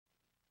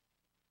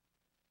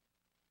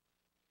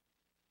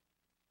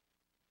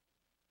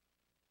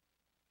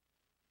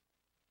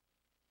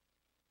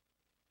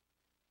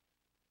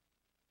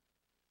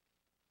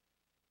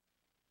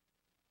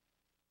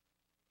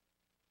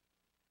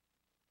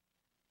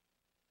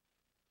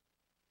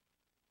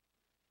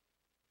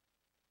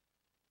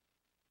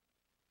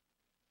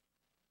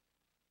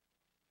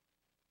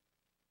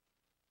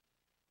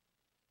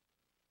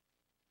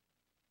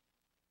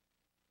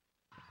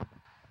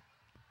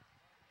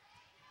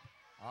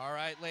All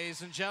right,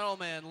 ladies and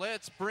gentlemen,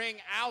 let's bring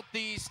out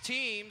these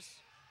teams.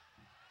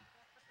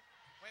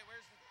 Wait,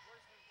 where's the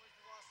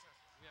roster?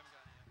 We haven't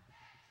gotten it yet.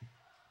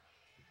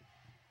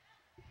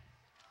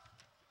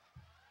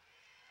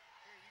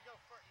 Here, you go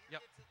first. You Yep.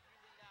 get to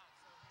lead out.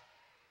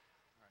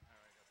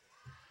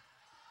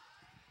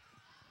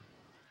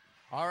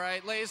 So. All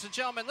right, ladies and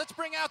gentlemen, let's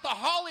bring out the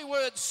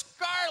Hollywood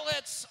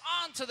Scarlets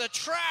onto the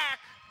track.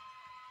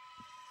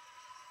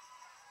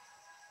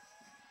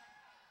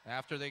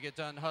 After they get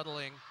done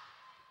huddling.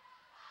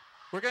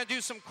 We're going to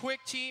do some quick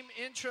team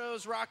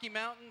intros, Rocky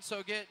Mountain,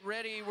 so get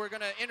ready. We're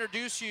going to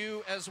introduce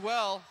you as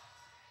well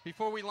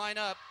before we line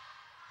up.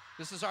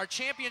 This is our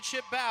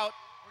championship bout.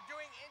 We're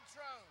doing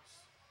intros.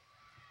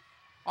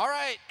 All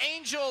right,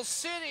 Angel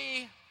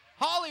City,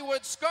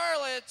 Hollywood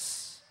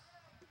Scarlets,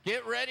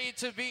 get ready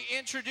to be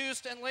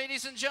introduced. And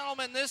ladies and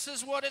gentlemen, this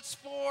is what it's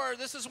for.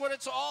 This is what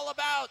it's all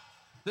about.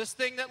 This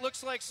thing that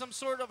looks like some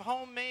sort of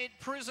homemade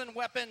prison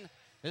weapon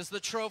is the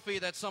trophy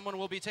that someone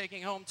will be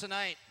taking home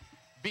tonight,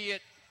 be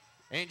it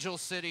Angel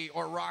City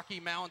or Rocky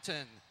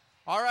Mountain.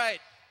 All right,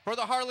 for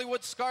the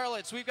Hollywood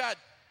Scarlets, we've got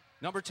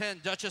number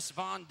 10, Duchess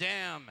Von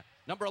Dam.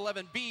 Number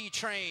 11, B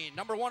Train.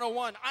 Number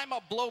 101, I'm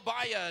a Blow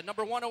By Ya.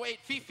 Number 108,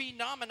 Fifi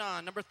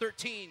Phenomenon. Number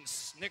 13,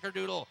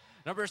 Snickerdoodle.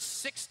 Number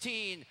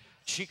 16,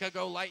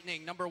 Chicago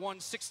Lightning. Number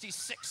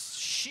 166,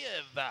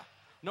 Shiv.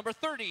 Number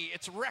 30,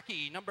 it's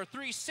Reki. Number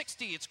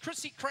 360, it's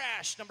Chrissy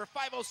Crash. Number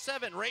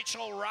 507,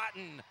 Rachel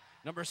Rotten.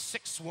 Number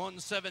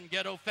 617,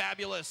 Ghetto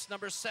Fabulous.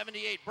 Number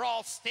 78,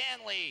 Brawl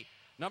Stanley.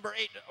 Number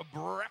 8,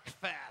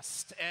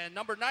 Breakfast. And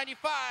number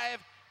 95,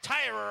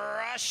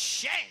 Tyra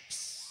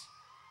Shanks.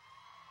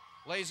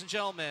 Ladies and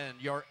gentlemen,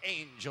 your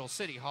Angel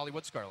City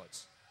Hollywood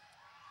Scarlets.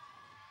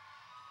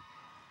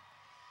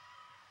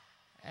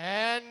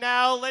 And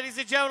now, ladies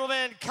and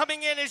gentlemen,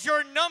 coming in is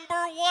your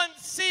number 1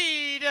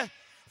 seed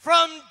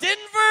from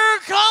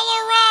Denver,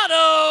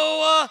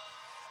 Colorado,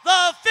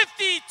 the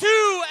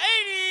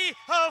 5280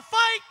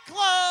 Fight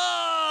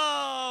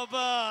Club.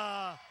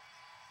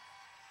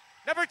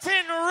 Number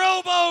 10,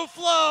 Robo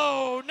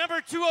Flow. Number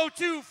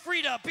 202,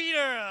 Frida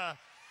Peter.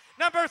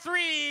 Number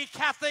 3,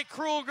 Catholic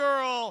Cruel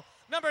Girl.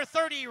 Number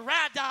 30,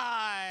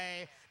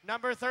 Radai.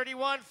 Number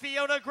 31,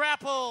 Fiona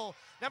Grapple.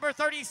 Number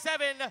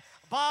 37,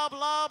 Bob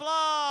Blah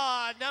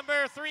Blah.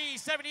 Number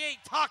 378,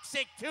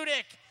 Toxic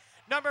Tunic.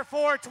 Number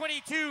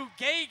 422,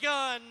 Gay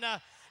Gun.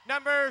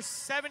 Number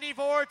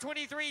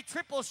 7423,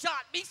 Triple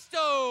Shot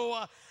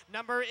Misto.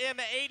 Number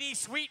M80,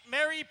 Sweet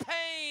Mary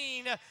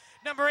Payne.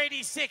 Number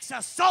 86,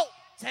 Assault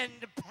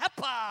and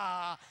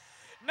Pepper.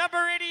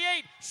 Number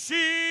 88,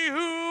 She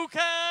Who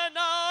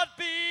Cannot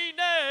Be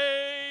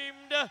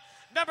Named.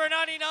 Number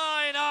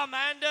 99,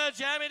 Amanda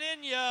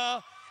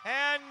Jamidinya.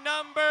 And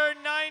number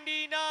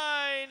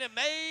 99,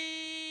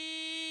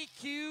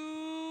 Make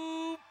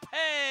You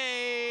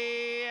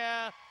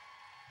Pay.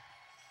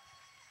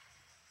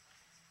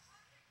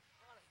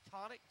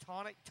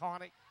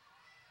 Tonic.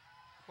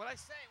 What'd I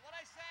say?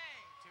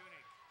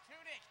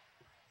 Tunic.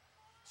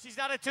 She's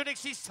not a tunic,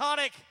 she's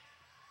tonic.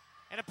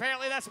 And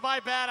apparently that's my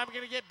bad. I'm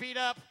going to get beat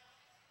up.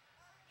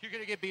 You're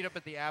going to get beat up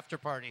at the after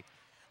party.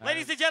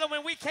 Ladies and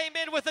gentlemen, we came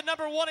in with the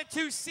number 1 and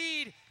 2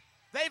 seed.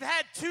 They've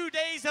had 2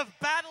 days of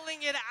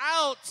battling it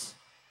out.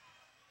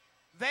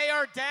 They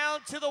are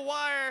down to the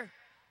wire.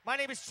 My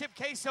name is Chip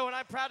Queso, and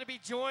I'm proud to be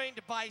joined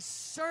by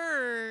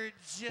Surge.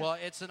 Well,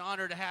 it's an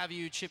honor to have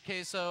you, Chip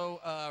Queso,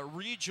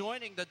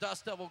 rejoining the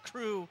Dust Devil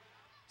crew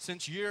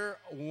since year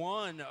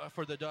 1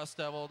 for the Dust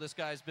Devil. This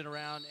guy's been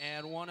around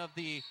and one of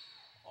the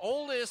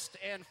oldest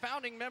and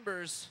founding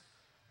members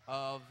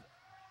of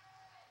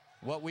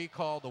what we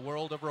call the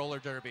world of roller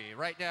derby.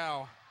 Right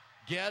now,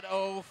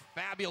 Ghetto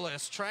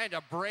Fabulous trying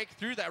to break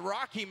through that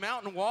Rocky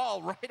Mountain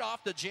wall right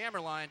off the jammer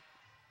line.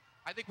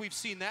 I think we've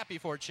seen that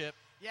before, Chip.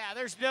 Yeah,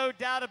 there's no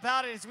doubt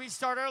about it. As we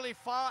start early,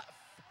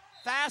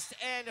 fast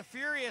and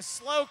furious,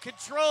 slow,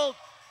 controlled.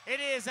 It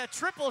is a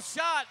triple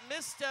shot.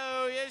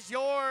 Misto is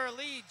your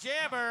lead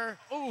jammer.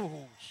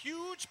 Ooh,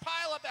 huge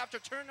pileup after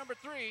turn number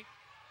 3.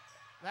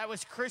 That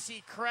was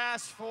Chrissy Crash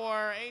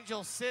for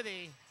Angel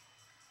City.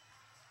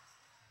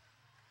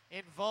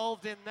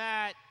 Involved in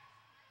that.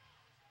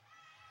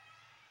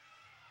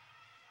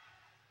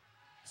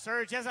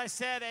 Surge, as I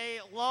said,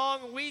 a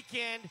long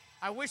weekend.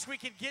 I wish we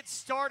could get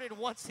started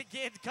once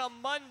again come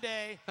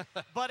Monday,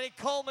 but it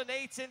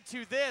culminates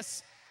into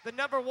this. The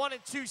number 1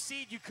 and 2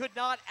 seed, you could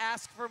not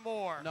ask for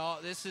more. No,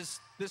 this is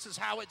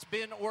how it's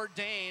been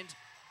ordained,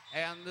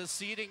 and the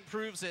seeding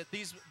proves it.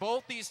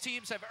 Both these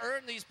teams have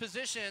earned these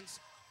positions.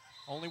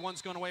 Only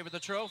one's going away with the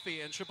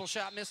trophy, and Triple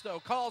Shot Misto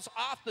calls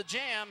off the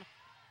jam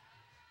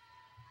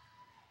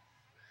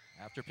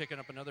after picking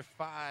up another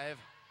 5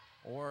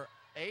 or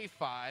a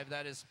 5.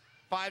 That is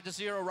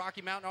 5-0.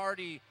 Rocky Mountain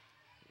already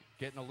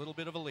getting a little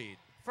bit of a lead.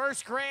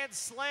 First Grand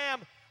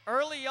Slam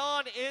early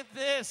on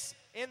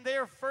in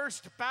their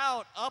first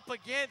bout up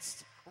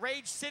against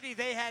Rage City.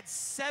 They had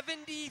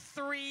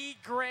 73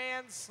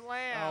 Grand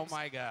Slams. Oh,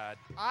 my God.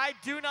 I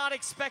do not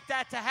expect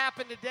that to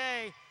happen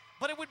today,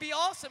 but it would be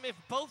awesome if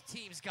both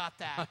teams got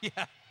that.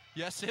 Yeah,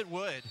 yes, it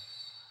would.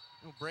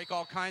 It'll break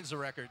all kinds of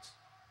records.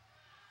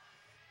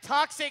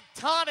 Toxic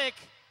Tonic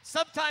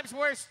sometimes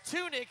wears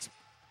tunics.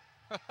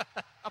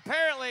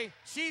 Apparently,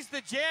 she's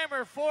the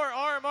jammer for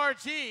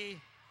RMRG.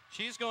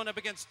 She's going up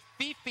against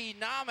Fifi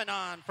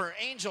Nomenon for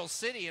Angel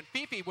City, and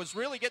Fifi was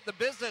really getting the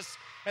business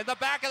in the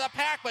back of the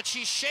pack, but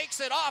she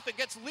shakes it off and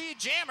gets lead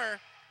jammer.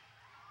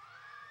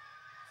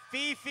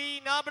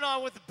 Fifi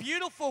Nomenon with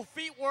beautiful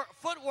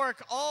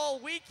footwork all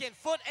weekend,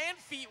 foot and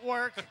feet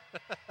work.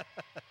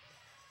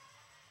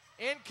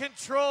 In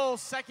control,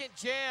 second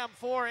jam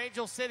for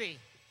Angel City.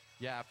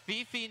 Yeah,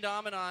 Fifi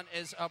Nomenon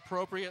is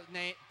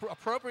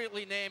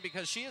appropriately named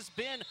because she has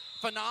been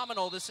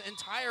phenomenal this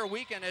entire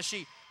weekend as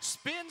she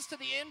spins to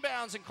the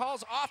inbounds and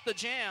calls off the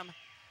jam.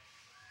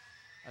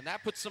 And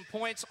that puts some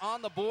points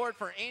on the board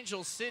for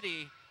Angel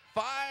City.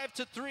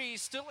 5-3,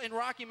 still in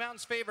Rocky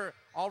Mountain's favor.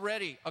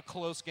 Already a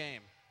close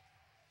game.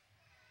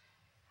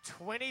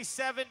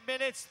 27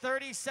 minutes,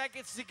 30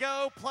 seconds to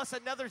go, plus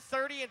another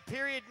 30 in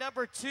period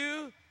number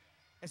 2.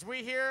 As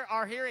we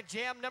are here in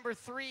jam number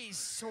 3,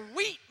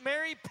 Sweet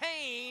Mary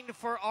Payne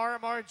for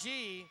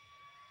RMRG.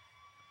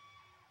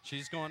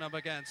 She's going up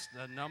against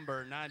the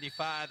number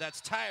 95. That's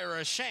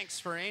Tyra Shanks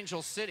for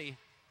Angel City.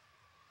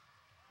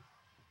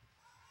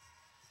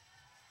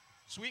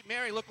 Sweet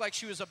Mary looked like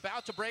she was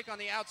about to break on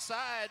the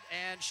outside,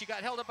 and she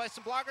got held up by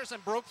some blockers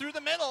and broke through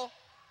the middle.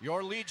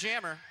 Your lead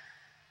jammer.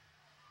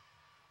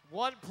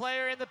 One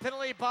player in the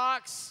penalty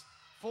box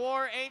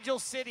for Angel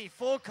City.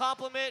 Full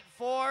complement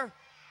for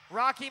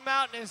Rocky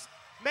Mountain is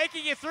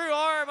making it through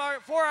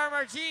for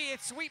RMRG.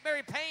 It's Sweet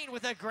Mary Payne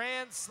with a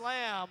grand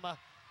slam.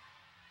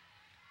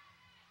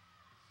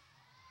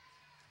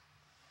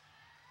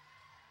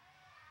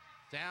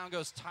 Down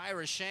goes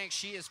Tyra Shanks.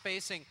 She is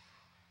facing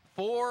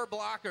 4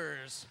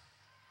 blockers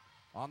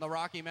on the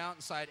Rocky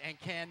Mountain side and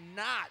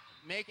cannot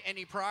make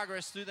any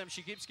progress through them.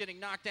 She keeps getting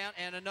knocked down,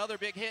 and another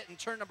big hit in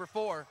turn number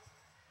 4.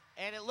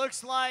 And it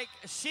looks like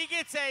she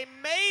gets a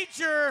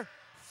major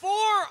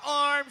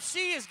forearm.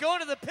 She is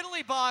going to the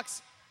penalty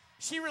box.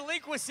 She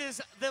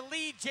relinquishes the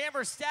lead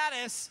jammer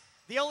status.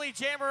 The only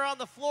jammer on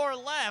the floor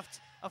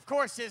left, of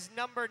course, is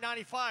number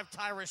 95,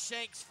 Tyra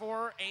Shanks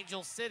for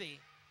Angel City.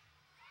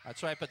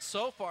 That's right, but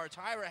so far,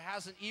 Tyra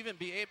hasn't even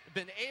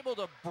been able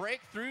to break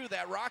through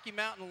that Rocky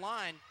Mountain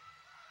line.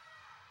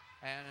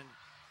 And,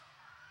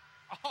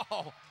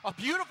 oh, a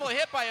beautiful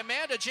hit by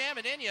Amanda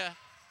Jamininia,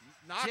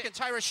 knocking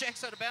Tyra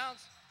Shanks out of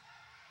bounds.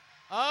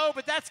 Oh,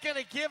 but that's going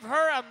to give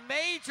her a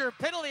major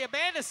penalty.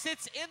 Amanda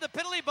sits in the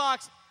penalty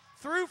box,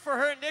 through for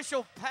her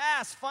initial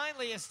pass.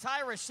 Finally, as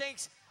Tyra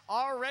Shanks,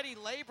 already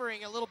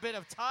laboring a little bit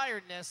of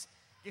tiredness,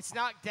 gets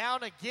knocked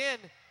down again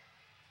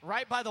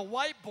right by the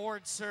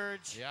whiteboard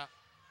surge. Yeah,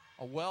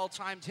 a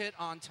well-timed hit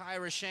on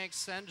Tyra Shanks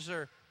sends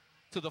her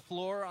to the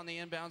floor on the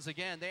inbounds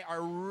again. They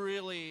are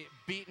really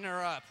beating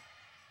her up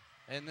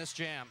in this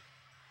jam.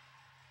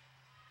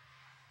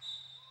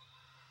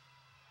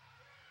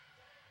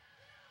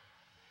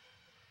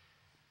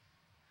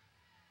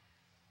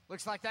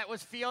 Looks like that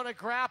was Fiona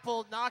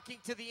Grapple knocking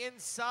to the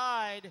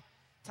inside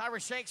Tyra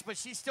Shanks, but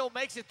she still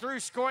makes it through,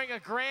 scoring a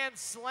grand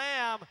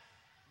slam,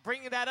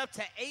 bringing that up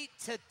to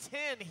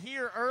 8-10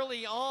 here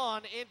early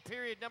on in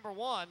period number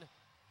 1.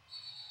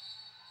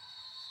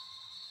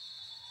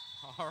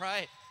 All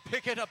right,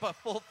 picking up a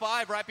full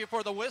 5 right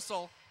before the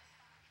whistle.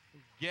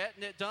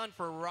 Getting it done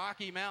for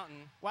Rocky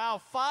Mountain. Wow,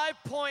 5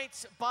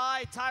 points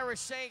by Tyra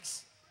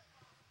Shanks.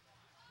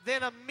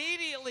 Then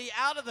immediately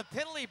out of the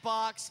penalty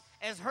box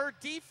as her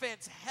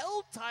defense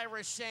held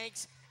Tyra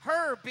Shanks,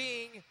 her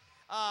being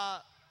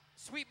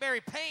Sweet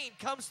Mary Payne,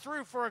 comes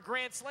through for a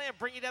grand slam,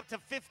 bringing it up to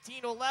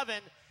 15-11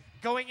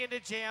 going into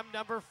jam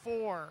number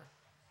 4.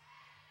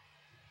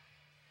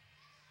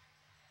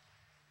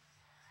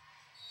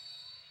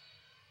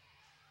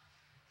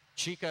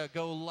 Chica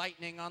go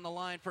lightning on the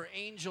line for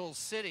Angel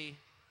City.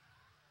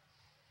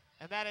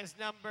 And that is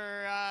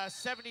number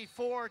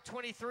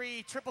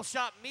 74-23, triple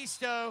shot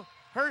Misto.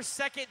 Her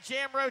second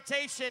jam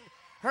rotation,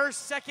 her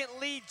second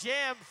lead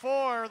jam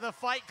for the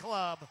Fight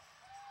Club.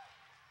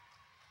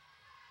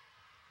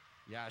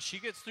 Yeah, she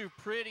gets through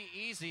pretty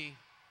easy.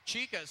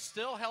 Chica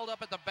still held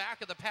up at the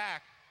back of the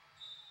pack.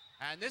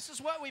 And this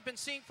is what we've been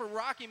seeing for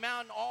Rocky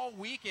Mountain all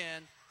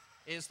weekend,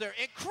 is their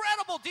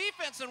incredible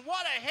defense, and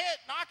what a hit,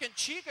 knocking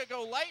Chica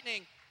go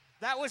lightning.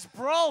 That was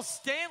Brawl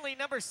Stanley,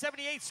 number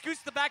 78,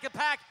 scoots the back of the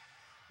pack,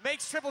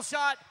 makes triple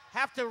shot,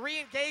 have to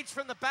re-engage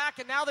from the back,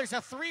 and now there's a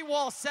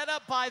 3-wall set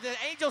up by the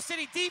Angel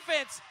City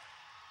defense,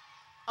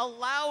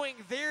 allowing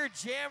their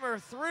jammer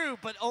through,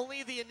 but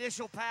only the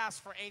initial pass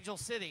for Angel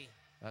City.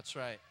 That's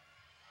right.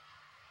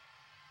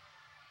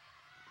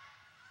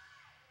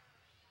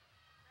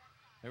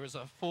 There was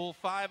a full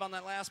 5 on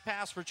that last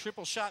pass for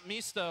triple shot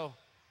Misto.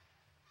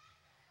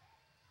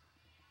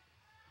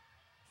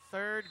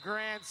 Third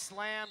grand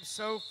slam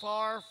so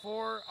far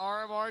for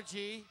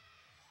RMRG.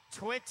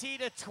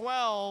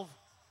 20-12.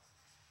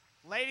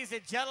 Ladies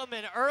and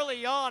gentlemen,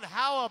 early on,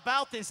 how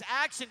about this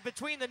action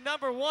between the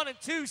number 1 and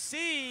 2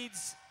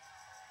 seeds?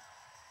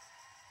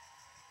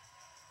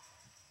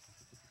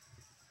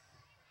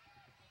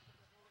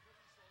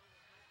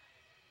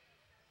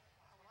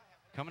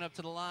 Coming up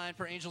to the line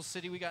for Angel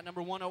City, we got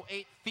number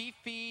 108,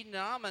 Fifi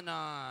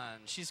Nomenon.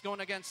 She's going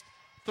against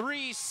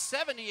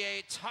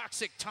 378,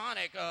 Toxic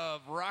Tonic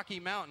of Rocky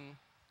Mountain.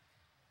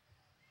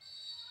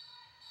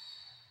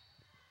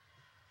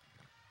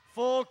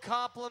 Full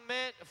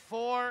complement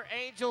for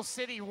Angel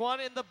City. One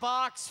in the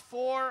box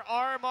for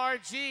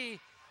rmrg.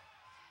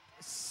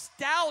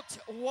 Stout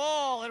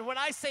wall, and when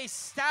I say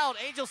stout,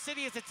 Angel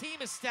City as a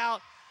team is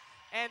stout,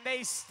 and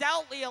they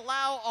stoutly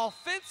allow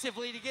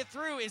offensively to get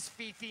through is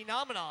Fifi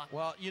Nomenon.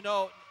 Well, you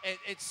know,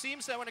 it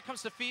seems that when it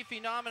comes to Fifi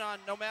Nomenon,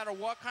 no matter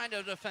what kind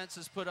of defense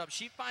is put up,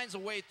 she finds a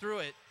way through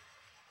it.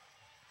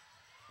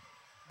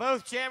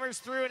 Both jammers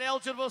through and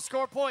eligible to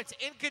score points.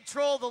 In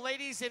control, the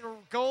ladies in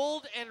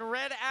gold and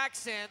red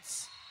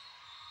accents.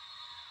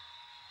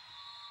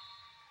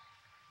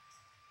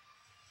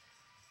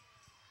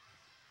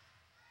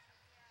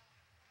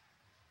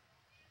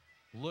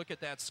 Look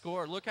at that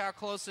score. Look how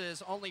close it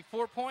is. Only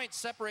 4 points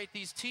separate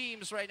these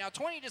teams right now.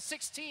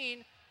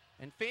 20-16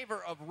 in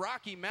favor of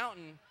Rocky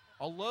Mountain.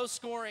 A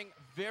low-scoring,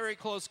 very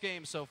close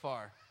game so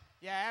far.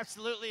 Yeah,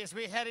 absolutely. As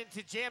we head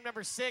into jam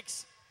number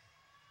 6,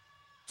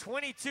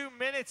 22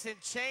 minutes and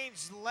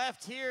change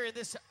left here in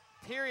this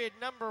period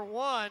number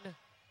 1.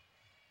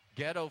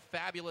 Ghetto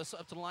Fabulous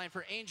up to the line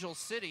for Angel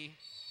City.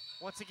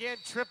 Once again,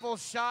 triple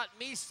shot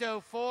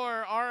Misto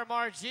for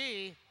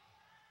rmrg.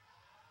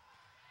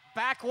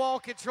 Back wall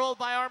controlled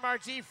by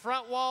rmrg,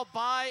 front wall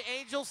by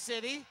Angel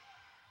City.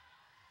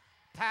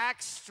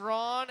 Pack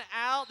drawn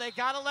out. They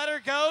got to let her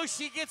go.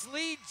 She gets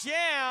lead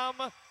jam.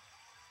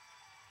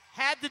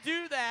 Had to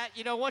do that.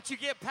 You know, once you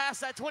get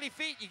past that 20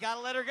 feet, you got to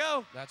let her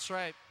go. That's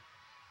right.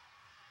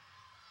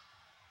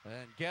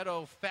 And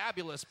Ghetto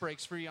Fabulous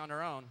breaks free on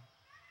her own.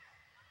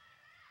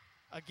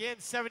 Again,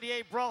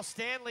 78 Brawl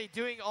Stanley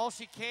doing all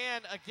she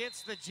can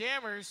against the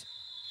jammers,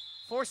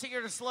 forcing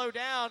her to slow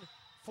down,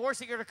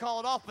 forcing her to call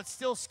it off, but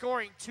still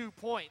scoring 2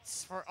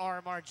 points for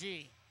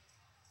rmrg.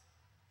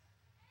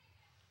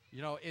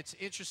 You know, it's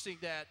interesting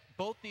that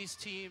both these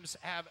teams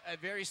have a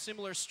very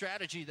similar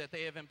strategy that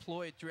they have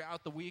employed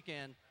throughout the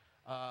weekend.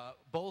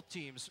 Both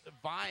teams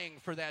vying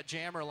for that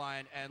jammer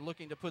line and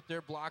looking to put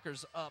their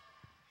blockers up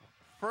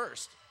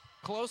first,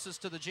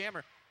 closest to the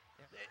jammer.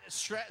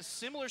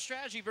 Similar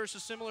strategy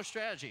versus similar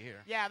strategy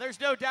here. Yeah, there's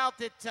no doubt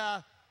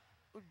that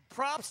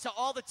props to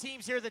all the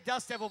teams here at the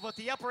Dust Devil, but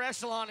the upper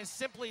echelon is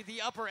simply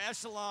the upper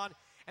echelon,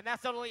 and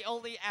that's not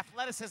only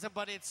athleticism,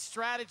 but it's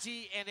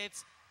strategy and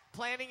it's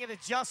planning and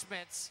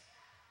adjustments.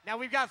 Now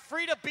we've got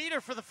Frida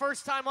Beater for the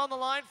first time on the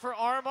line for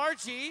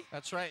rmrg.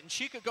 That's right, and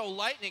she could go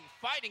Lightning,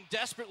 fighting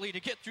desperately to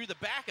get through the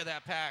back of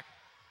that pack.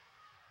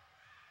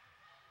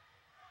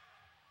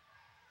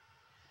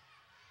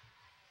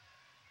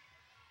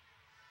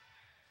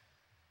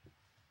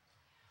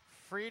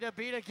 Frida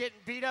Beater getting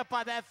beat up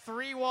by that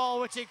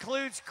 3-wall, which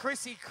includes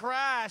Chrissy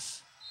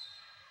Crash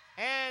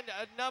and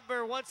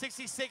number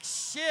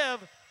 166,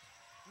 Shiv,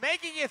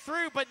 making it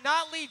through, but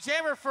not lead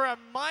jammer for a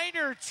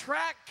minor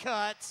track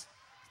cut.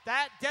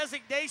 That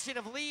designation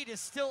of lead is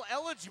still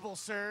eligible,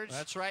 Serge.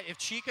 That's right. If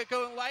Chica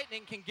Go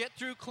Lightning can get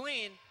through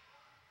clean.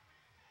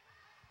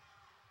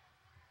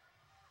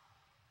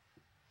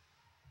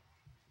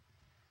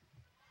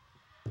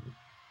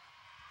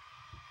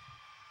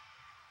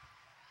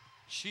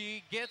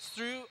 She gets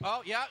through.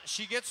 Oh, yeah,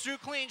 she gets through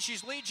clean.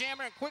 She's lead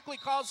jammer and quickly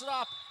calls it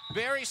off.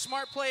 Very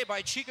smart play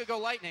by Chica Go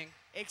Lightning.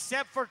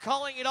 Except for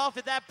calling it off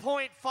at that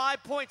point.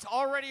 5 points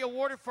already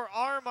awarded for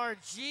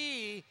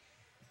rmrg.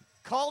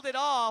 Called it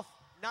off.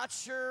 Not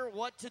sure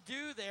what to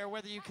do there,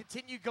 whether you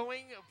continue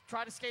going,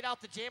 try to skate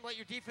out the jam, let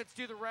your defense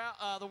do the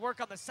work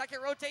on the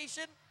second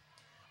rotation.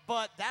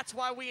 But that's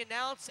why we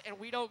announce and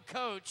we don't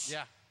coach.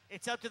 Yeah.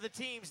 It's up to the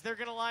teams. They're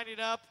going to line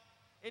it up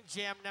in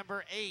jam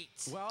number 8.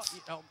 Well,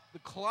 you know, the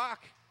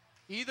clock,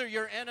 either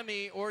your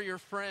enemy or your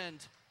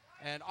friend,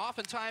 and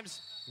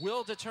oftentimes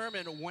will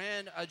determine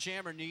when a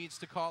jammer needs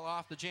to call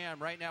off the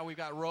jam. Right now we've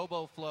got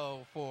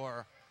RoboFlow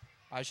for,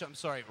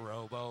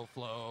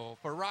 RoboFlow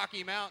for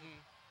Rocky Mountain.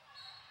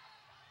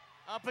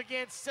 Up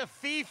against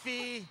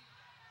Fifi,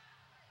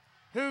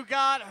 who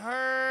got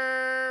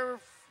her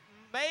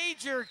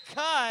major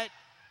cut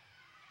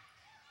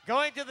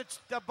going to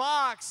the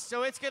box.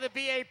 So it's going to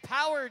be a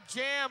power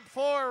jam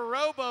for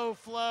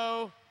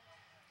RoboFlow.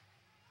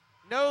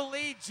 No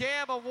lead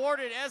jam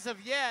awarded as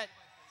of yet.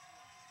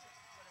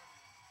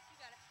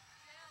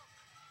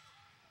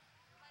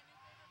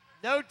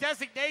 No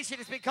designation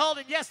has been called,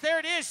 and yes, there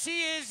it is.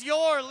 She is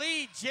your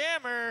lead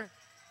jammer.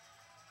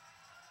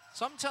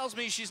 Something tells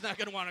me she's not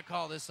going to want to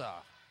call this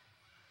off.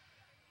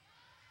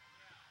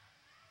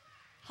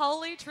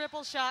 Holy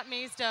triple shot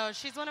Misto.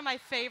 She's one of my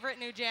favorite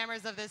new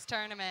jammers of this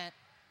tournament.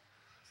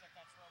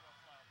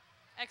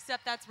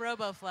 Except that's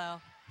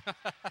RoboFlow.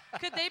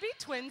 Could they be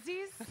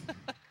twinsies?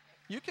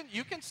 You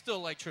can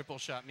still like triple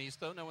shot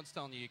Misto. No one's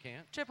telling you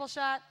can't. Triple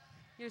shot,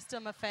 you're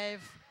still my fave.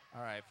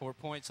 All right, 4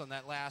 points on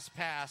that last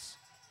pass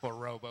for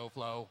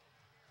RoboFlow.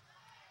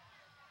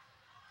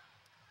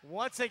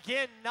 Once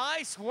again,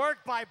 nice work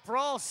by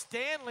Brawl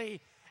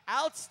Stanley.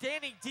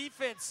 Outstanding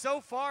defense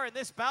so far in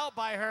this bout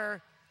by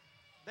her.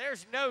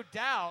 There's no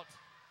doubt.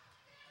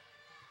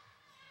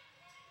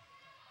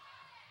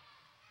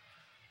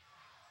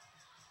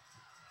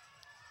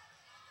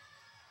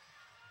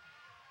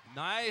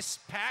 Nice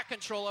pack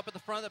control up at the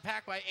front of the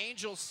pack by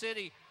Angel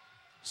City.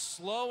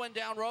 Slowing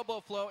down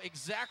RoboFlow,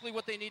 exactly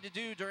what they need to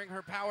do during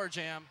her power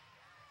jam.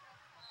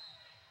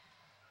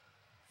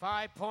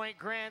 5-point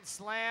grand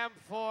slam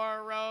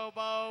for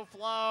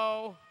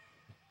RoboFlow.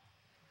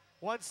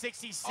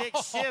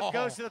 166 shift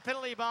goes to the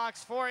penalty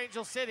box for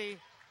Angel City.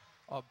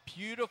 A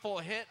beautiful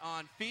hit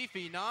on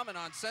Fifi,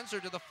 Namanon sends her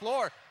to the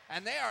floor,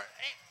 and they are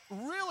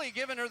really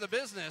giving her the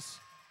business.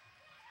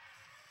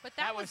 But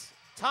that was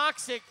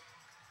Toxic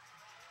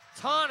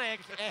Tonic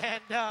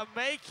and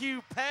Make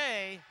You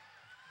Pay.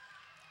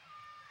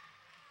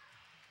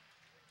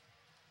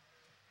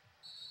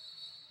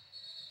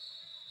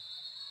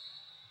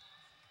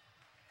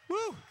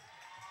 Woo!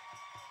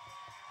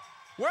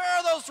 Where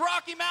are those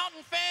Rocky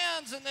Mountain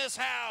fans in this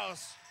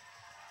house?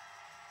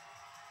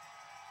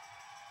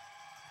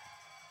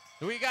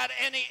 Do we got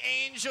any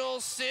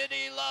Angel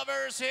City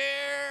lovers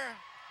here?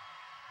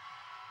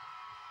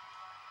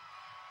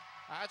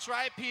 That's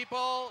right,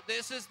 people.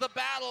 This is the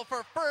battle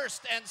for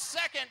first and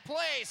second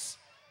place.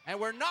 And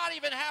we're not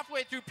even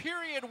halfway through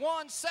period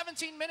one.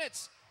 17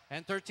 minutes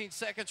and 13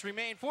 seconds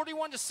remain.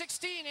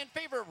 41-16 in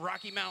favor of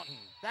Rocky Mountain.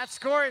 That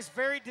score is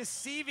very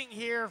deceiving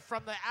here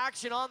from the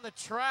action on the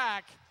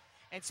track.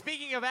 And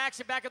speaking of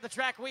action back on the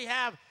track, we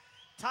have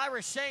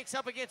Tyra Shanks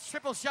up against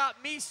Triple Shot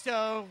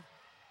Misto.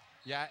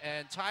 Yeah,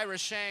 and Tyra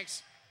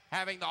Shanks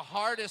having the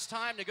hardest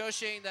time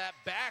negotiating that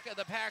back of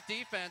the pack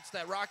defense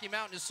that Rocky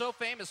Mountain is so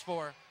famous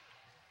for.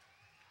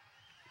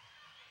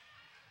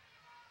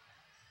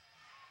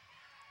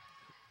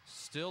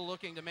 Still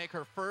looking to make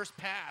her first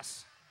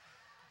pass.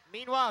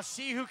 Meanwhile,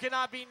 she who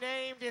cannot be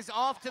named is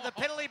off to the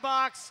penalty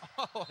box.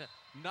 Oh,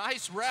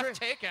 nice ref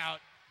takeout.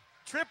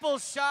 Triple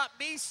Shot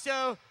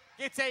Misto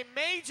gets a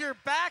major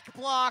back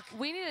block.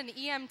 We need an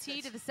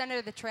EMT to the center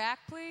of the track,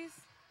 please.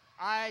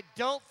 I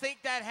don't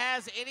think that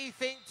has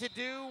anything to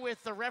do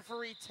with the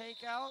referee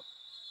takeout.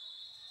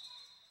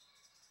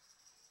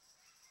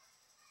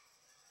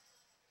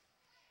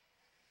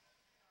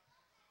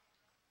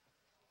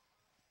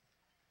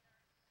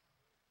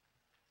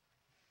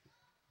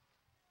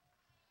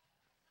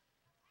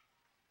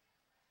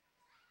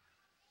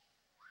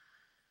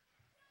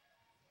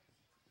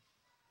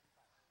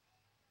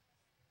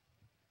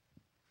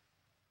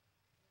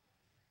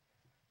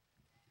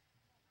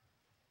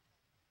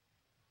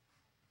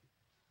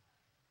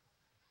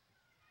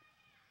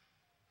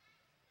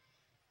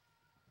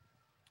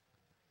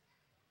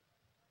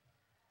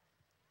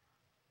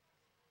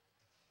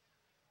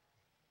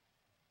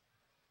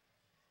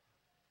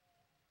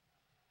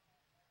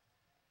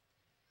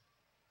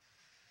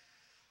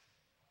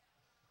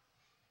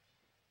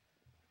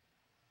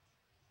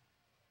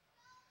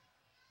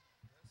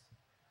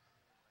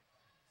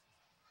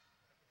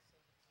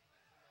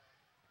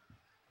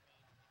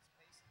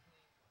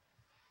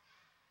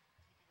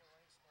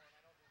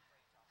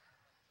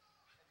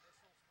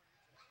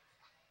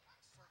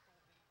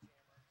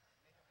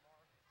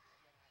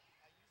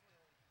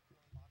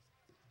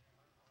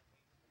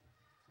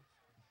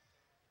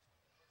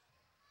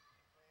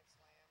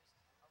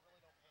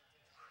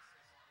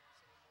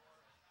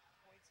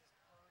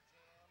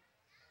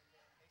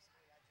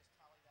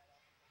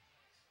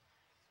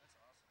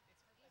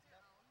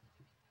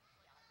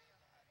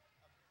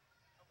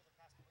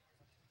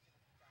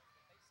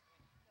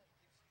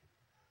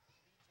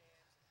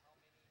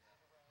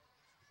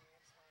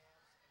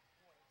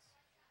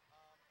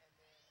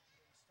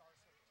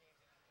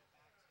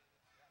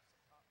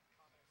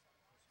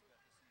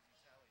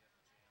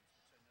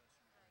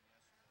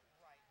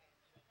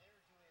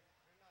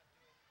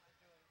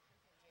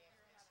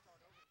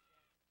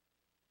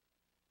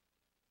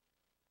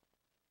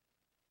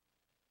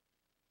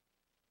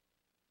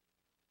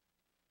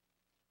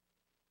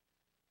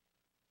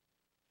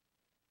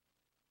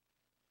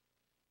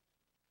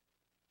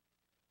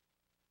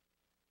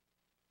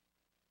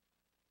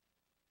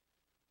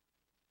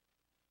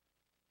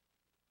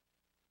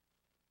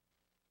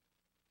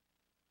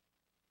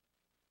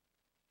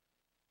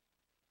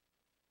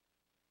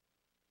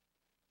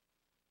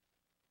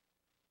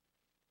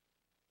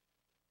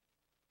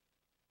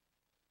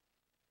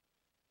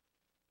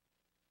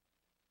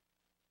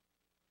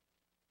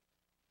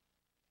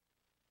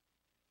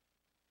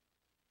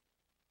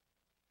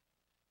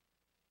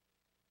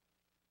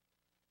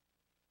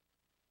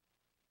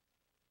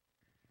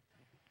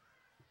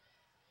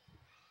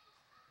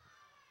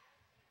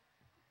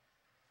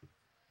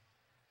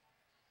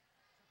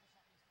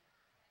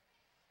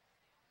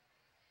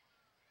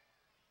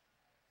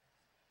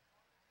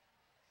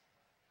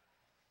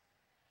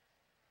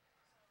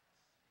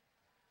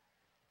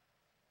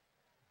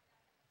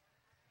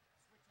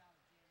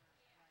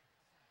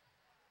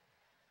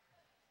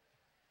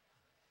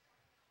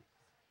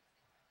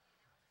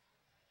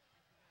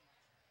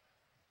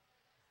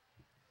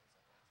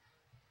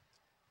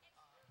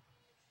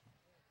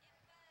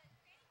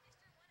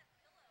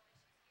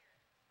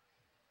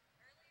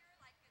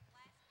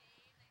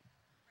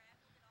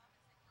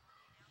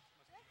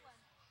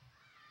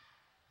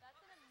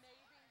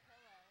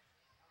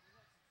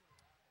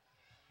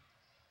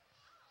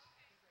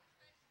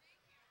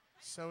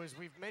 So as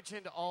we've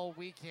mentioned all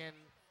weekend,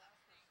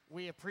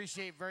 we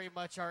appreciate very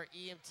much our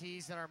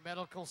EMTs and our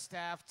medical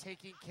staff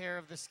taking care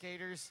of the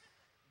skaters,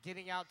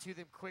 getting out to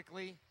them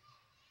quickly.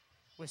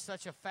 With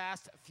such a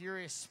fast,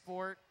 furious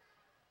sport,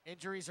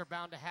 injuries are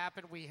bound to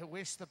happen. We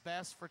wish the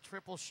best for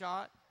Triple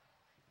Shot.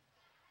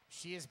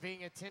 She is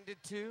being attended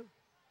to.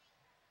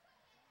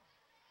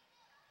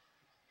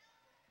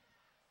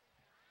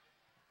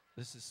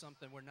 This is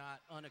something we're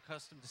not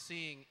unaccustomed to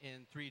seeing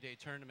in three-day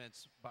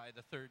tournaments. By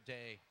the third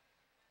day,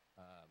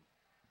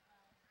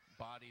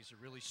 bodies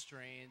are really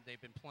strained.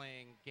 They've been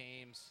playing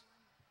games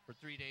for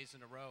 3 days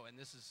in a row, and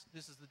this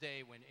is the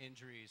day when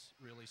injuries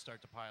really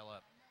start to pile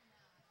up.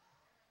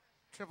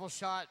 Triple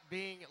Shot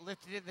being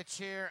lifted in the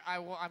chair.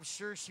 I'm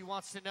sure she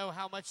wants to know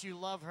how much you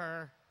love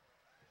her.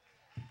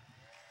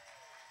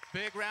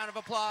 Big round of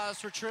applause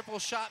for Triple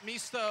Shot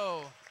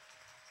Misto.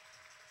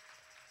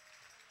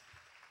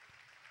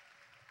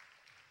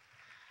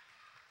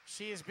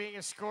 She is being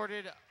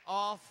escorted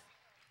off.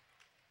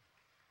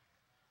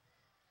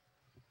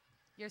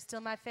 You're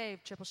still my fave,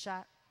 Triple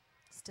Shot.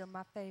 Still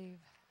my fave.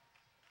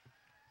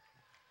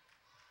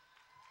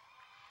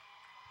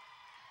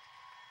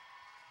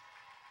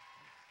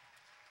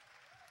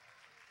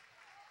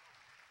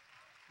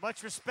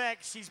 Much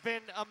respect. She's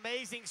been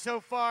amazing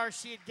so far.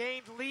 She had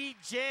gained lead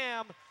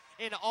jam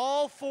in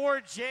all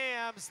 4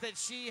 jams that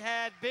she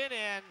had been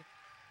in.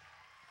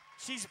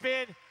 She's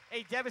been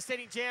a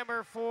devastating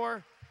jammer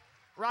for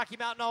Rocky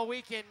Mountain all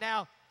weekend.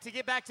 Now, to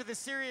get back to the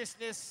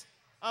seriousness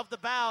of the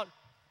bout,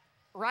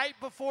 right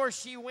before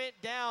she went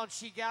down,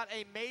 she got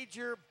a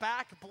major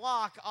back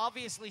block.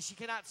 Obviously, she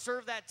cannot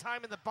serve that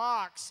time in the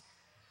box.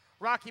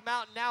 Rocky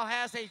Mountain now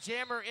has a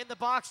jammer in the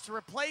box to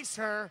replace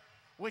her,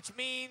 which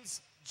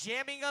means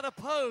jamming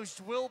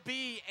unopposed will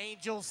be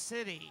Angel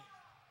City.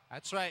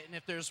 That's right, and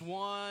if there's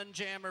one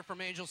jammer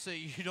from Angel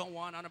City you don't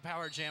want on a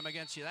power jam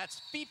against you,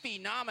 that's Fifi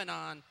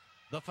Nomenon,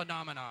 the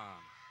Phenomenon.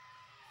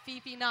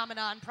 Fifi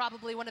Nomenon,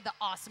 probably one of the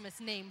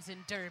awesomest names in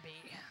Derby.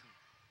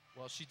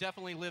 Well, she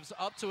definitely lives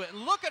up to it.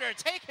 And look at her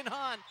taking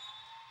on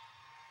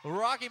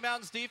Rocky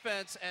Mountain's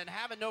defense and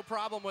having no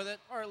problem with it,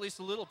 or at least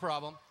a little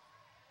problem.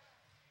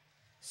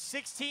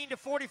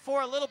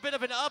 16-44, a little bit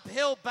of an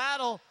uphill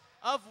battle,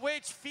 of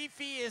which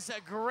Fifi is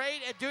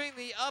great at doing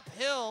the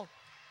uphill.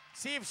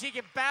 See if she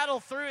can battle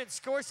through and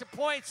score some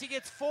points. She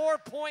gets 4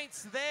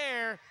 points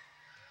there.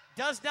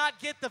 Does not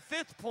get the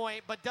 5th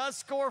point, but does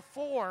score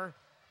 4.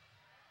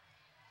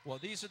 Well,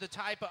 these are the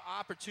type of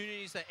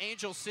opportunities that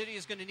Angel City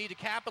is going to need to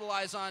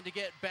capitalize on to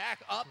get back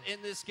up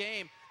in this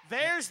game.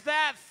 There's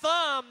that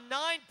thumb.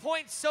 9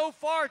 points so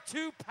far,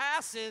 2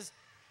 passes,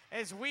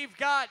 as we've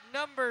got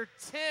number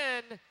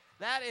 10.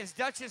 That is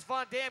Duchess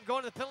Von Dam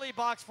going to the penalty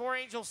box for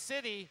Angel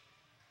City.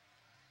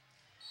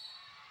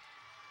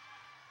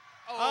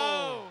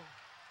 Oh.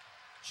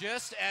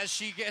 Just as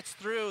she gets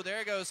through,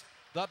 there goes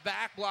the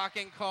back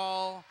blocking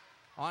call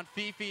on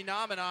Fifi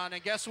Nomenon.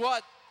 And guess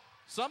what?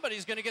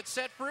 Somebody's going to get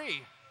set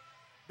free.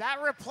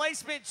 That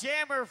replacement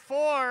jammer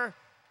for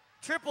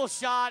Triple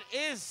Shot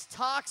is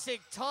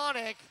Toxic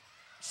Tonic.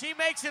 She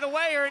makes it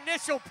away. Her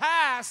initial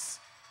pass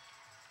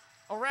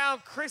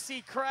around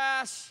Chrissy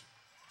Crash,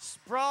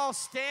 Sprawl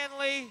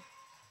Stanley.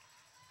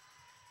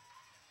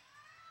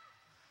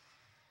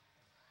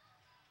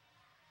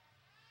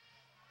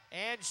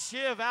 And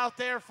Shiv out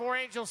there for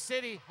Angel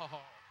City. Oh.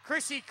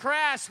 Chrissy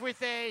Crash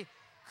with a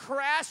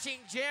crashing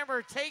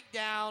jammer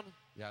takedown.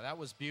 Yeah, that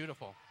was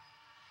beautiful.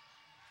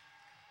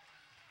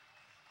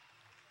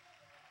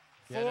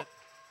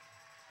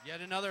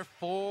 Yet another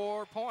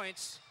 4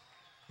 points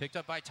picked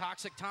up by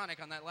Toxic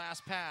Tonic on that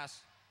last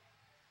pass.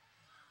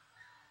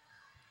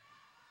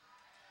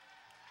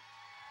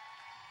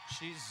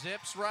 She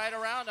zips right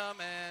around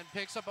him and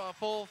picks up a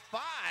full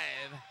 5.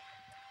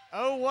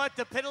 Oh, what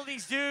the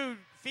penalties do.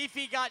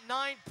 Fifi got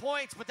 9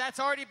 points, but that's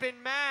already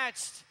been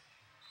matched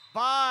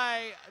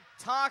by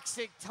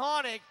Toxic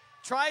Tonic.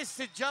 Tries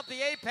to jump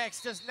the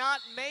apex, does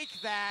not make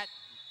that.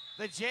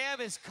 The jam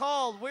is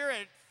called. We're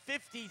at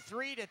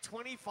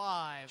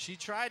 53-25. She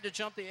tried to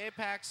jump the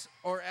apex,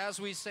 or as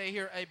we say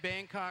here, a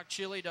Bangkok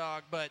chili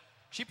dog, but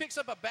she picks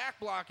up a back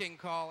blocking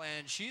call,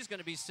 and she's going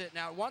to be sitting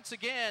out. Once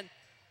again,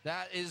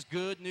 that is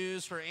good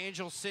news for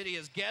Angel City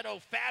as Ghetto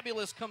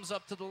Fabulous comes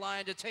up to the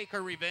line to take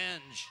her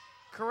revenge.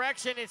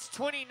 Correction, it's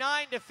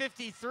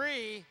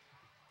 29-53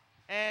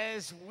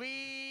 as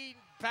we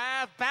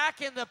have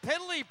back in the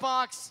penalty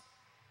box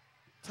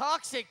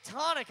Toxic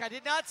Tonic. I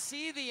did not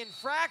see the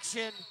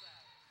infraction,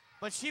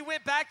 but she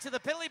went back to the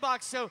penalty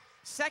box. So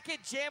second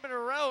jam in a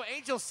row,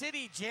 Angel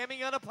City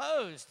jamming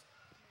unopposed.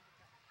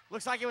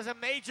 Looks like it was a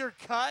major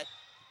cut.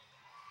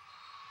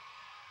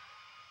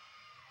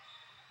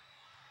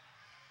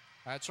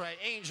 That's right,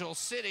 Angel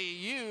City,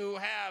 you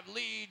have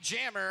lead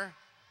jammer.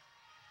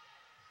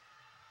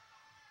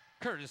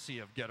 Courtesy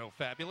of Ghetto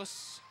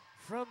Fabulous.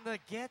 From the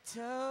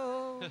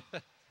ghetto.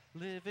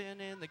 Living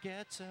in the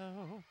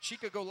ghetto.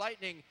 Chicago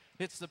Lightning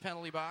hits the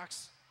penalty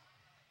box.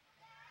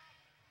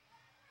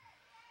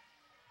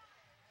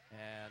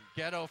 And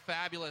Ghetto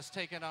Fabulous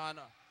taking on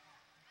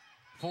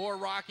 4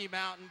 Rocky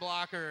Mountain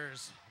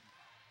blockers.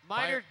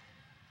 Minor.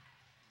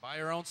 By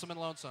her own and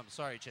lonesome.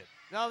 Sorry, Chip.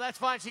 No, that's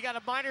fine. She got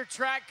a minor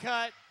track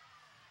cut,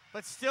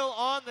 but still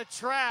on the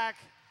track,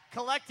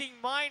 collecting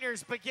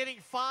minors, but getting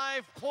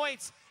 5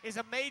 points is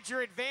a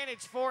major advantage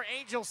for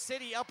Angel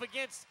City up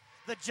against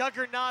the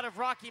juggernaut of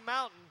Rocky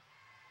Mountain.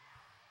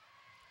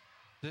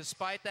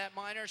 Despite that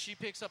minor, she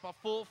picks up a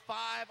full 5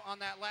 on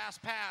that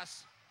last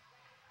pass.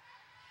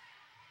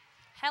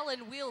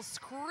 Helen Wheel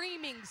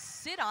screaming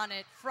sit on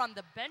it from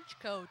the bench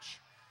coach.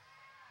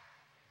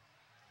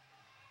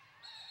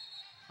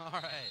 All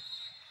right.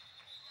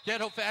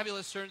 Ghetto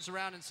Fabulous turns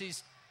around and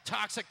sees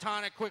Toxic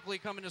Tonic quickly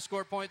coming to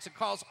score points and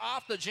calls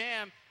off the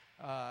jam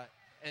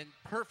and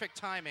perfect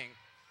timing.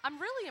 I'm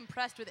really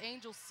impressed with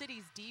Angel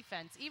City's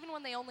defense, even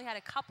when they only had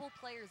a couple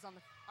players on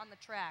the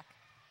track.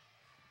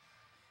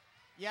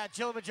 Yeah,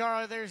 Jill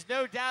Majaro, there's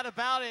no doubt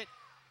about it.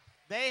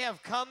 They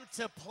have come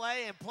to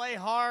play and play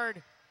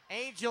hard.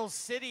 Angel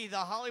City, the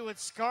Hollywood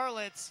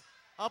Scarlets,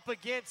 up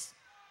against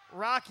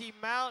Rocky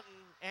Mountain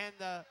and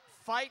the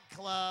Fight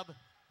Club.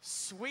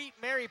 Sweet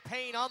Mary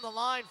Payne on the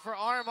line for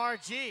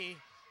RMRG.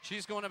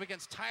 She's going up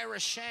against Tyra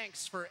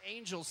Shanks for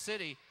Angel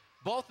City.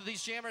 Both of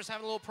these jammers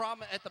having a little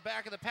problem at the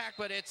back of the pack,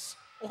 but it's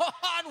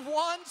on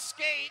one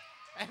skate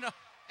and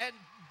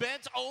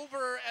bent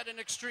over at an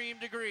extreme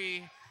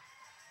degree.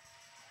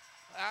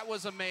 That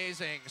was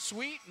amazing.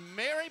 Sweet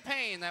Mary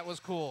Payne, that was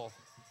cool.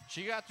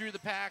 She got through the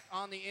pack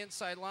on the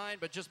inside line,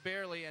 but just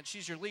barely, and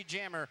she's your lead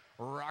jammer,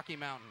 Rocky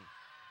Mountain.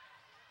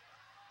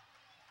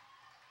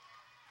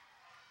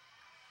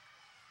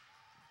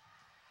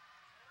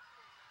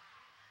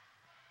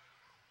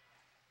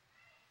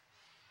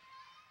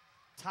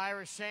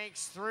 Tyra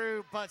Shanks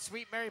through, but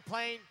Sweet Mary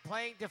Payne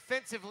playing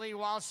defensively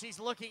while she's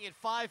looking at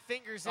 5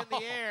 fingers in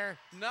the air.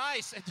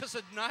 Nice, and does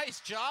a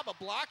nice job of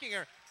blocking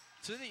her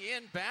to the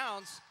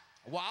inbounds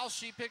while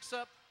she picks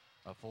up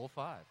a full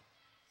 5.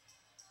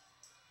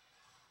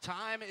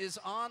 Time is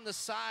on the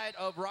side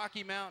of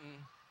Rocky Mountain.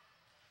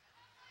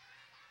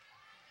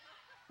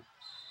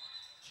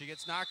 She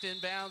gets knocked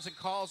inbounds and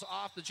calls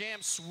off the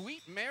jam.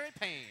 Sweet Mary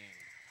Payne.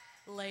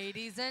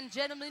 Ladies and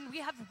gentlemen, we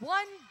have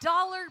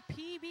 $1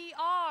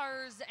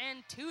 PBRs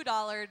and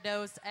 $2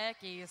 Dos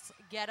Equis.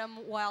 Get them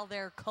while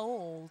they're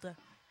cold.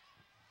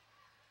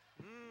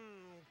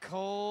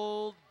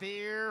 Cold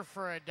beer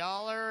for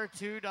 $1 or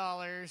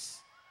 $2.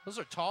 Those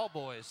are tall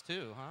boys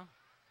too,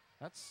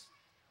 huh?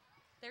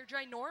 They're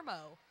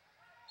ginormo.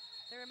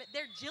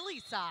 They're Jilly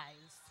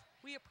size.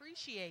 We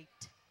appreciate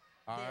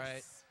All this.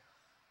 right.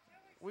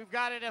 We've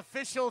got an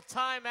official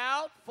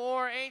timeout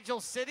for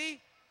Angel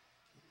City.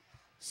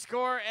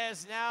 Score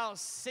as now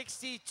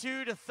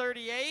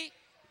 62-38.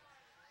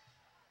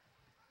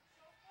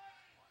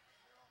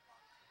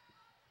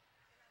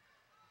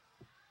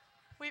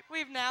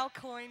 We've now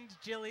coined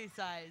Jilly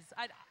size.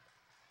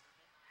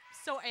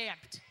 So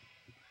amped.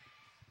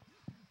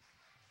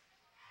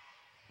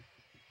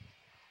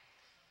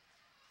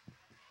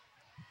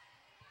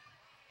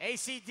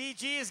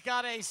 ACDG has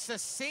got a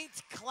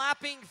succinct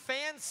clapping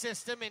fan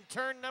system in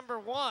turn number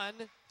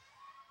 1.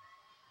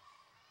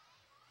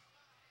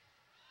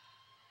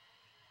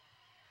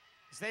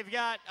 So they've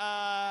got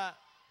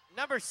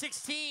number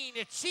 16,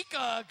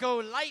 Chica Go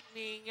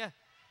Lightning,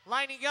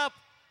 lining up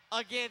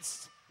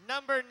against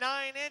number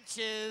 9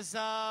 inches,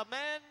 Amanda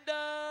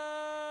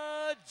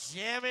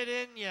Jam It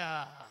In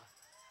Ya.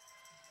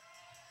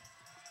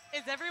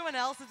 Is everyone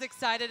else as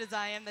excited as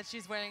I am that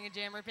she's wearing a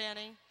jammer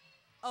panty?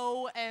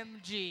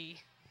 OMG.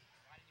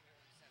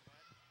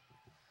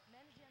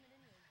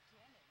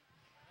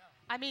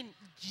 I mean,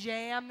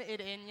 jam it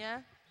in ya.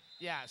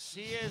 Yeah,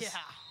 she is. Yeah.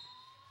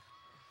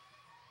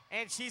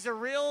 And she's a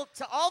real,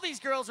 all these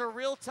girls are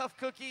real tough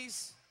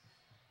cookies.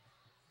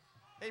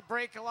 They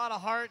break a lot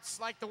of hearts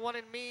like the one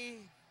in me.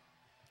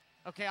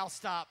 Okay, I'll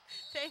stop.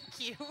 Thank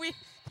you.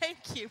 Thank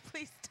you.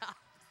 Please stop.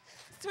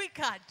 Sweet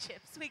God,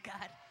 Chip. Sweet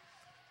God.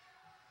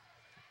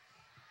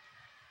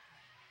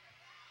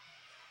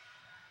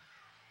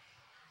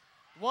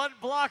 One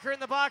blocker in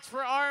the box for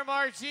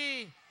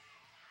RMRG.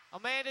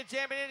 Amanda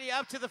Jaminini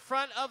up to the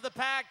front of the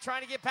pack,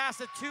 trying to get past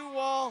the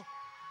 2-wall.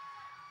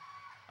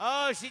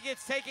 Oh, she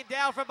gets taken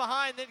down from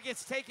behind, then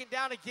gets taken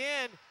down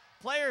again.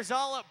 Players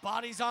all up,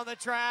 bodies on the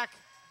track.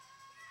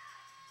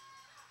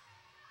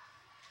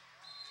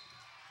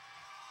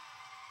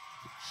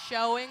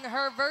 Showing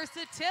her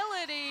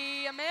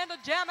versatility, Amanda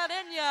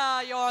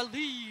Jamadenya, your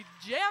lead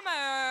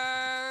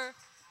jammer.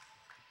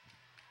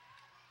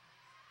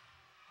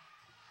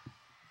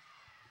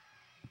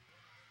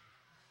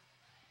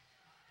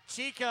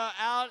 Chica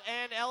out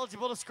and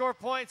eligible to score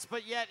points,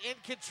 but yet in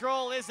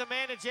control is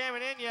Amanda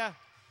Jaminenya.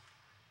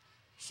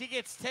 She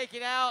gets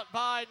taken out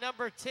by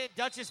number 10,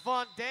 Duchess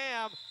Von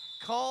Dam,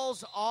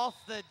 calls off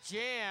the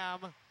jam.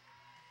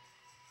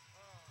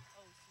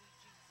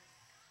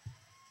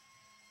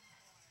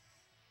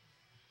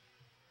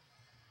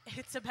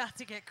 It's about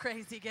to get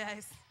crazy,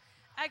 guys.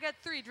 I got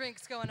 3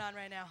 drinks going on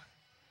right now.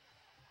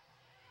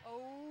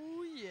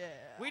 Oh, yeah.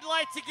 We'd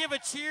like to give a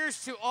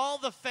cheers to all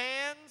the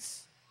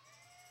fans.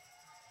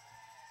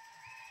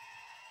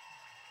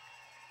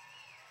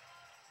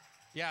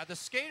 Yeah, the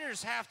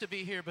skaters have to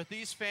be here, but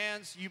these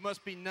fans, you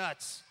must be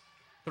nuts.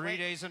 3 Wait.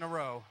 days in a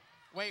row.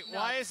 Wait,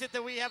 why is it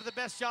that we have the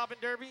best job in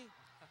Derby?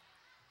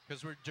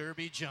 Because we're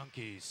Derby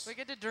junkies. We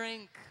get to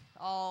drink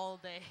all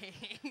day.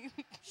 Okay.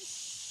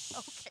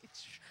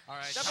 All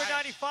right. Number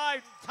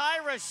 95,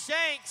 Tyra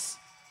Shanks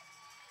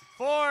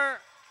for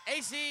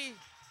AC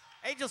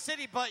Angel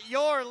City, but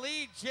your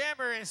lead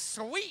jammer is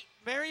Sweet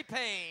Mary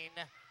Payne.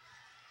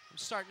 I'm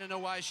starting to know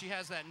why she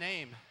has that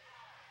name.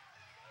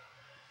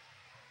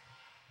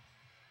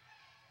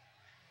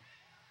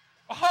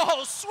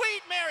 Oh,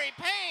 Sweet Mary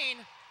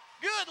Payne.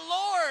 Good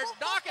Lord.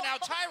 Knocking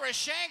out Tyra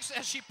Shanks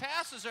as she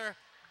passes her.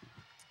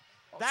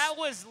 That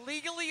was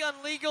legally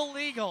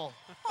legal.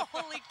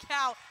 Holy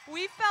cow.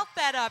 We felt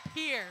that up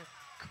here.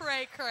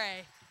 Cray,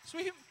 cray.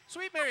 Sweet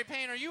Mary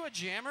Payne, are you a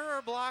jammer or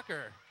a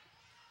blocker?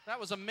 That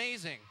was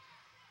amazing.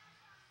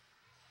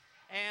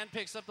 And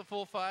picks up the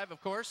full 5,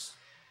 of course.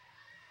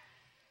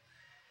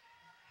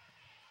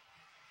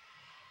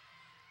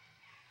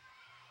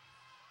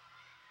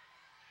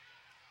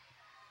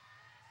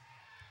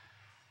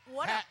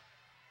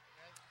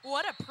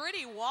 What a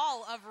pretty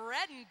wall of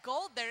red and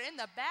gold there in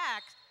the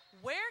back.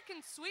 Where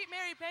can Sweet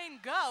Mary Payne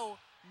go?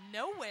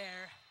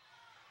 Nowhere.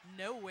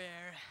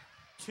 Nowhere.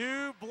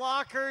 2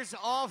 blockers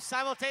off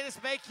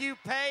simultaneous make you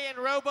pay, and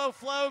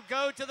RoboFlow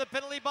go to the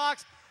penalty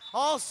box.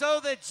 Also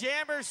the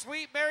jammer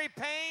Sweet Mary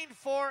Payne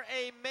for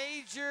a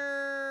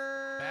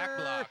major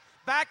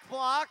back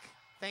block.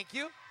 Thank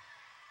you.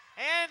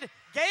 And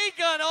Gay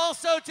Gun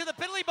also to the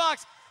penalty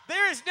box.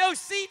 There is no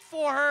seat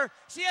for her.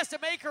 She has to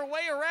make her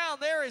way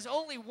around. There is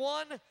only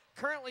one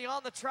currently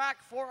on the track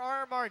for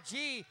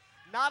RMRG.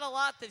 Not a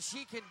lot that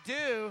she can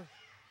do,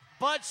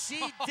 but she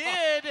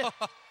did,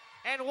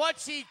 and what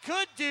she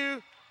could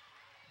do,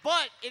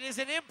 but it is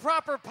an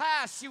improper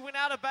pass. She went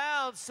out of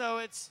bounds, so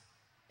it's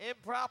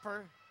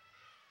improper.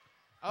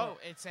 Oh,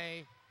 it's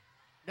a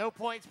no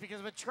points because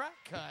of a track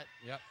cut.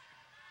 Yep.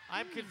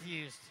 I'm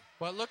confused.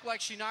 Well, it looked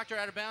like she knocked her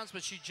out of bounds,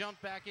 but she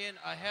jumped back in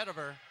ahead of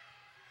her.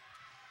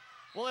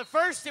 Well, at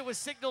first it was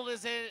signaled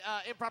as an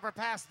improper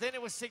pass. Then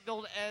it was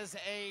signaled as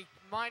a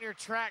minor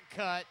track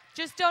cut.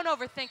 Just don't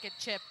overthink it,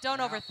 Chip. Don't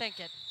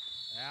overthink it.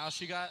 Now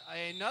she got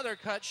another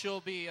cut.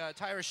 She'll be,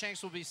 Tyra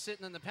Shanks will be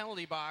sitting in the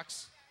penalty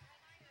box.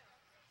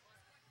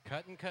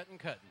 Cutting.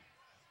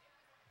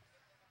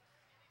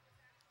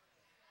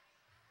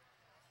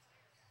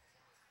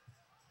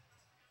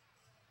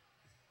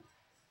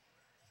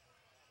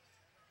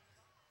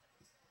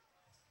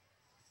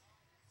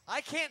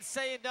 'I can't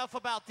say enough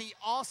about the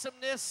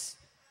awesomeness,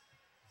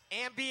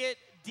 ambient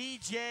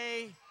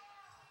DJ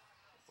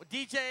what?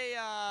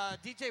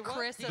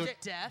 Chris of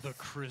Death. The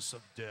Chris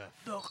of Death.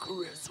 The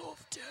Chris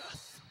of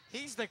Death.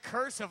 He's the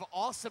curse of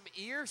awesome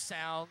ear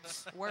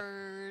sounds.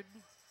 Word.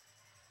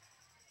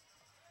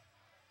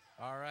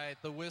 All right,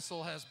 the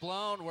whistle has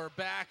blown. We're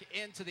back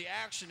into the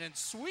action, and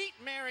Sweet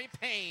Mary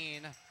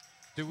Payne.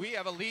 Do we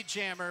have a lead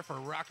jammer for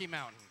Rocky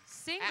Mountain?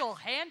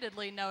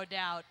 Single-handedly, no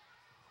doubt.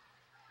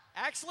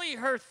 Actually,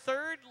 her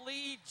 3rd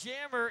lead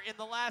jammer in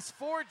the last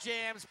 4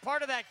 jams,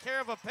 part of that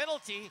care of a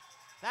penalty.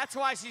 That's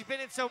why she's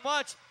been in so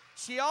much.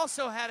 She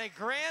also had a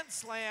grand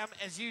slam,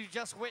 as you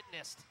just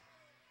witnessed.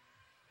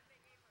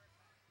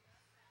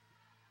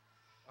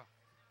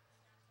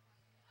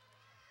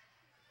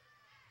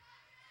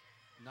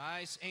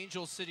 Nice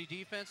Angel City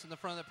defense in the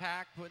front of the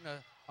pack, putting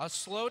a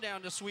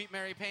slowdown to Sweet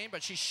Mary Payne,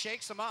 but she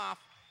shakes them off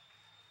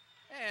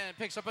and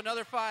picks up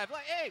another 5.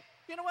 Like, hey,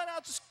 you know what?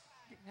 I'll just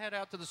head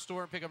out to the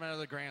store and pick up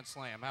another grand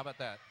slam. How about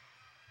that?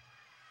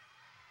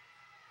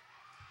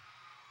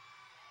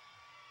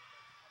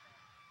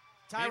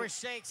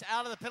 Tyra Shanks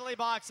out of the penalty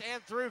box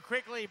and through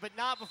quickly, but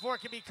not before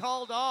it can be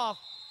called off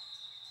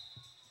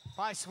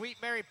by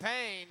Sweet Mary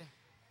Payne.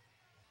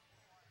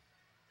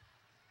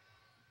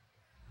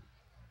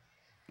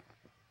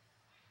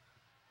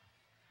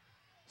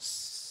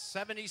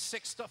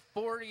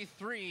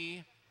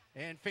 $76-43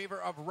 in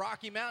favor of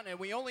Rocky Mountain, and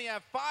we only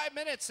have 5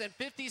 minutes and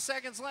 50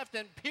 seconds left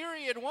in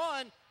period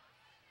 1.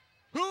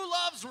 Who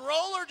loves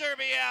roller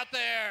derby out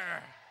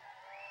there?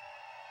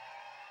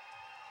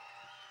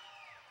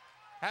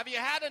 Have you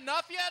had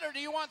enough yet, or do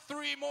you want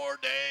 3 more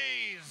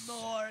days?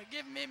 More.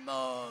 Give me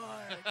more.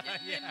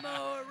 Give me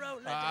more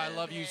roller derby. I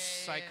love you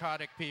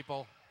psychotic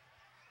people.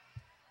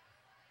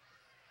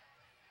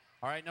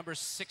 All right, number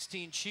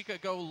 16, Chica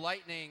Go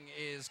Lightning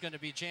is going to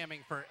be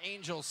jamming for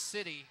Angel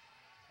City.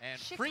 And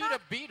Frida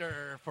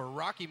Beater for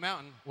Rocky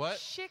Mountain. What?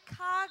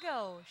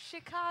 Chicago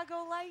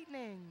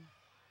Lightning.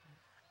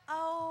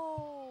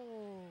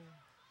 Oh.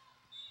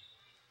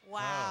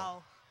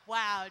 Wow.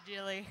 Wow,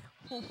 Julie.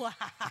 Wow.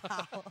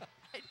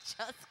 I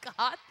just got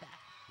that.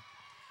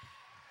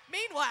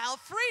 Meanwhile,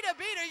 Frida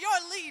Beater, your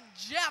lead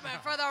jammer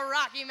for the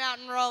Rocky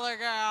Mountain Roller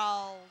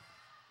Girls.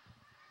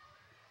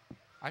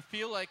 I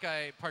feel like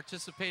I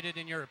participated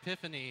in your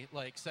epiphany,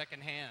 like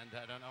secondhand.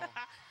 I don't know.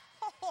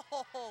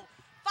 Oh,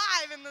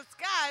 5 in the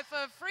sky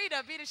for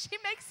Frida Beater. She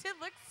makes it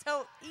look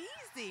so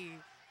easy.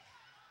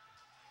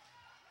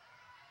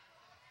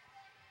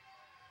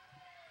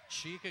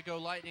 Chica Go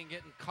Lightning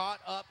getting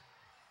caught up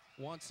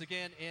Once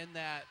again in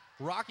that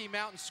Rocky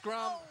Mountain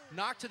scrum,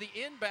 knocked to the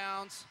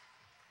inbounds.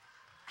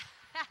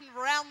 And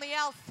round the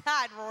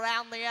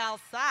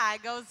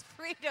outside goes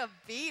Frida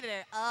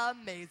Beater.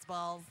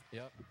 Amazeballs.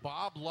 Yep.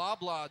 Bob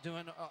Loblaw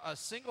doing a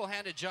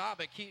single-handed job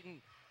at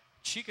keeping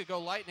Chicago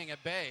Lightning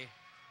at bay.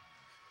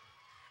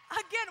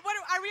 Again, what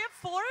are we at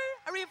 4?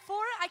 Are we at 4?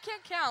 I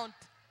can't count.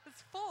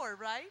 It's 4,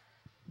 right?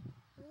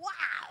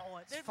 Wow.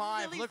 It's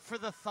 5. Really Look for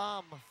the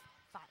thumb.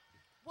 5.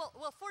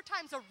 Well, 4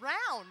 times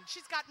around.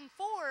 She's gotten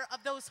 4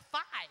 of those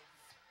 5.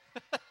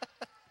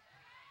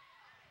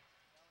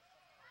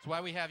 That's why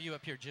we have you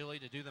up here, Jilly,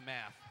 to do the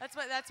math. That's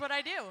what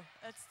I do.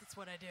 That's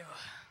what I do.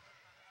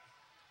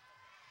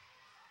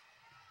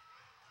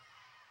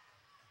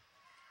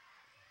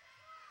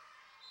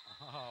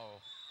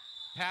 Oh,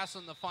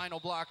 passing the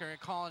final blocker and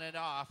calling it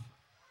off.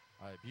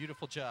 All right,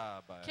 beautiful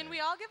job. Can we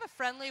all give a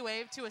friendly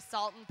wave to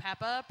Assault and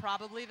Peppa,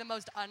 probably the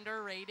most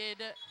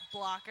underrated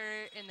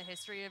blocker in the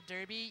history of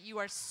Derby? You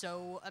are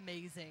so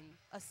amazing.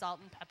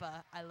 Assault and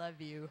Peppa, I love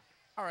you.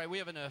 All right, we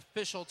have an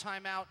official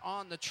timeout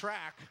on the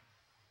track.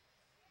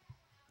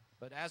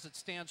 But as it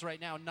stands right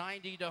now,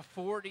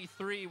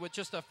 90-43 with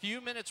just a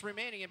few minutes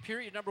remaining in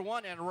period number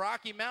 1, and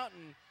Rocky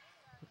Mountain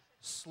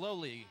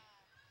slowly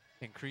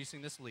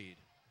increasing this lead.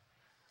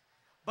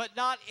 But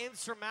not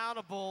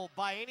insurmountable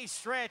by any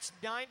stretch.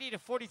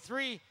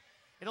 90-43.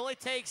 It only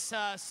takes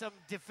some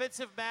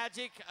defensive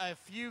magic, a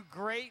few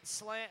great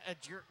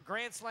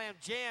Grand Slam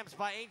jams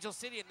by Angel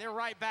City, and they're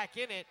right back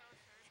in it.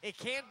 It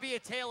can be a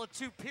tale of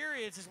 2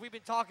 periods, as we've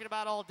been talking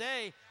about all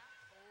day.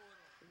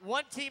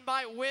 One team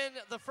might win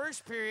the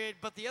first period,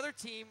 but the other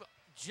team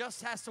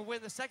just has to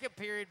win the second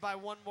period by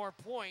 1 more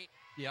point.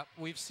 Yep,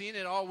 we've seen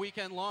it all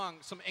weekend long.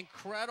 Some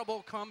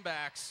incredible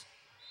comebacks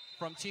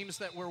from teams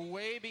that were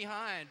way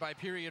behind by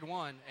period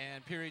 1,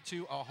 and period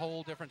 2, a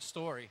whole different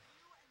story.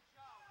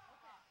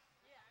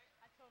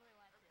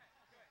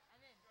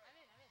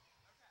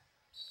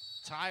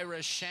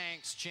 Tyra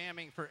Shanks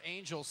jamming for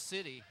Angel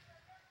City.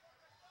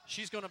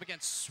 She's going up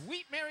against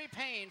Sweet Mary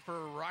Payne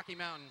for Rocky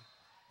Mountain.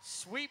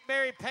 Sweet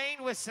Mary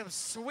Payne with some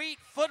sweet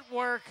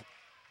footwork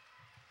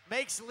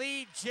makes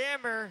lead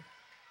jammer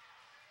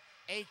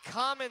a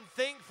common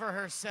thing for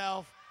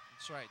herself.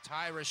 That's right.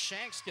 Tyra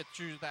Shanks gets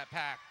through that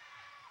pack.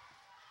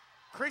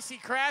 Chrissy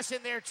Crash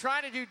in there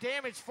trying to do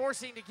damage,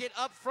 forcing to get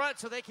up front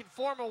so they can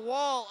form a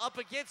wall up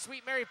against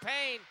Sweet Mary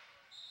Payne.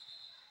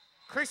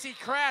 Chrissy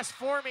Crash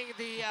forming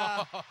the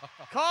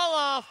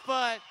call-off,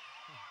 but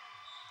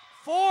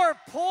 4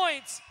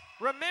 points.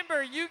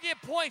 Remember, you get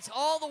points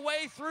all the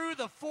way through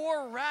the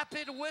 4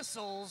 rapid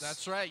whistles.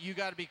 That's right. You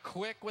got to be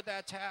quick with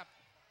that tap.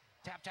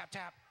 Tap, tap,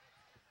 tap.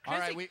 All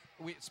right, we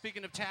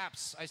speaking of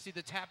taps, I see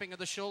the tapping of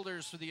the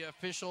shoulders for the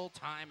official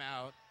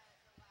timeout.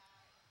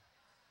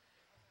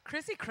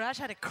 Chrissy Crash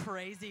had a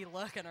crazy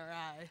look in her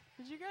eye.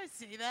 Did you guys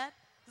see that?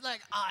 It's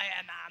like, I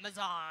am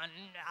Amazon.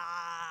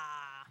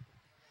 Ah.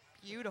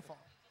 Beautiful.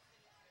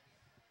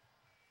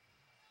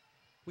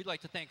 We'd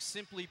like to thank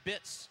Simply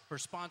Bits for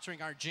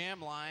sponsoring our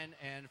jam line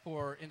and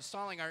for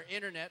installing our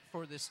internet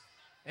for this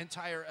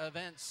entire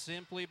event.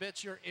 Simply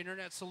Bits, your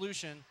internet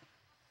solution.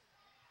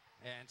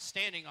 And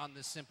standing on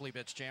this Simply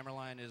Bits jammer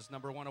line is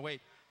number 108,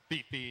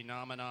 Beep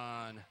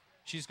Phenomenon.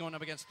 She's going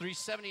up against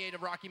 378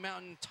 of Rocky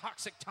Mountain,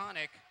 Toxic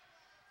Tonic.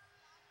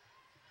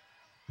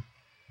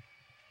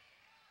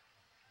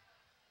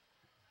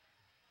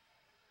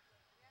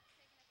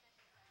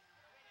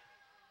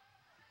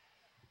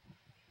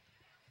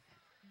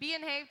 Be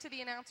and Have to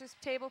the announcer's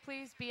table,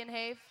 please. Be and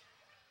Have.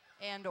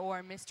 And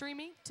or Mystery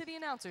Meat to the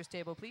announcer's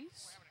table,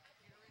 please.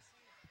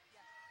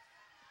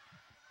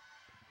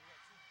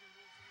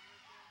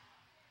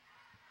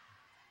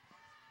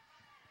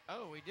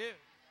 Oh, we do.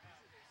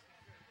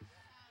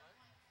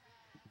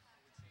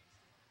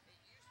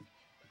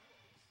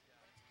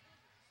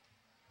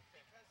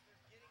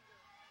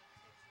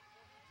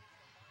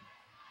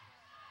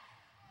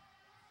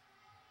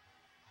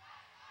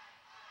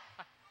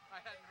 I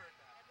hadn't heard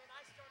that. And then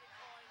I started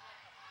calling like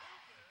a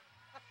poodle,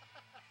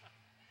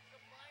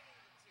 combining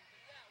the two.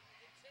 But yeah,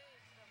 it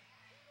changed from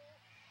poodle.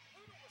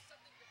 Poodle was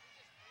something that we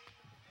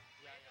just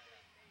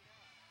randomly made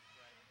up.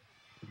 Right.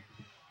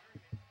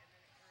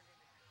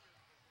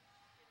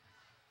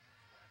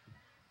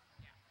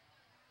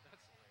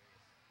 That's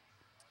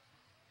hilarious.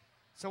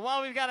 So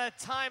while we've got a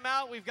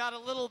timeout, we've got a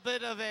little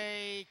bit of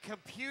a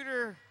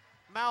computer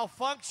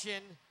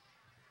malfunction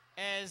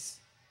as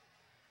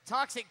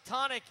Toxic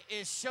Tonic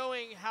is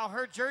showing how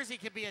her jersey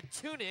could be a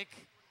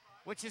tunic,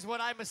 which is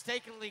what I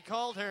mistakenly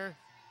called her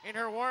in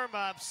her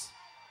warm-ups.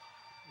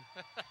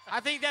 I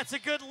think that's a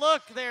good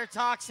look there,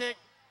 Toxic.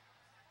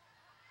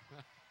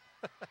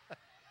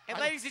 And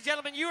ladies and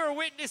gentlemen, you are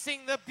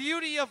witnessing the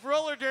beauty of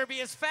roller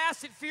derby. As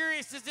fast and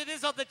furious as it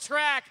is on the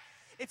track,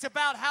 it's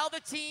about how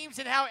the teams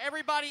and how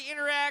everybody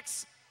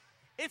interacts.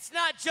 It's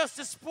not just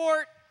a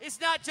sport.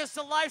 It's not just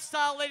a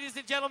lifestyle, ladies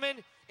and gentlemen.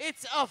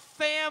 It's a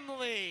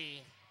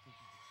family.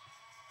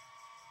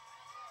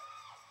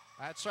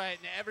 That's right,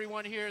 and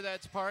everyone here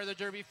that's part of the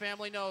Derby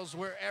family knows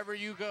wherever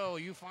you go,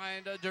 you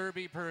find a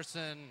Derby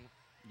person,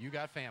 you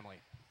got family.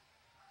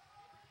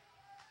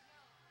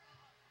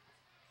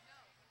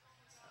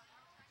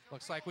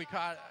 Looks like we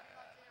caught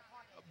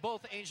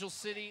both Angel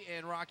City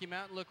and Rocky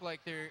Mountain look like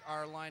they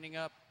are lining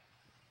up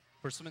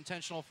for some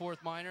intentional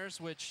fourth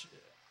minors, which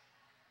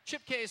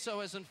Chip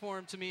Queso has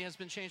informed to me has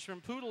been changed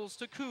from poodles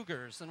to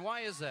cougars. And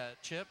why is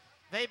that, Chip?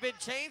 They've been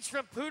changed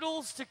from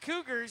poodles to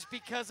cougars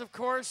because, of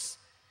course,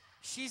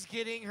 she's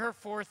getting her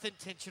fourth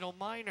intentional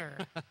minor.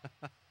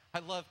 I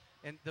love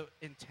the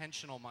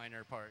intentional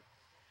minor part.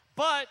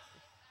 But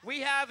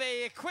we have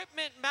a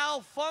equipment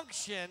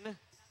malfunction,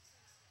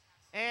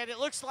 and it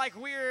looks like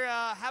we're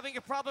having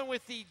a problem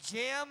with the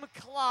jam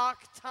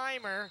clock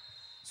timer.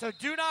 So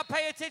do not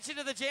pay attention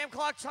to the jam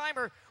clock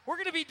timer. We're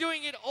going to be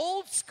doing it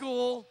old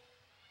school,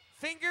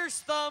 fingers,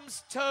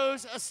 thumbs,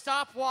 toes, a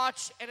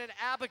stopwatch, and an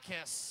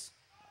abacus.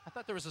 I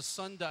thought there was a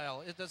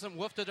sundial. It doesn't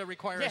WFDA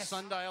require Yes. a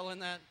sundial in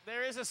that?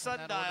 There is a order?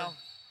 sundial.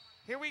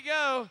 Here we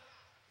go.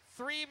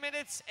 3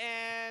 minutes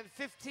and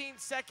 15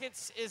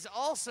 seconds is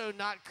also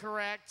not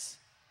correct.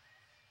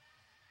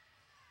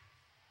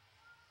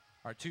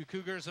 Our two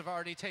cougars have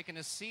already taken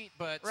a seat,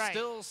 but Right.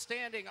 still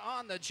standing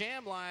on the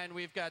jam line,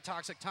 we've got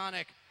Toxic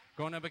Tonic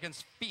going up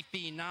against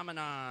Fifi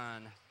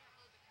Nomenon.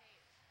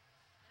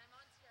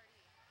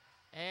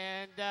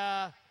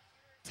 And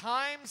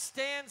time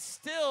stands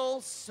still,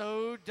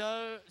 so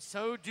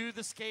do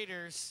the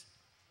skaters.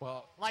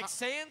 Well, Like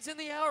sands in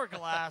the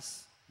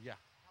hourglass. yeah.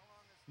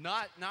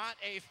 Not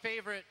a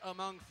favorite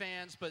among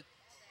fans, but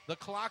the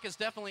clock is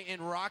definitely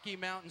in Rocky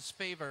Mountain's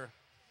favor.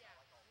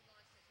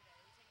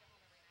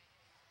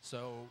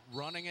 So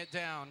running it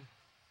down.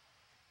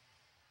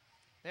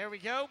 There we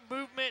go.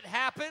 Movement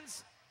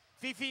happens.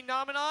 Fifi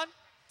Nomenon,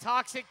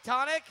 Toxic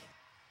Tonic.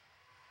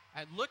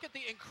 And look at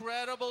the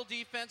incredible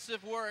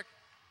defensive work.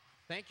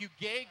 Thank you,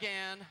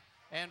 Gagan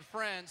and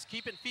friends,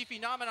 keeping Fifi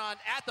Nomenon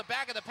at the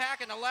back of the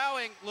pack and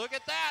allowing, look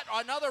at that,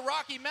 another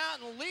Rocky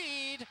Mountain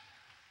lead,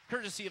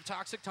 courtesy of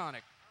Toxic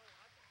Tonic.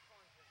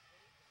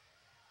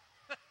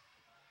 Oh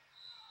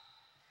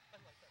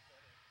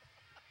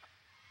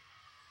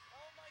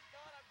my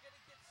God, I'm going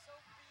to get so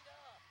beat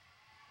up.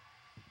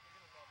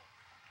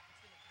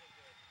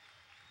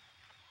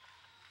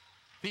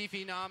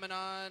 Fifi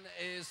Nomenon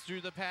is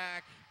through the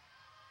pack.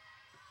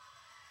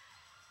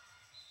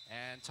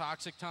 And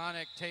Toxic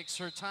Tonic takes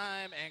her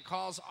time and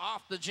calls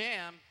off the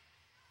jam.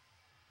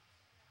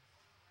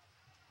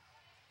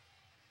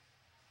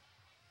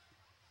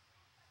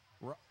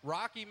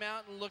 Rocky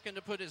Mountain looking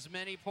to put as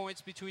many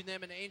points between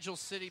them and Angel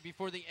City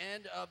before the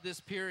end of this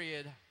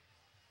period.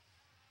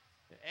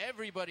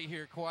 Everybody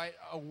here quite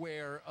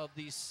aware of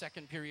the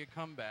second period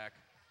comeback.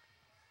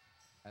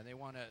 And they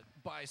want to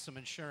buy some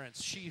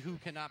insurance. She Who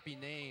Cannot Be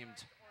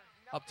Named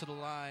up to the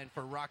line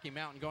for Rocky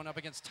Mountain, going up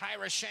against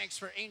Tyra Shanks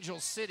for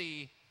Angel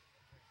City.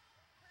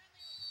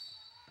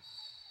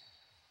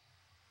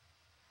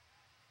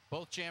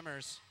 Both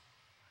jammers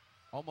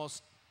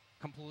almost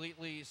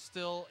completely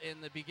still in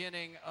the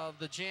beginning of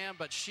the jam,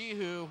 but She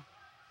Who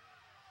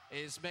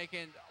is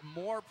making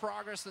more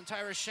progress than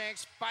Tyra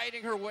Shanks,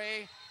 fighting her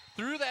way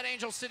through that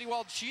Angel City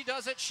wall. She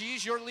does it.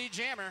 She's your lead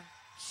jammer.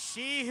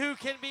 She Who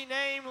Can Be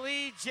Named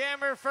lead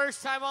jammer,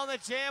 first time on the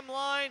jam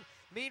line.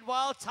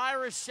 Meanwhile,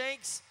 Tyra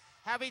Shanks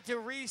having to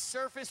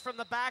resurface from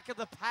the back of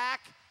the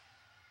pack.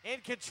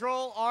 In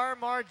control,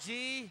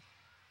 rmrg.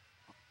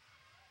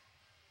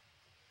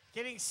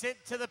 Getting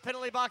sent to the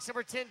penalty box,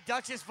 number 10,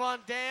 Duchess Von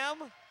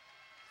Dam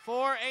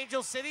for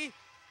Angel City.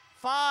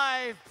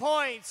 5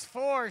 points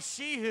for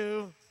She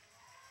Who.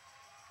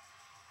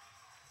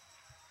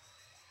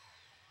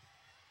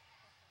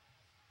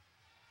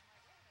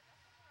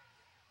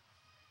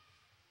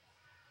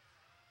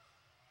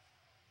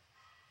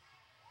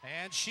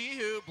 And She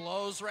Who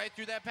blows right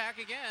through that pack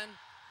again.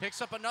 Picks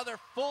up another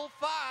full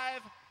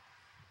 5.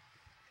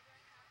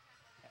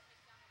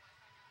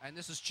 And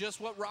this is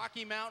just what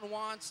Rocky Mountain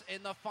wants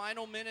in the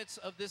final minutes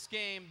of this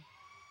game.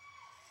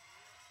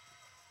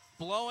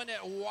 Blowing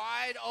it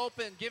wide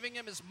open, giving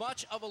him as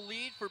much of a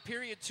lead for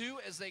period 2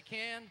 as they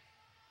can.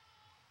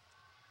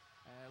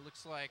 It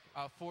looks like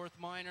a fourth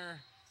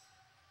minor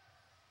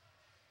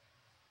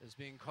is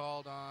being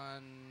called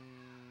on.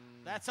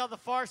 That's on the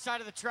far side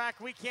of the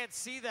track. We can't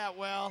see that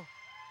well.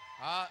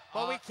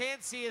 What we can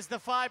see is the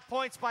 5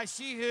 points by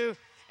She Who.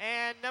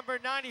 And number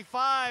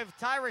 95,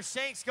 Tyra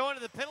Shanks, going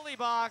to the penalty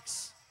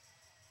box.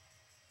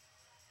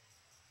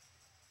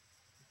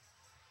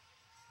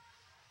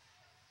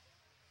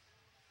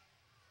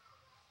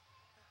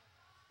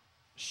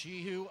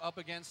 She Who up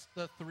against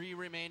the 3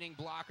 remaining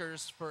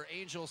blockers for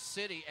Angel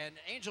City. And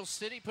Angel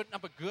City putting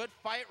up a good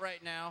fight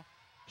right now.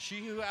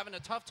 She Who having a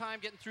tough time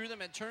getting through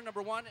them at turn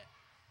number 1.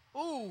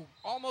 Ooh,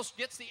 almost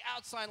gets the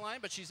outside line,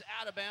 but she's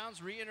out of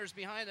bounds, re-enters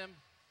behind them.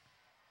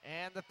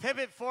 And the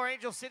pivot for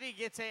Angel City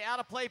gets a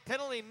out-of-play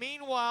penalty.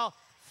 Meanwhile,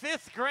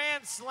 5th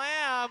Grand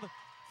Slam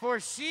for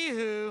She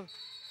Who.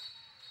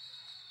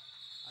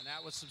 And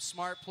that was some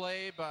smart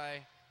play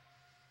by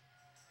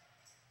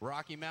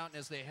Rocky Mountain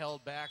as they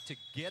held back to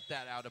get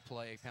that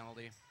out-of-play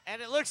penalty.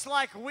 And it looks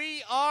like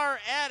we are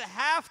at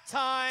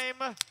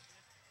halftime.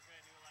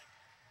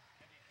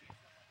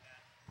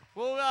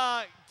 We'll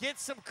get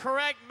some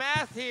correct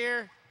math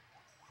here.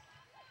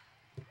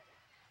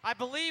 I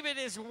believe it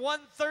is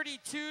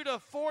 132 to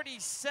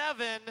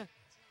 47.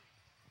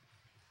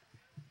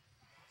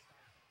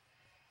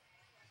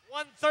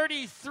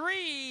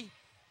 133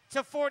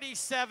 to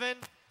 47.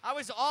 I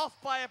was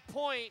off by a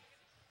point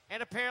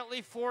and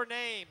apparently 4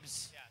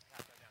 names.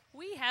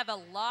 We have a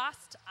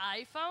lost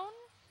iPhone.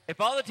 If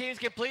all the teams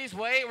can please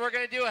wait, we're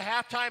going to do a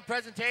halftime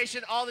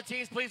presentation. All the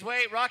teams, please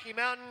wait. Rocky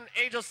Mountain,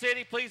 Angel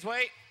City, please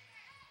wait.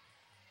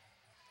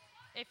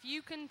 If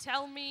you can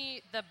tell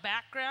me the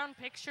background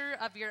picture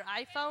of your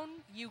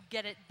iPhone, you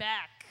get it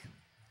back.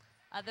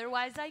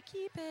 Otherwise, I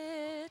keep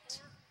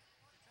it.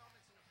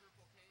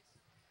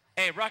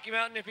 Hey, Rocky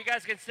Mountain, if you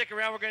guys can stick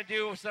around, we're going to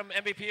do some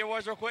MVP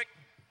awards real quick.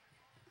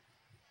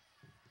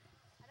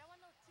 I don't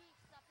want no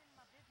teeth up in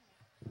my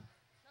business.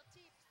 No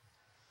teeth.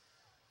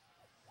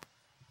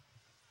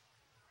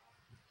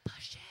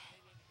 Push it.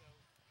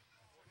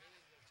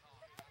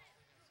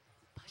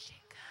 Push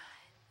it good.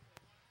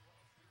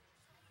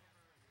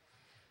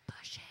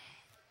 Push it.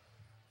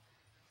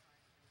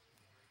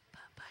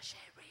 Push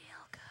it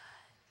real good.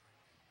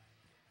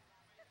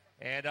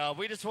 And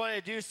we just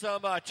wanted to do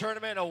some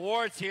tournament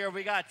awards here.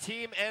 We got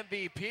team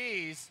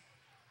MVPs.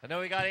 I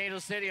know we got Angel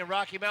City and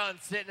Rocky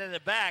Mountain sitting in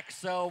the back,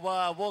 so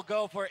we'll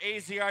go for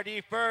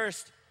AZRD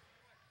first.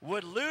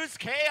 Would Lose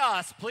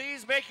Chaos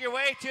please make your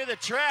way to the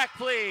track,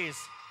 please?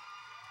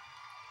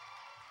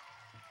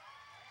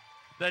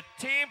 The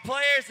team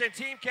players and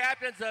team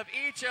captains of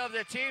each of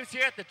the teams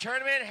here at the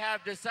tournament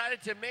have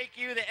decided to make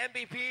you the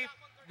MVP,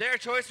 their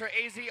choice for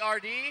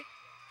AZRD.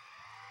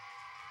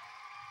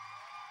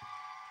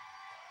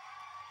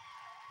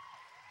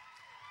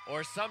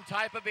 Or some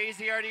type of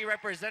AZRD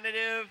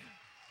representative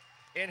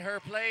in her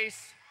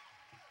place.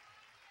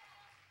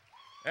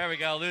 There we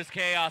go, Lose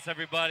Chaos,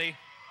 everybody.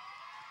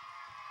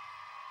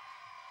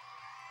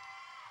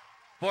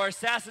 For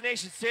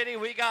Assassination City,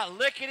 we got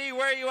Lickety.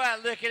 Where are you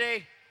at,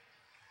 Lickety?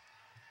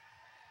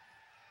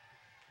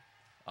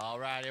 All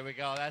right, here we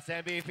go. That's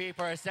MVP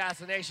for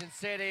Assassination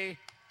City.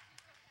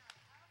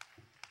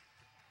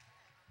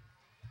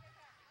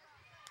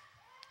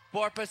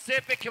 For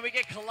Pacific, can we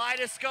get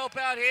Kaleidoscope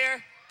out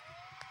here?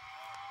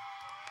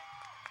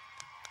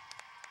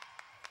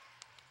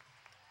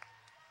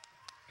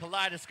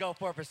 Kaleidoscope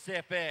for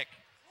Pacific.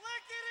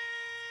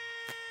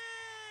 Lickety!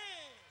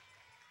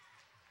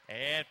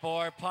 And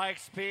for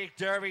Pikes Peak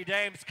Derby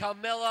Dames,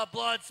 Camilla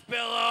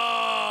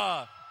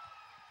Bloodspiller.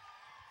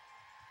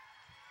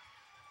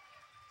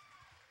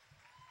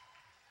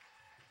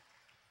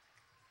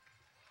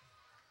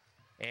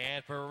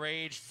 And for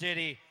Rage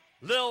City,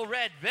 Lil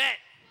Red Vet.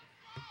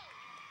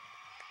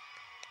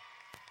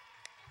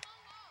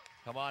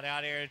 Come on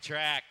out here and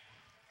track.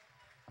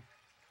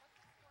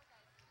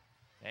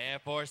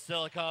 And for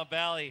Silicon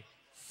Valley,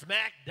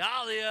 Smack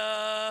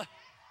Dahlia.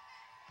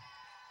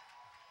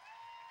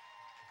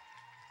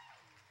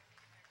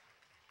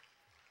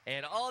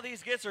 And all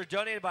these gifts are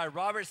donated by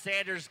Robert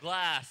Sanders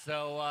Glass,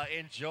 so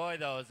enjoy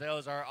those.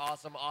 Those are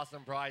awesome,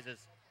 awesome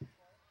prizes.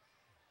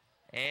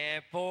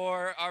 And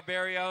for our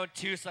very own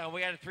Tucson,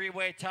 we had a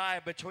 3-way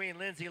tie between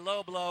Lindsay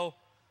Loblo,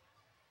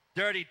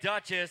 Dirty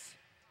Duchess,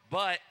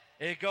 but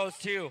it goes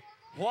to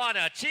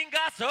Juana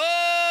Chingazo!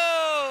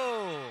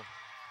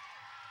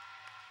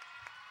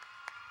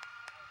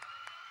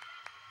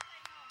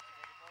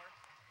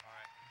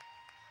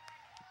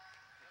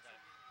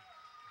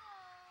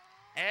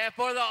 And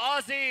for the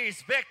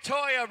Aussies,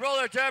 Victoria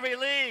Roller Derby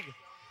League,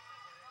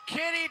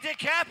 Kitty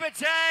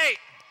Decapitate.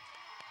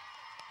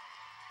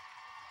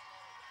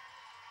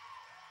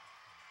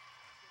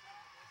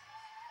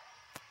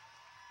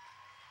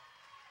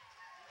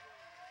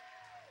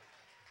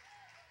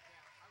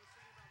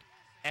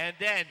 And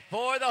then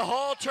for the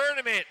whole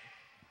tournament,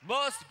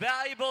 most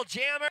valuable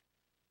jammer,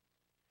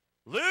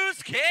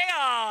 Lose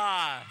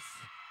Chaos.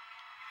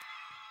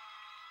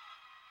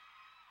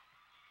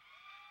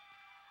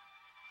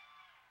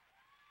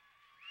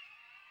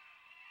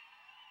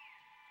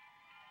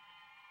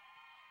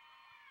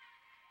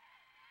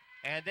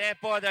 And then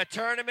for the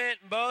tournament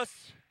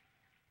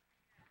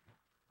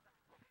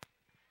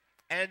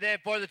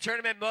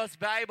most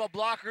valuable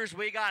blockers,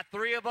 we got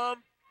 3 of them.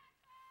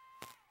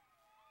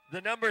 The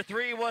number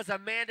 3 was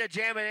Amanda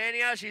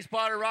Jaminania. She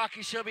spotted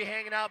Rocky. She'll be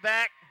hanging out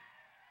back.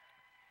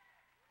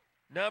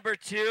 Number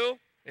 2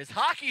 is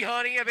Hockey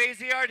Honey of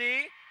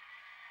AZRD.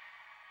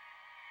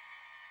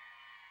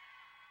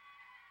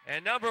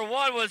 And number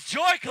 1 was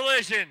Joy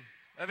Collision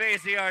of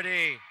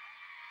AZRD.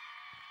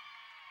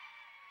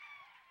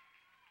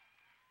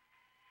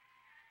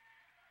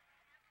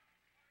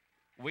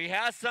 We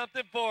have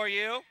something for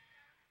you.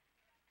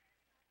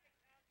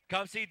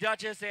 Come see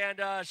Duchess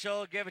and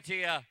she'll give it to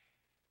you.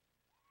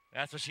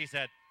 That's what she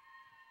said.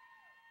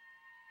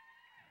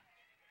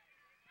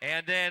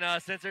 And then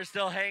since they're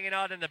still hanging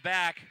out in the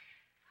back,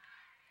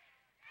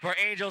 for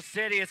Angel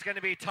City, it's going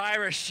to be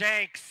Tyra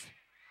Shanks.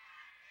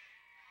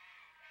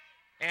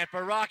 And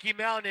for Rocky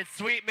Mountain, it's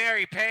Sweet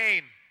Mary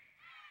Payne.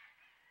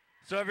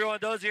 So everyone,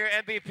 those are your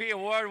MVP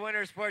award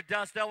winners for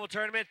Dust Devil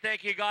Tournament.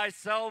 Thank you guys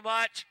so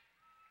much.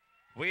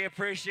 We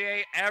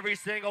appreciate every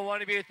single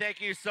one of you.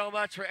 Thank you so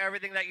much for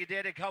everything that you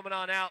did and coming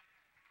on out.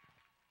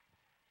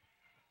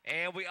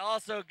 And we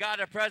also got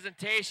a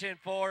presentation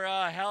for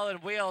Helen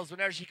Wheels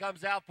whenever she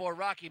comes out for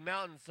Rocky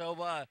Mountain. So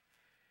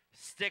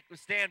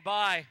stand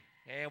by,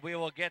 and we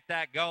will get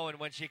that going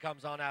when she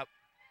comes on out.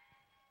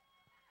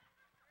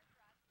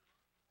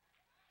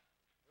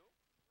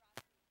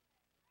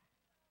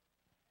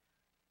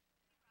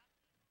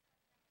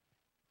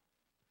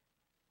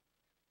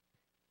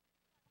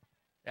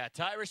 Yeah,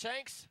 Tyra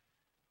Shanks.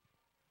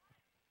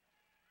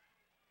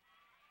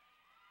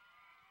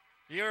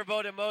 You were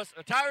voted most,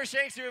 Tyra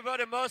Shanks, you were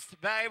voted most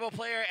valuable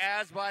player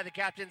as by the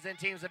captains and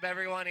teams of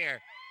everyone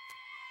here.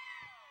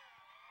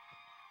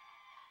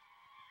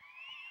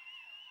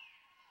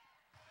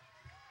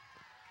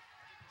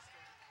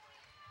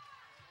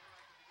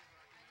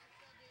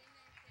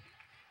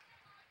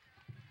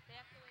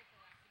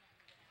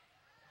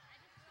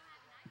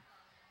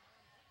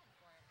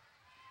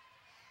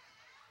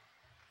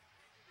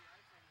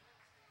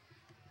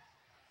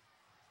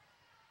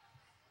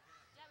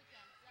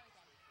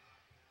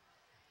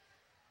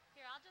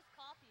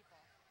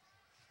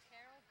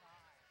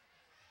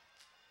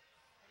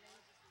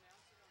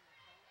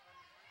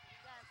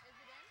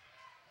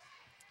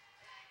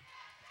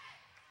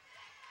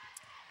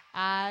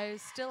 I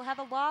still have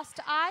a lost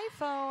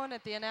iPhone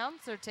at the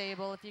announcer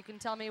table. If you can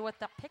tell me what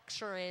the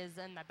picture is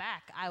in the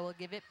back, I will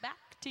give it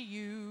back to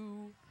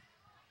you.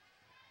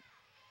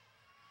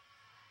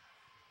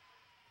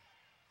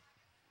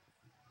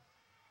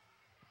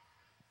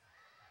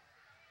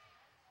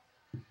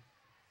 And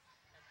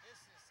this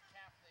is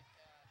Catholic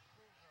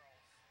Crew Girls.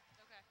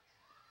 Okay.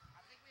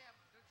 I think we have,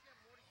 don't you have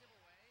more to give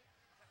away?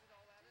 Is that what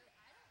all that is?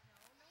 I don't know.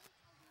 No one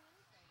told me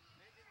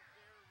anything.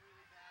 They're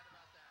really bad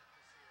about that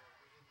this year.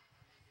 We didn't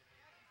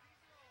get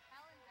anything.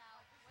 Helen's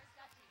out. Where's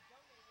Dutchie?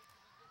 Donated to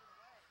be given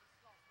away. This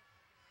is all supposed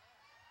to be given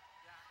away.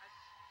 Yeah,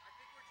 I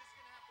think we're just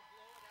going to have to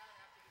blow it out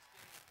after this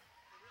game.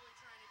 We're really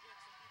trying to get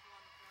some people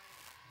on the plane.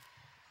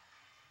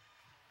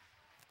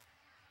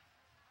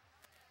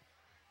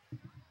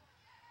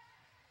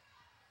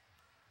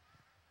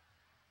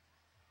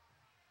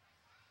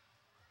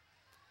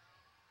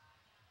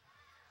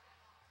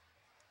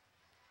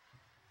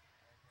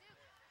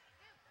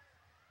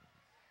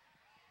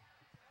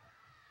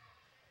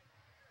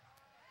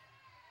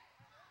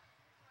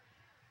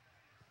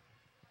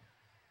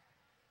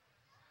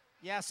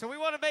 Yeah, so we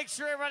want to make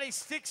sure everybody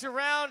sticks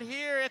around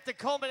here at the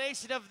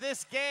culmination of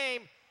this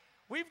game.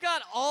 We've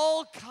got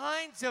all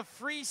kinds of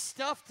free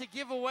stuff to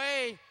give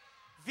away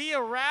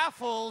via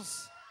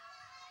raffles.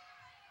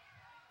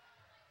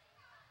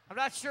 I'm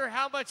not sure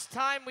how much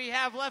time we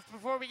have left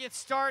before we get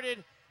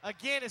started.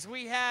 Again, as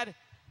we had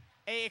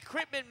a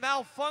equipment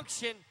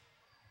malfunction,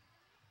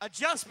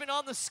 adjustment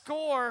on the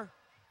score.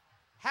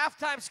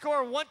 Halftime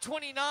score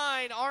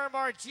 129,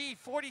 rmrg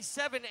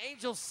 47,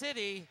 Angel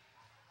City.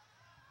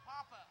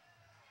 Papa,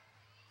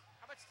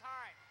 how much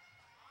time?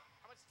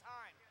 How much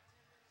time?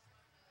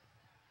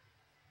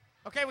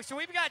 Okay, so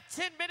we've got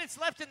 10 minutes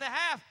left in the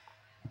half.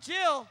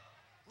 Jill,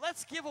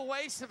 let's give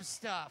away some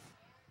stuff.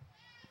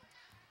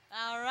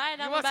 All right,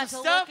 You I'm want about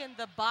some to stuff? look in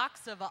the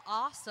box of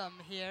awesome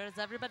here. Is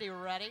everybody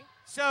ready?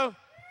 So,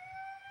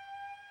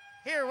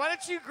 here, why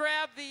don't you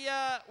grab the,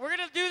 we're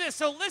going to do this.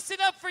 So listen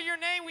up for your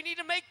name. We need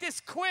to make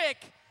this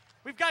quick.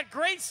 We've got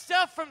great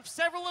stuff from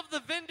several of the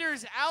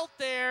vendors out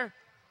there.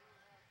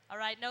 All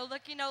right, no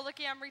looky, no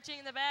looky. I'm reaching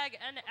in the bag,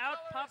 and out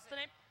pops the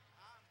name.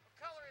 What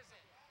color is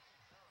it?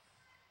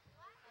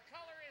 What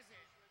color is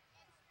it?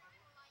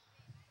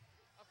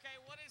 Okay,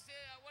 what is it?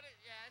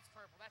 Yeah, it's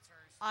purple. That's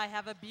hers. I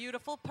have a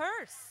beautiful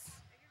purse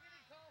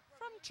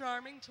from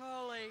Charming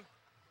Charlie.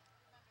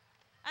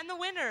 And the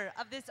winner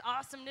of this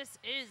awesomeness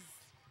is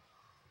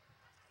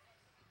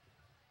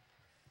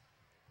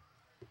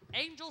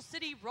Angel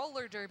City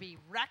Roller Derby,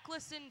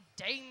 Reckless and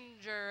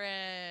Dangerous.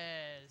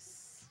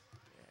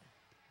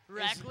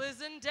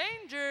 Reckless and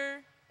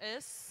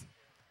Dangerous,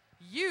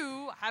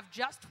 you have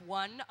just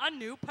won a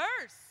new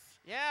purse.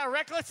 Yeah,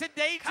 reckless and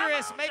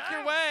dangerous. Come on Make your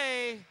down.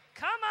 way.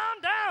 Come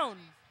on down.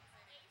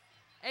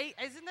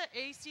 Isn't the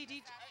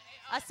ACD?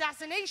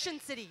 Assassination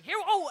City. Here,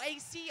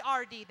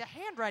 ACRD. The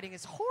handwriting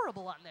is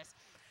horrible on this.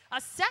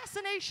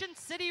 Assassination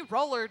City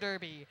Roller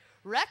Derby,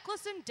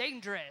 Reckless and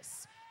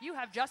Dangerous. You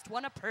have just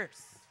won a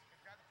purse.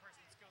 Grab the purse.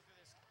 Let's go through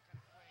this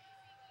kind of quick.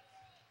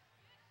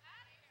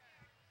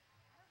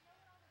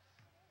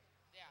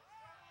 Yeah.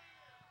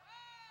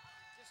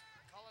 Just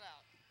call it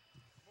out.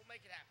 We'll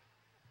make it happen.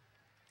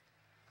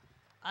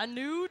 A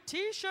new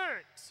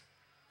T-shirt,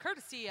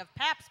 courtesy of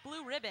Pabst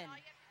Blue Ribbon.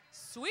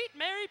 Sweet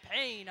Mary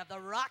Payne of the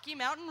Rocky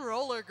Mountain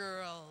Roller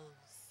Girls.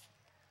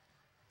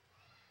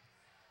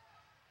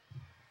 Do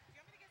you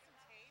want me to get some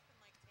tape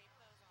and tape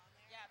those on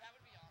there? Yeah, that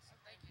would be awesome.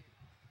 Thank you.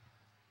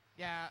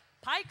 Yeah.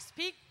 Pikes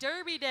Peak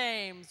Derby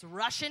Dames,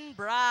 Russian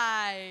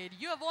Bride.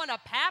 You have won a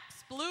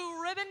Pabst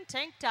Blue Ribbon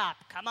tank top.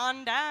 Come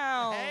on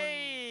down.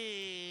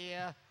 Hey.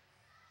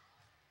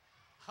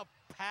 A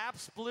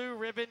Pabst Blue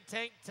Ribbon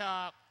tank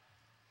top.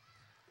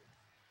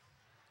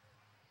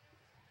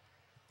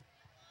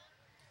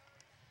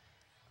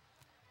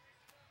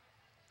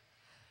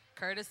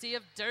 courtesy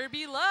of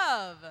Derby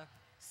Love,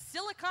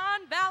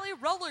 Silicon Valley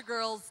Roller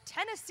Girls,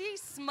 Tennessee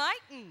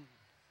Smitin'.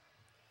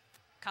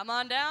 Come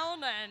on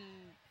down and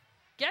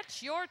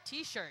get your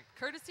t-shirt,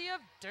 courtesy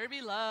of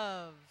Derby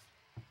Love.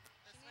 This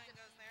one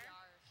goes there.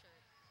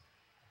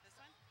 This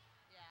one?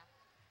 Yeah,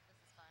 this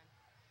is fine.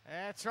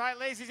 That's right,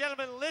 ladies and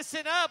gentlemen,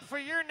 listen up for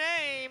your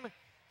name.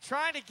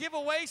 Trying to give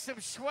away some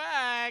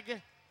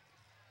swag.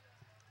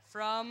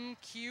 From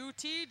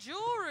QT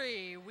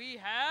Jewelry, we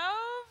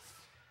have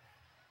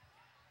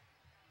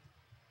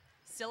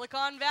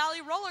Silicon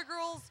Valley Roller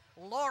Girls,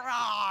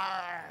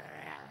 Laura.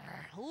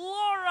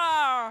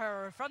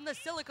 Laura from the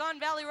Silicon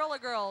Valley Roller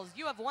Girls.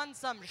 You have won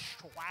some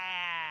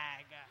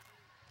swag.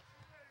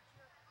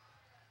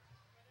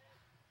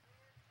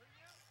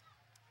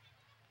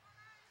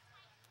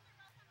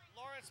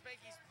 Laura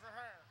Spankies for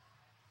her.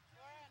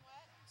 Laura and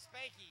what?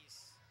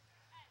 Spankies.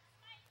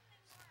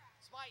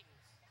 Smitins.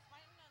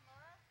 Smitin and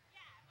Laura?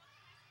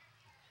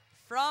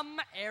 From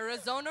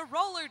Arizona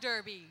Roller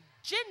Derby,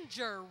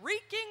 Ginger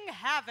wreaking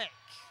havoc.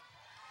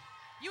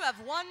 You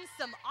have won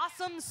some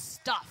awesome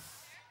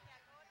stuff.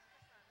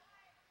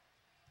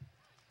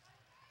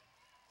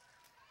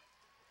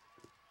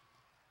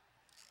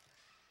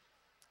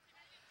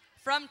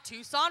 From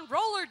Tucson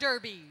Roller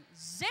Derby,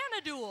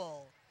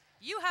 Xanadu.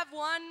 You have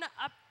won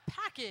a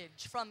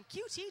package from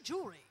QT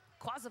Jewelry,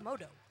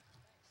 Quasimodo.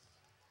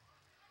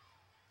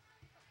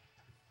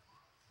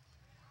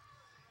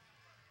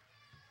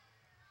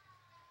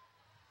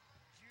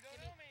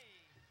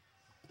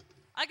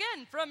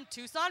 Again, from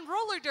Tucson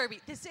Roller Derby.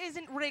 This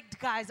isn't rigged,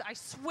 guys, I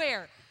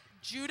swear.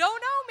 Judo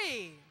know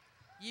me.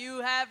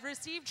 You have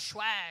received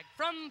swag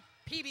from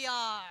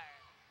PBR.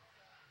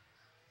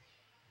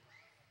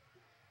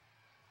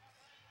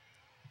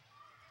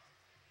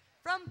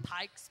 From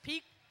Pikes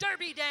Peak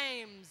Derby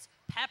Dames,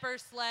 Pepper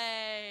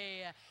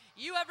Sleigh.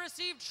 You have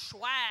received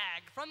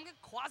swag from the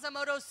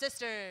Quasimodo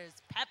Sisters,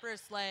 Pepper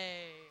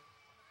Sleigh.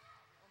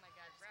 Oh my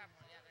God, just one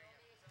more. Yeah, there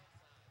you go.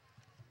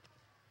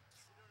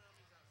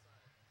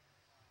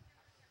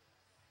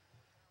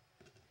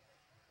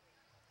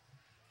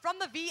 From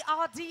the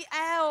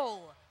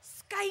VRDL,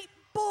 Skate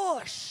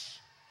Bush.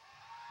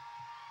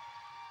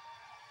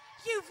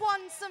 You've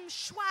won some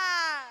swag.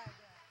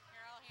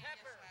 Here, I'll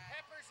hand you Pepper. swag.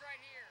 Pepper's right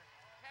here.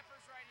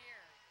 Pepper's right here.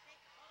 Hey,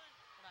 hold on.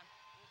 Hold on.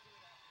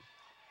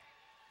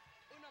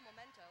 Uno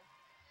momento.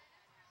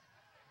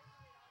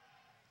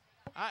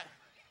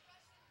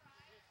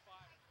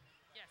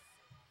 Yes.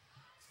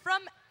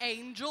 From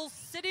Angel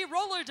City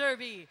Roller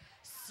Derby,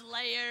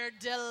 Slayer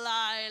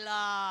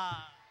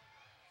Delilah.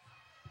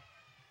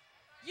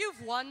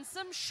 You've won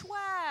some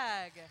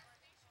swag.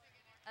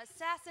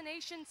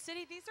 Assassination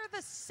City, these are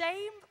the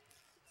same.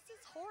 This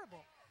is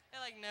horrible. They're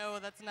like, no,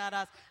 that's not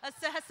us.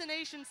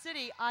 Assassination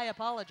City, I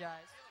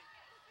apologize.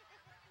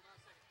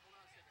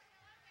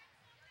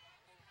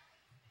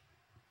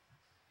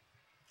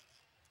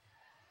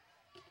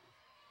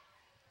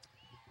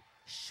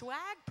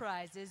 Swag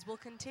prizes will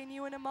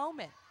continue in a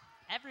moment.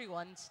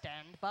 Everyone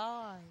stand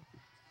by.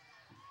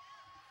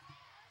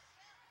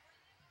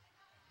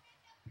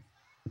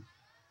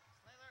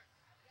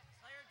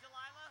 Slayer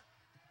Delilah.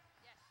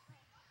 Yes.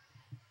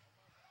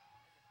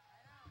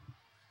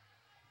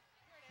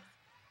 Here it is.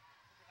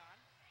 Is it on?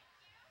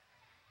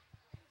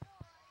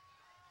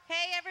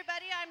 Hey,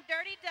 everybody, I'm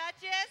Dirty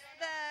Duchess,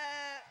 the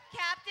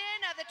captain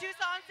of the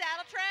Tucson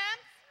Saddle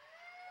Tramps.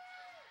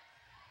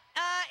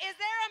 Is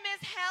there a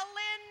Miss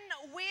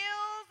Helen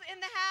Wheels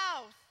in the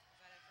house? Is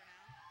that it for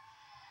now?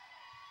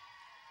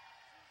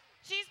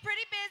 She's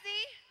pretty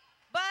busy,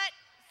 but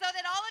so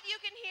that all of you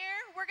can hear,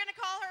 we're going to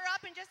call her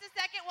up in just a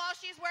second while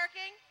she's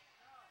working.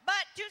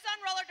 But Tucson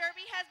Roller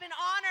Derby has been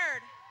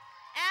honored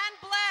and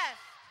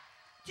blessed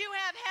to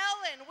have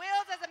Helen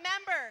Wheels as a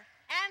member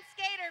and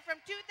skater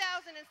from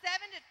 2007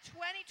 to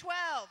 2012.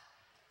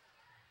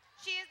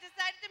 She has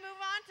decided to move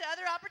on to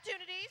other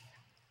opportunities.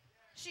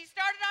 She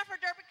started off her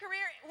derby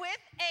career with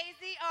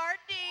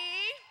AZRD.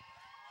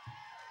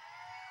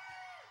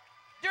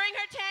 During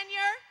her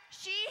tenure,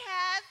 she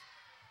has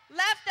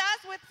left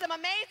us with some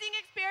amazing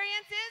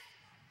experiences,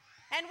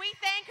 and we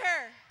thank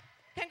her.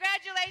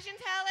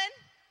 Congratulations, Helen.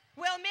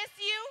 We'll miss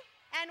you,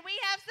 and we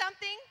have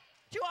something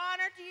to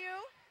honor to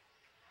you.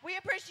 We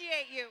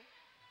appreciate you.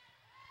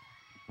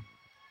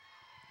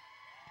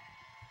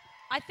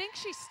 I think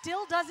she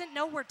still doesn't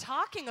know we're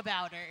talking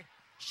about her.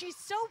 She's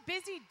so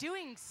busy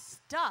doing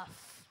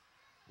stuff.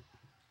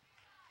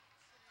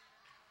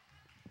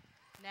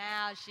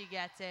 Now she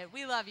gets it.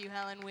 We love you,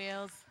 Helen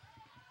Wheels.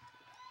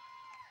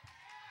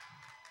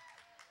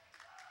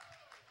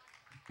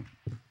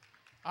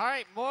 All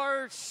right,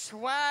 more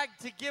swag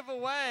to give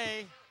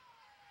away.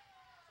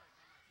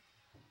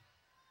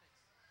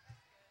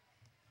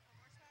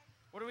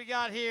 What do we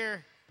got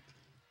here?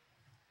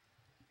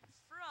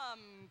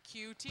 From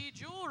QT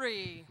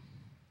Jewelry,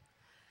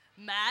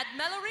 Mad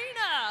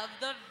Melorina of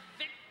the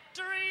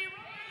Victory.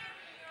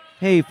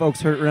 Hey folks,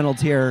 Hurt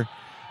Reynolds here.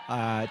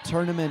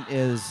 Tournament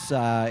is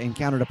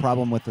encountered a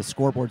problem with the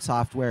scoreboard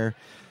software.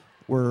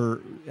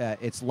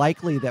 it's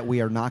likely that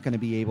we are not going to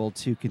be able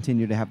to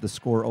continue to have the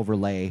score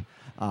overlay.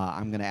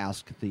 I'm going to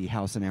ask the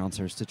house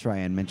announcers to try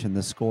and mention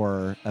the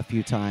score a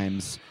few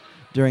times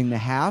during the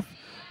half.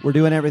 We're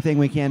doing everything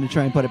we can to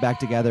try and put it back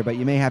together, but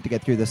you may have to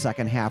get through the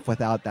second half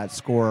without that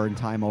score and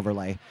time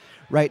overlay.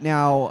 Right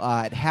now,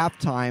 at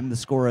halftime, the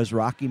score is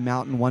Rocky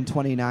Mountain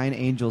 129,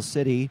 Angel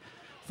City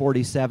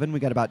 47. We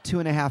got about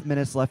 2.5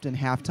 minutes left in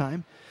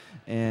halftime,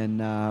 and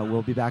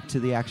we'll be back to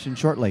the action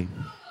shortly.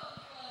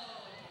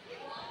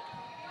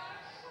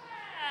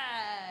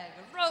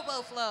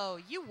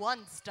 RoboFlow, you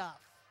won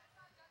stuff.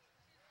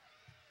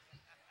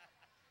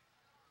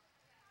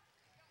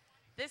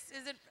 This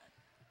isn't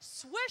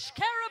Swish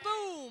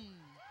Caraboom.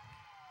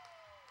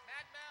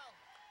 Mad Mel.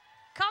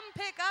 Come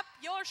pick up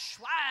your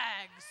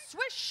swag.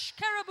 Swish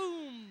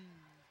Caraboom.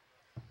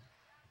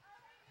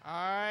 All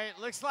right,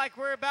 looks like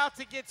we're about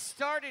to get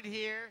started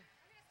here.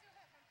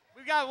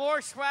 We've got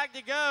more swag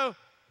to go.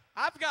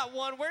 I've got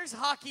one. Where's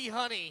Hockey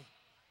Honey?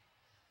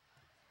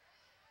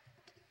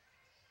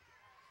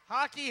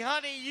 Hockey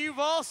Honey, you've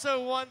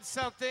also won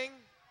something.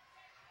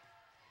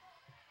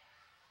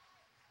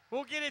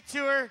 We'll get it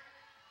to her.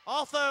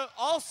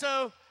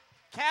 Also,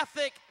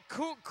 Catholic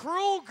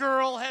Cruel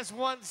Girl has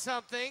won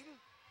something.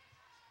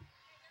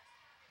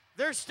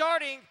 They're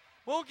starting.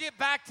 We'll get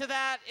back to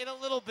that in a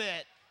little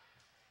bit.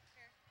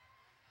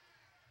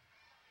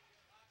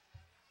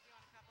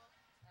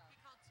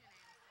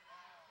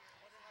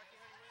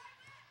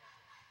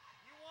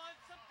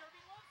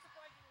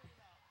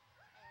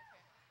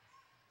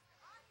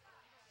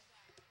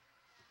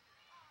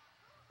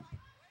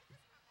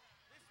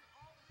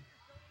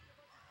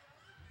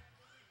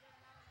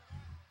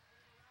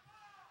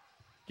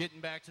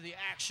 Getting back to the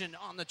action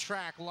on the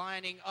track,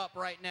 lining up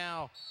right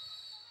now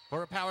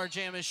for a power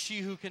jam is She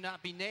Who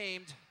Cannot Be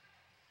Named.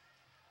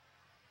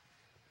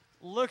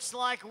 Looks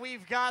like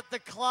we've got the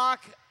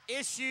clock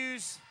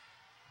issues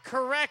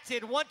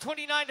corrected.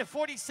 129 to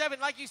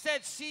 47. Like you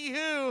said, She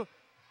Who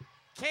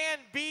can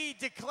be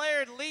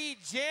declared lead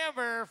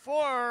jammer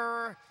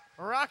for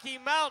Rocky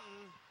Mountain.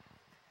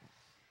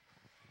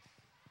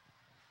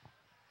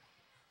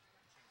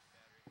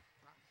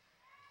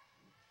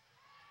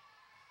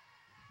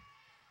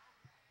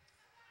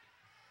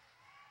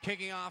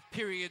 Kicking off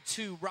period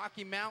 2,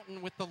 Rocky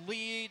Mountain with the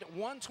lead,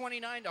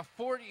 129 to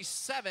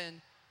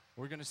 47.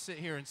 We're going to sit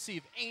here and see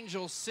if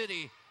Angel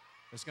City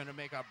is going to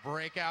make a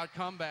breakout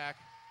comeback.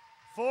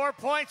 4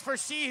 points for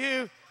She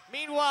Who.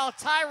 Meanwhile,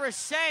 Tyra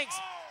Shanks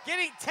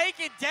getting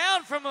taken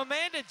down from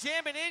Amanda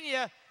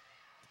Jamininia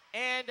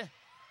and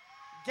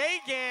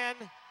Gagan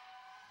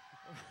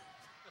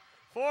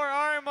for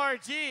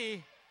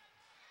RMRG.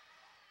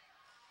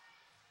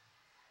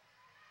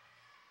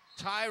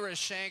 Tyra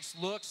Shanks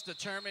looks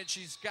determined.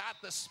 She's got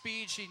the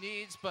speed she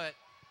needs, but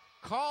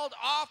called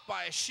off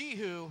by She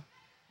Who.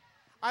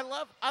 I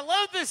love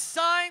the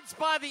signs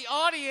by the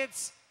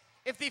audience.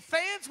 If the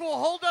fans will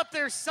hold up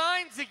their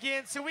signs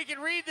again so we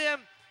can read them.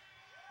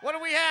 What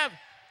do we have?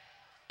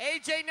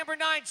 AJ number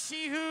 9,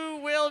 She Who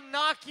will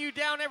knock you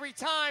down every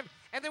time.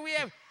 And then we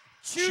have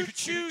Choo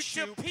Choo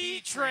to P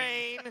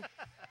Train.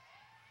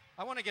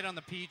 I want to get on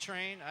the P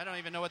train. I don't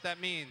even know what that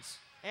means.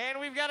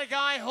 And we've got a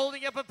guy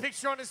holding up a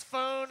picture on his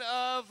phone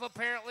of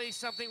apparently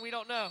something we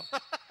don't know.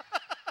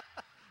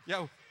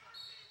 Yo,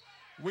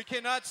 we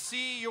cannot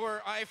see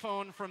your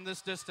iPhone from this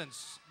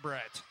distance,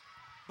 Brett.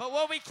 But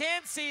what we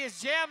can see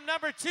is jam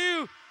number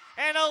 2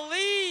 and a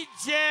lead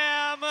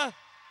jam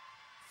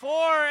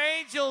for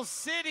Angel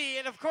City.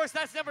 And of course,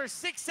 that's number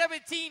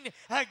 617,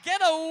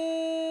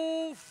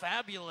 Ghetto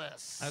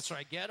Fabulous. That's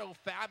right, Ghetto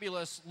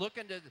Fabulous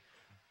looking to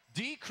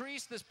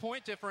decrease this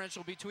point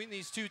differential between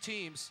these two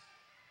teams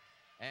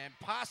and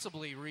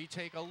possibly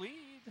retake a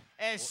lead.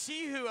 As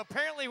She Who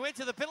apparently went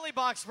to the penalty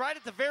box right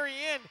at the very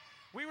end.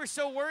 We were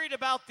so worried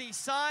about the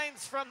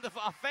signs from the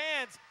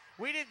fans,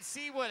 we didn't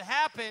see what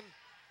happened.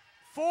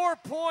 4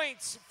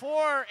 points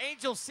for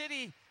Angel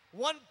City,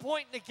 1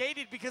 point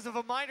negated because of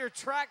a minor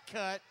track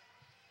cut.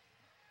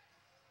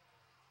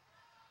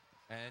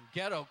 And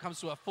Ghetto comes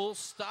to a full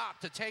stop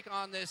to take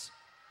on this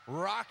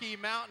Rocky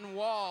Mountain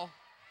wall.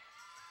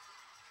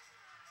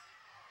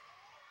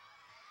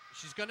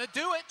 She's going to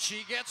do it.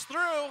 She gets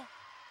through.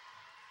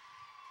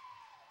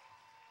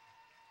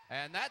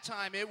 And that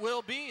time it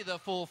will be the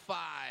full 5.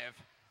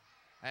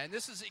 And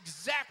this is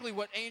exactly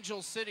what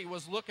Angel City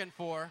was looking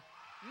for.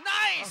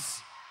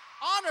 Nice!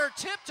 On her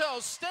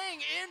tiptoes, staying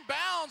in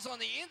bounds on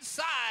the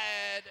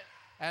inside.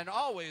 And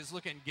always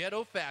looking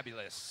Ghetto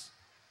Fabulous.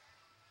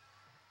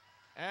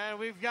 And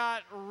we've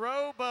got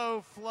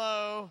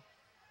RoboFlow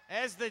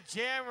as the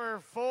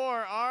jammer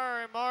for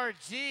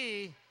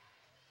RMRG.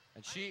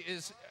 And she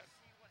is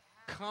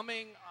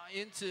coming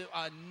into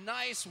a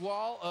nice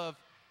wall of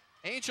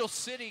Angel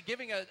City,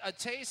 giving a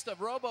taste of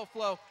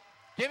RoboFlow,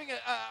 giving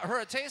her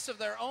a taste of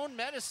their own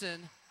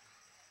medicine.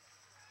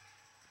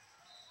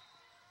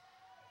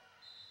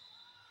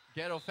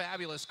 Ghetto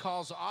Fabulous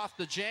calls off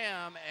the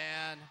jam,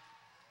 and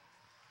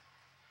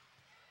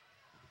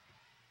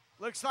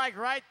looks like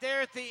right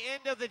there at the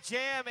end of the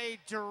jam, a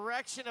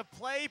direction of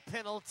play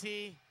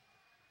penalty.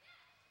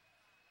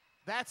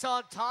 That's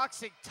on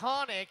Toxic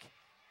Tonic.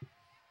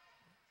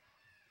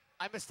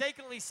 I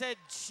mistakenly said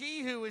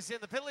she who was in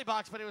the penalty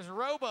box, but it was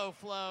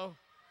RoboFlow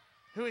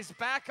who is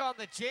back on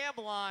the jam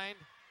line.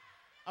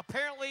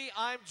 Apparently,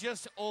 I'm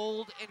just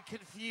old and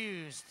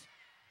confused.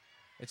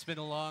 It's been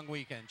a long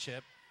weekend,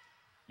 Chip.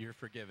 You're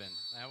forgiven.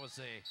 That was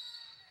a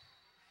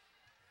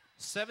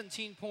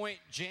 17-point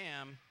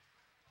jam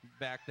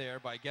back there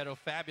by Ghetto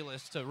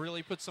Fabulous to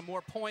really put some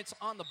more points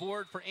on the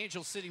board for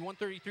Angel City,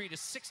 133 to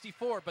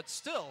 64, but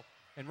still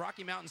in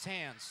Rocky Mountain's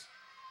hands.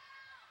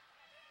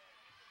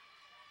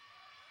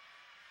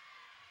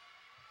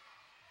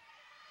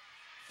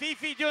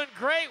 Fifi doing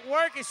great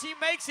work as she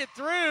makes it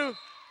through.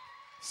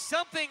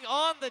 Something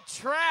on the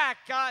track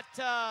got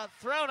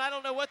thrown. I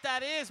don't know what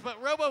that is,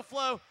 but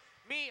RoboFlow,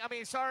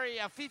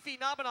 Fifi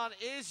Namanon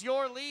is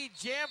your lead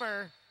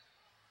jammer.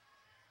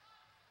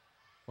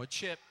 Well,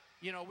 Chip,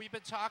 you know, we've been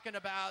talking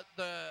about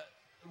the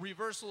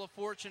reversal of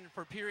fortune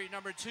for period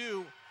number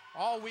 2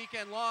 all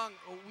weekend long.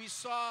 We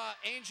saw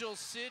Angel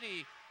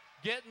City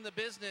get in the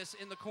business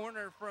in the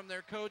corner from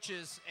their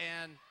coaches,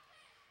 and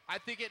I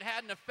think it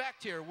had an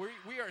effect here.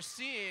 We are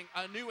seeing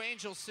a new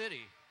Angel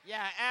City.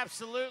 Yeah,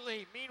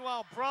 absolutely.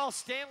 Meanwhile, Brawl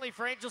Stanley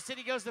for Angel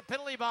City goes to the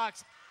penalty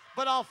box,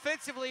 but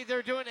offensively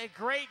they're doing a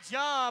great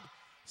job.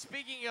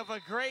 Speaking of a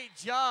great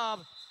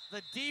job,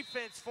 the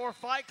defense for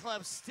Fight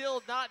Club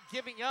still not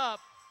giving up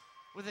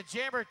with a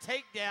jammer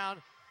takedown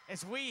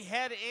as we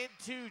head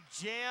into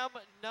jam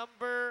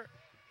number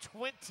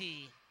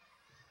 20.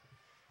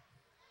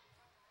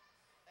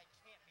 That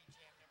can't be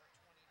jam number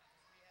 20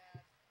 because we had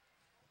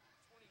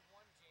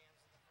 21 jams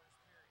in the first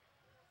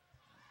period.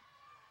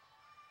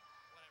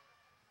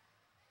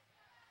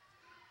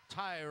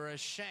 Whatever. Tyra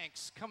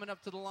Shanks coming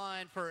up to the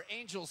line for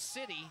Angel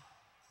City.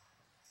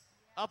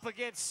 Up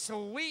against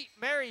Sweet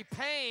Mary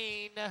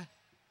Payne.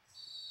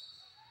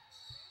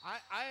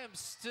 I am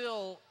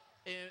still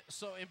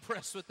so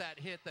impressed with that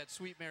hit that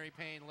Sweet Mary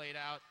Payne laid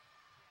out.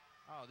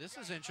 Oh, this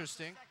is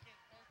interesting.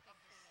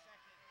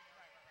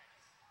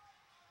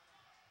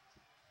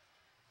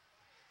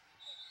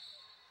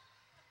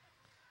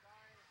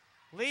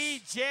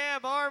 Lead jam,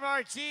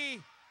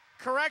 rmrg.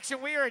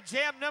 Correction, we are at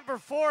jam number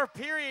 4,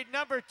 period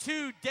number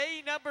 2,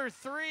 day number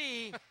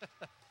 3.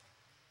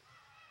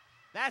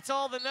 That's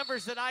all the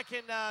numbers that I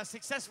can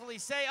successfully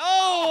say.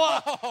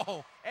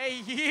 Oh! A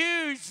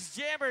huge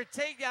jammer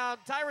takedown.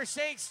 Tyra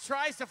Shanks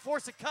tries to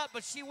force a cut,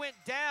 but she went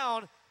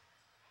down.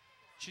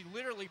 She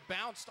literally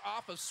bounced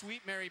off of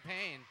Sweet Mary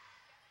Payne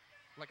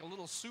like a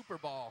little super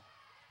ball.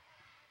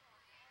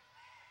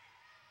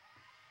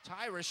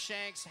 Tyra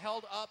Shanks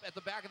held up at the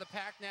back of the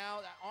pack now.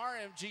 That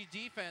RMG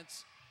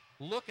defense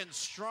looking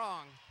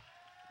strong.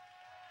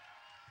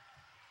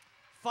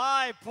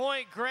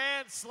 5-point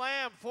grand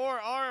slam for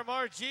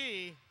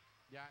rmrg.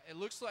 Yeah, it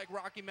looks like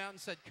Rocky Mountain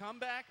said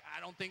comeback.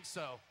 I don't think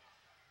so.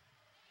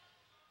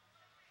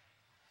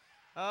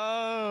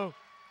 Oh.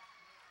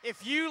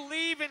 If you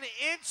leave an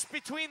inch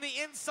between the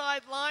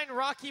inside line,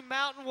 Rocky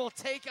Mountain will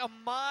take a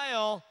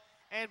mile.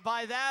 And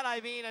by that,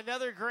 I mean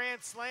another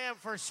grand slam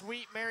for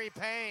Sweet Mary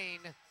Payne.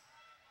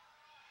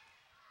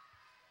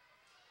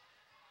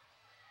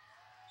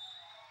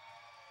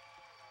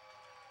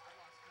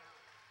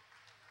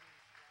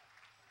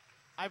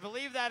 I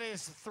believe that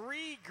is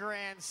 3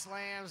 grand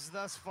slams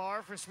thus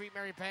far for Sweet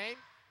Mary Payne.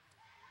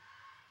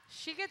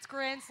 She gets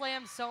grand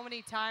slams so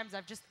many times,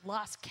 I've just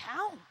lost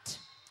count.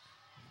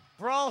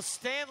 Brawl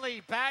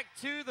Stanley back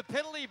to the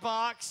penalty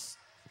box.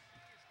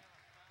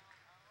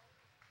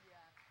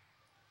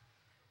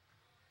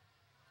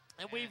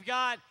 And we've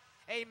got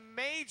a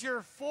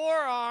major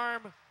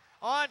forearm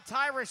on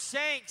Tyra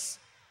Shanks.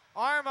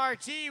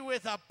 rmrg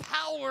with a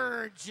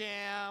power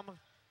jam.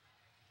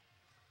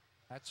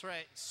 That's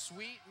right.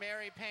 Sweet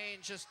Mary Payne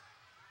just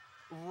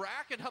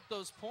racking up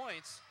those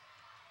points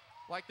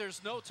like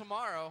there's no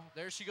tomorrow.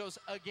 There she goes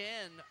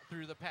again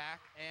through the pack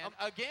and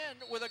again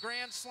with a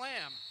grand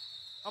slam.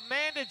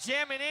 Amanda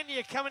jamming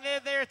India coming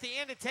in there at the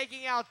end and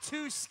taking out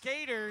 2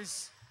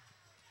 skaters.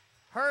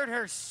 Heard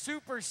her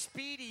super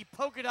speedy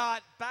polka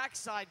dot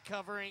backside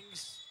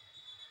coverings.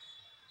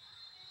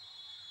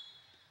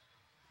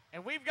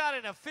 And we've got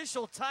an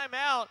official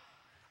timeout.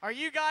 Are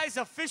you guys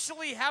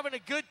officially having a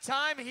good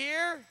time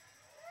here?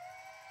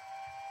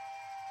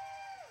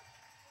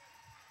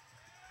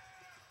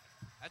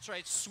 That's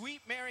right,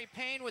 Sweet Mary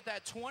Payne with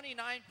that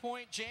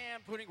 29-point jam,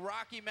 putting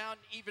Rocky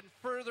Mountain even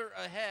further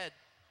ahead.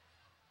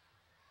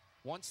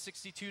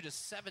 162 to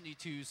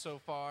 72 so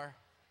far.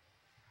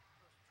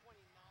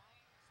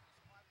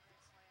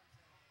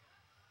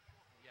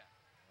 Yeah.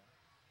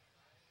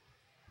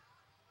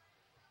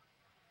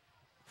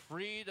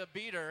 Free to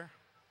beat her.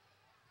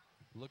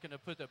 Looking to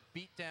put the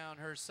beat down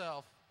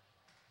herself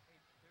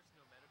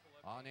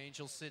on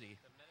Angel City.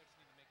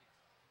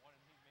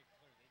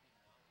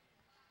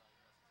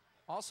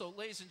 Also,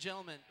 ladies and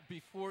gentlemen,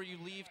 before you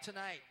leave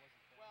tonight,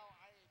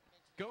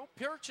 go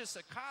purchase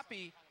a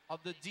copy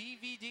of the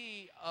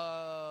DVD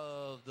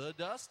of the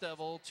Dust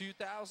Devil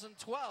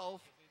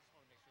 2012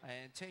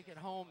 and take it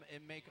home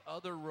and make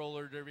other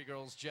roller derby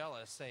girls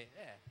jealous. Say,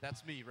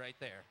 that's me right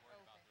there.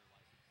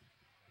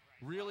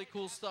 Really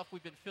cool stuff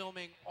we've been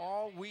filming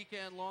all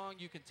weekend long.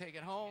 You can take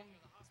it home,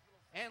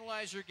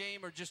 analyze your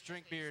game, or just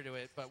drink beer to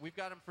it. But we've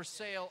got them for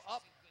sale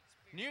up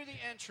near the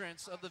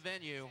entrance of the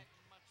venue.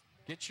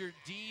 Get your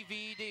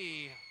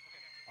DVD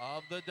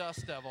of the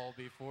Dust Devil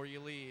before you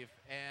leave.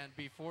 And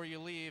before you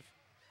leave,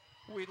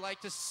 we'd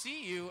like to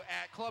see you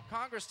at Club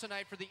Congress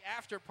tonight for the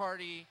after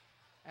party.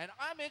 And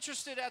I'm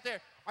interested out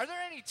there. Are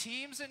there any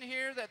teams in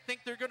here that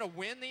think they're going to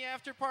win the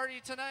after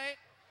party tonight?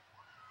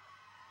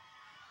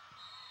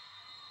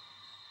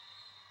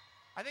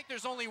 I think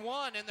there's only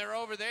one, and they're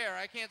over there.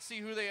 I can't see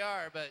who they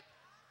are, but...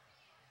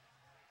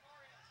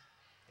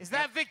 Is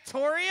that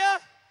Victoria?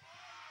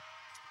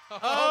 Oh,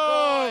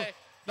 boy.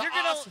 The You're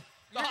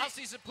gonna,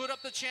 Aussies have put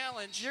up the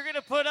challenge. You're going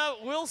to put up,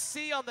 we'll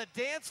see on the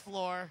dance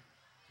floor.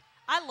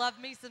 I love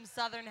me some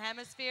Southern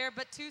Hemisphere,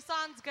 but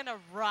Tucson's going to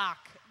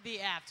rock the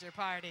after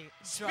party.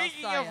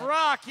 Speaking of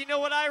rock, you know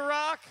what I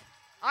rock?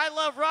 I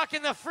love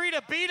rocking the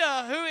Frida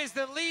Bita, who is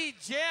the lead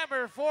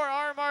jammer for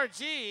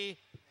rmrg.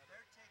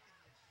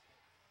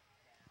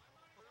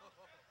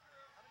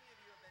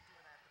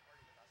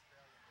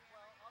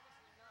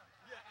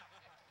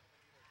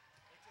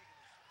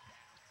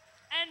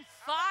 And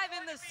 5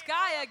 in the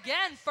sky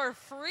again for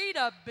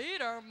Frida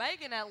Beater,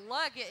 making it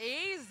look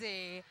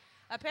easy.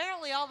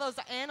 Apparently all those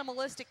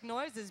animalistic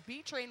noises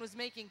B-Train was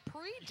making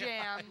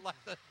pre-jam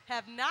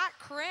have not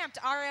cramped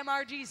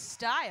rmrg's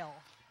style.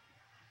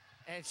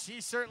 And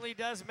she certainly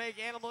does make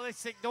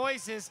animalistic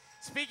noises.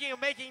 Speaking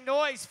of making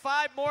noise,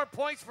 5 more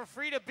points for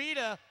Frida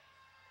Bita.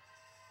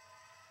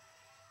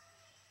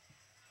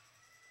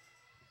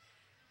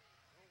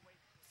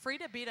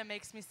 Frida Bita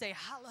makes me say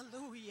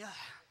hallelujah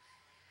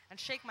and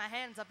shake my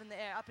hands up in the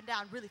air, up and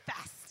down really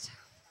fast,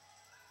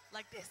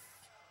 like this.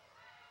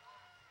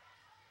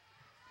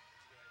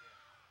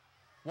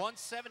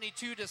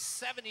 172 to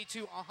 72,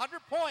 100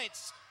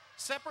 points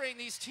separating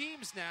these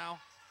teams now.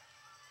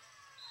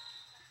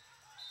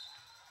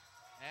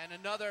 And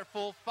another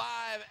full 5,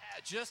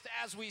 just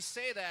as we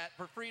say that,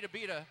 for Frida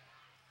Bita.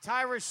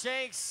 Tyra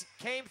Shanks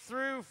came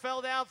through,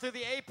 fell down through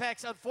the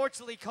apex,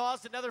 unfortunately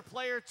caused another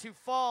player to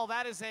fall.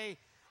 That is a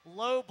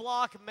low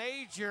block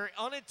major,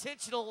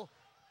 unintentional.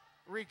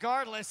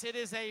 Regardless, it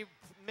is a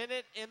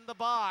minute in the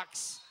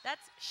box.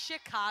 That's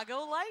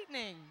Chicago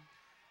Lightning.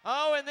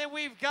 Oh, and then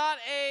we've got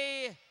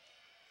a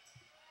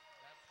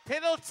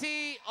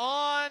penalty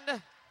on,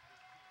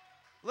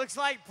 looks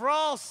like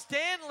Brawl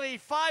Stanley,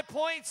 5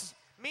 points.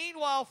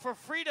 Meanwhile, for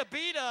Frida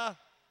Bita.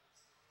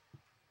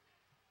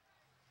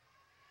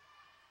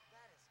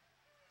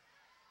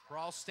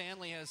 Brawl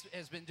Stanley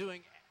has been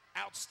doing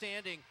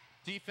outstanding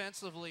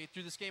defensively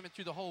through this game and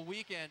through the whole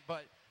weekend,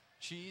 but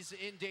she's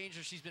in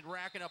danger. She's been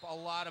racking up a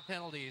lot of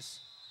penalties.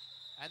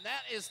 And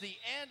that is the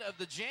end of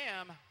the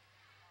jam.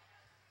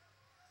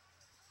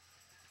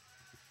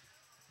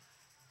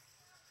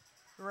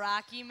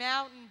 Rocky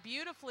Mountain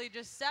beautifully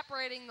just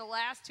separating the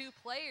last 2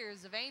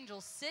 players of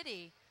Angel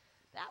City.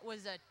 That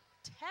was a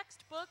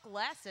textbook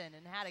lesson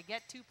in how to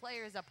get 2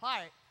 players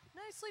apart.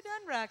 Nicely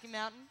done, Rocky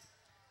Mountain.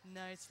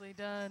 Nicely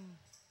done.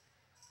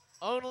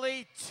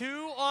 Only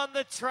 2 on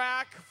the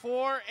track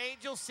for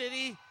Angel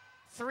City.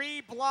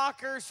 3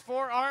 blockers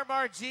for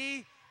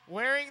rmrg.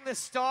 Wearing the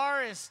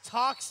star is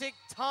Toxic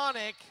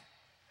Tonic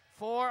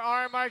for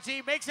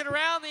rmrg. Makes it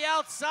around the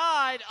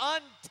outside,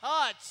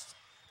 untouched,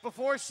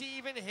 before she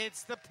even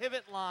hits the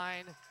pivot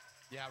line.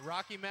 Yeah,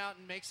 Rocky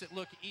Mountain makes it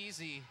look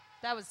easy.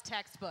 That was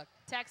textbook.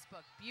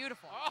 Textbook.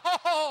 Beautiful.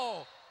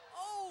 Oh!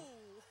 Oh!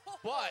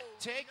 But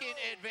taking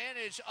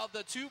advantage of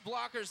the 2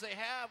 blockers they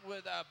have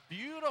with a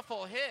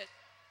beautiful hit.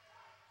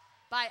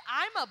 By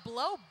I'm a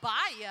blow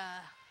by ya.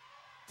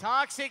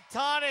 Toxic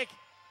Tonic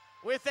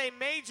with a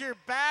major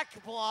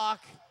back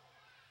block.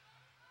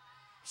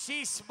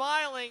 She's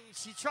smiling.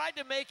 She tried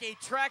to make a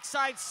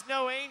trackside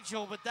snow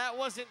angel, but that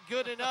wasn't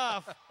good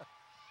enough.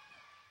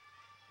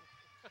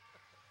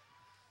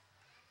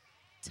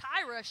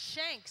 Tyra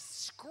Shanks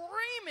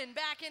screaming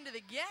back into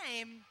the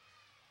game.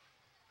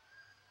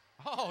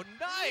 Oh,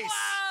 nice.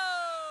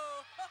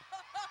 Whoa!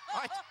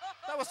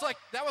 That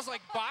was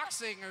like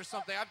boxing or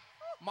something.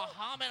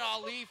 Muhammad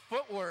Ali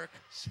footwork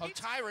of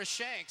Tyra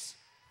Shanks.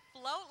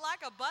 Float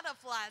like a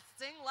butterfly,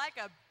 sing like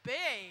a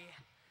bee.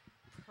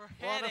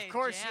 Well, and of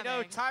course, you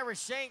know, Tyra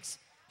Shanks,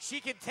 she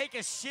can take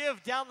a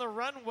shiv down the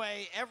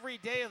runway every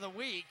day of the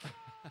week.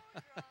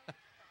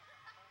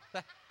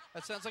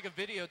 That sounds like a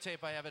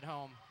videotape I have at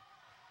home.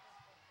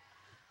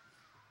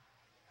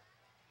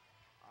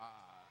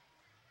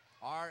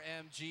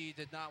 RMG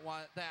did not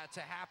want that to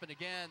happen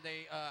again.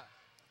 They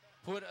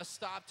put a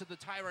stop to the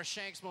Tyra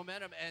Shanks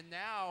momentum and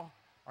now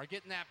are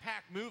getting that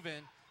pack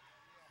moving.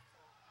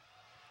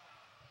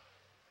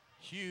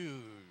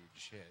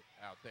 Huge hit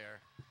out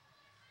there.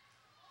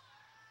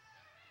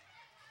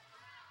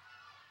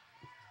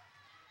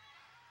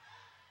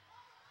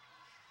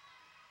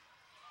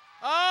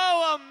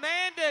 Oh,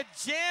 Amanda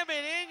jamming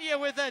in you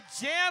with a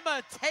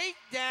jamma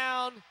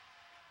takedown.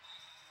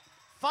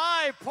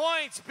 5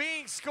 points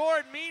being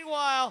scored.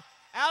 Meanwhile,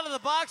 out of the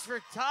box for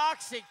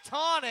Toxic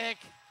Tonic.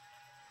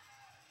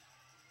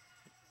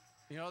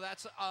 You know,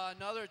 that's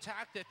another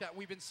tactic that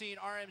we've been seeing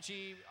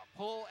RMG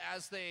pull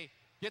as they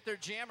get their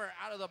jammer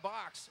out of the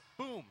box.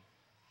 Boom.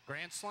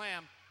 Grand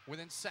slam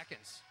within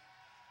seconds.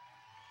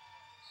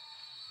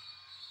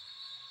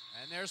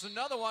 And there's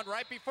another one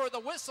right before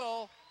the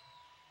whistle.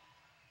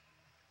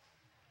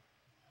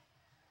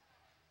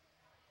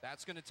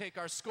 That's going to take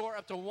our score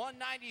up to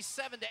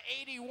 197 to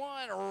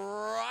 81,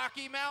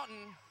 Rocky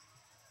Mountain.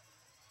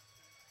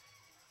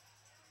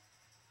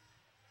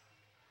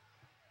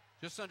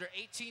 Just under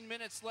 18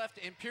 minutes left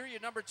in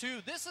period number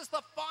 2. This is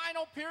the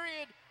final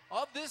period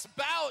of this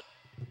bout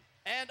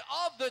and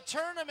of the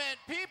tournament.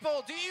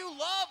 People, do you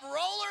love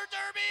roller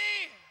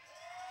derby?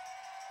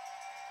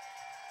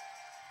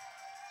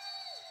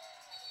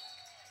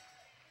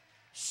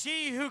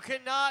 She who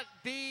cannot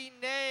be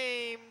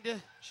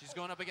named. She's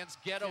going up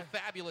against Ghetto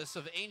Fabulous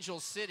of Angel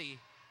City.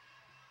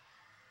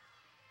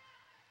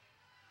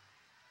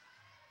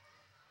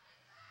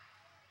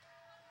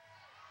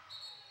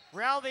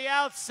 Round the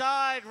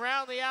outside,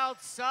 round the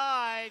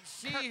outside.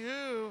 She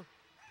who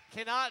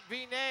cannot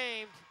be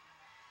named.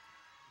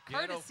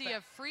 Courtesy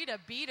of Frida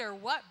Beater.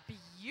 What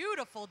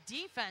beautiful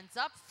defense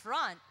up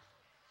front.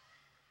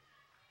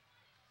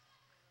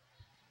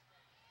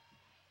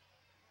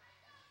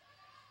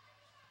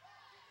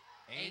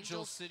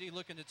 Angel City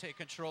looking to take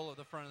control of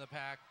the front of the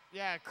pack.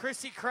 Yeah,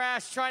 Chrissy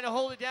Crash trying to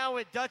hold it down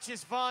with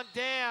Duchess Von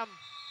Dam.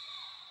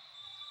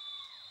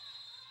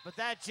 But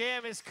that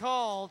jam is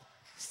called.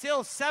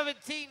 Still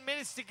 17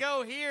 minutes to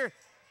go here.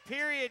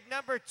 Period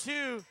number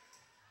 2.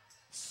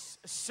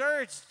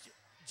 Surge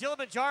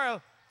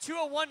Kilimanjaro,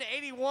 201 to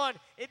 81.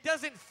 It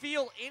doesn't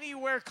feel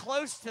anywhere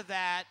close to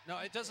that. No,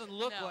 it doesn't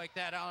look like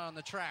that out on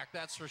the track,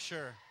 that's for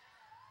sure.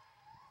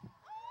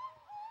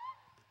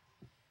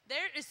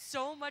 There is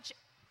so much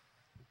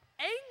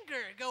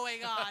anger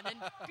going on and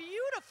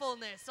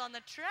beautifulness on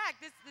the track.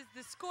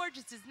 The score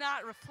just does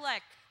not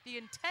reflect the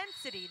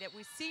intensity that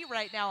we see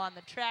right now on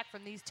the track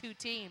from these two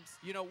teams.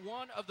 You know,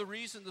 one of the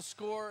reasons the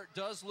score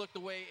does look the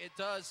way it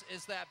does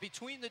is that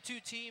between the two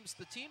teams,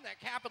 the team that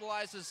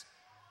capitalizes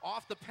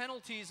off the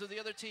penalties of the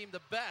other team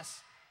the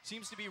best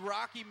seems to be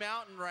Rocky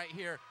Mountain right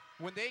here.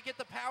 When they get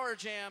the power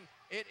jam,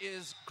 it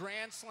is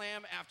grand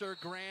slam after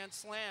grand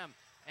slam.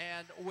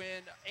 And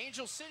when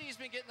Angel City's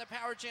been getting the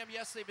power jam,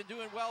 yes, they've been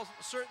doing well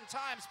certain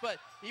times, but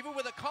even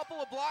with a couple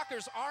of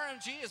blockers,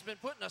 RMG has been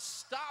putting a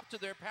stop to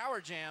their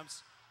power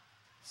jams.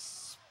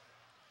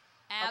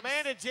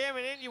 Amanda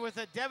jamming in you with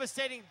a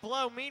devastating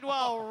blow.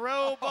 Meanwhile,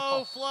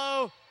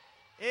 RoboFlow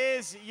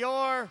is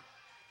your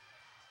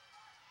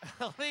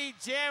lead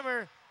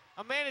jammer.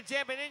 Amanda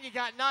jamming in you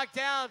got knocked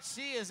down.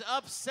 She is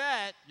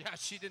upset. Yeah,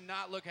 she did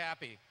not look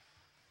happy.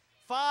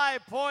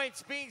 5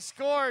 points being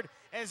scored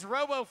as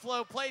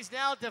RoboFlow plays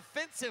now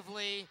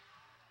defensively.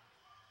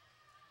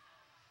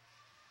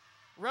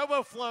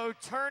 RoboFlow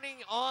turning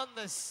on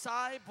the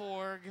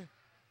Cyborg.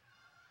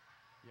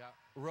 Yeah,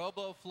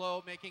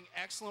 RoboFlow making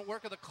excellent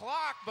work of the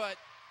clock, but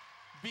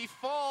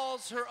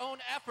befalls her own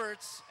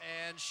efforts,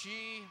 and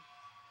she's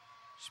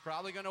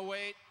probably going to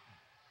wait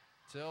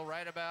till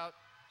right about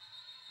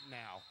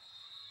now.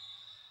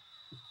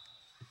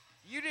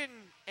 You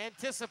didn't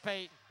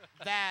anticipate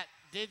that,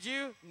 did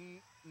you?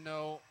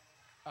 No,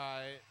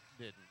 I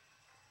didn't.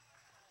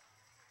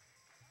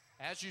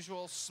 As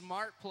usual,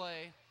 smart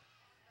play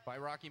by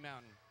Rocky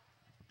Mountain.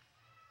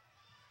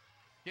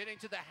 Getting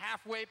to the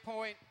halfway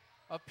point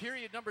of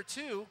period number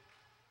 2.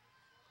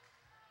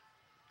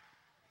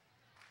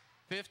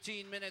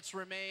 15 minutes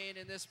remain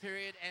in this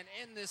period and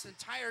in this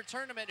entire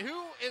tournament.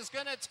 Who is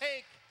going to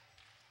take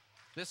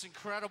this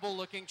incredible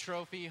looking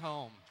trophy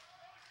home?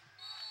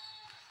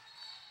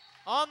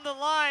 On the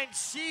line,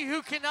 she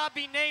who cannot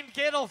be named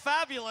Ghetto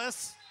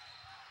Fabulous.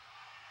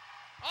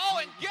 Oh,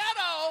 and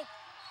Ghetto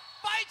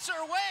fights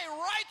her way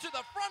right to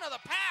the front of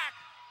the pack.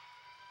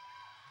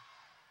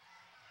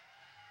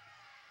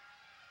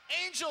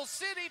 Angel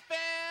City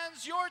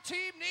fans, your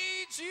team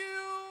needs you.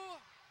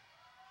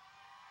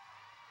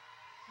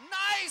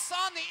 Nice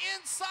on the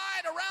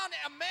inside around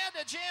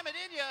Amanda jamming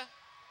in ya.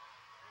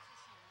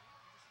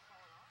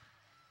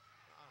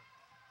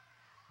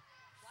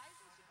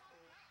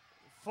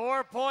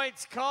 Four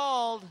points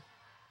called.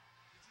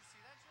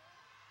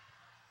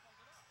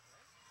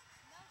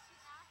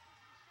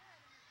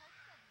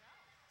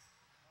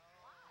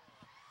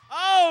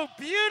 Oh,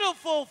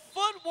 beautiful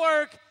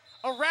footwork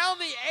around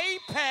the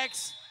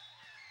apex.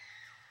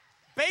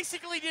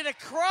 Basically did a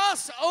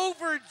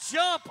crossover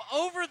jump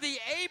over the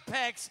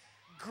apex.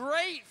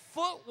 Great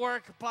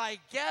footwork by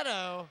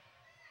Ghetto.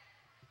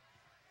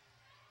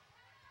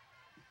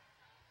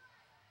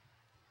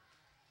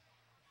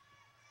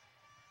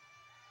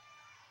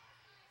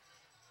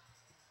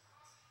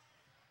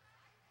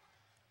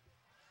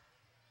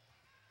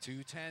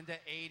 .210 to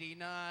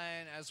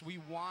 89 as we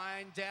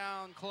wind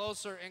down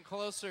closer and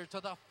closer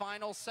to the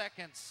final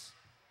seconds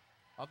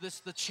of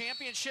the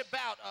championship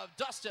bout of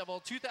Dust Devil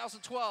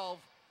 2012.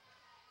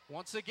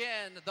 Once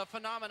again, the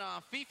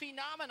phenomenon,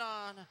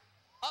 Fifi-nomenon,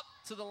 up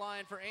to the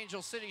line for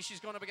Angel City. She's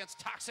going up against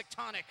Toxic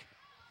Tonic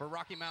for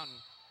Rocky Mountain.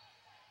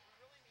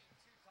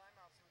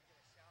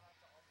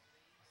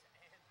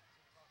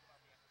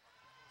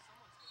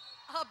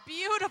 A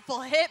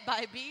beautiful hit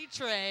by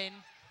B-Train.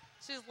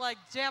 She's like,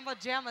 Jamma,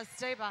 Jamma,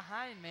 stay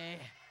behind me.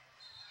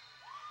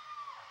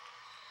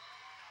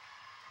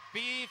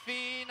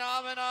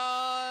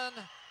 B-Phenomenon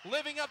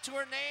living up to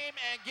her name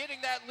and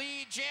getting that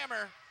lead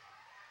jammer.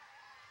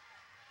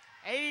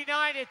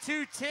 89 to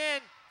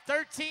 210.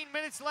 13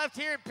 minutes left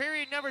here in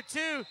period number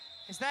 2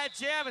 as that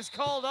jam is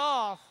called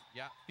off.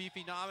 Yeah,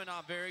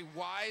 B-Phenomenon very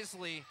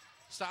wisely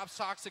stops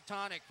Toxic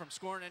Tonic from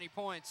scoring any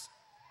points.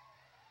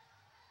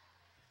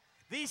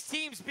 These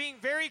teams being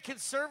very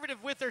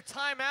conservative with their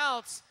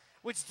timeouts,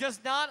 which does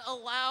not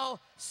allow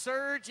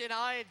Surge and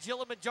I and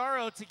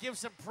Kilimanjaro to give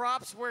some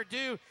props where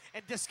due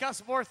and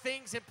discuss more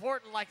things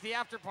important like the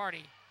after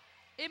party.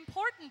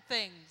 Important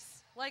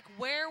things, like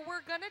where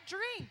we're gonna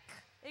drink.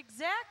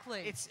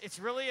 Exactly. It's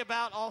really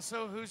about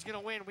also who's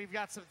gonna win. We've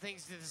got some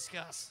things to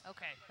discuss.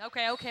 Okay.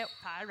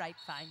 All right,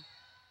 fine.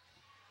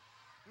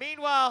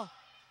 Meanwhile,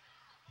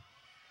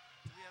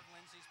 Do we have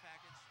Lindsay's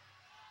package?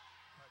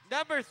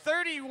 number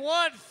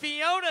 31,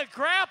 Fiona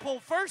Grapple,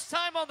 first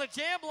time on the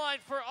jam line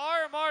for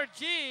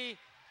RMRG.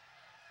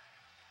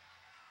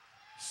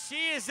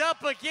 She is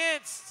up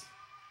against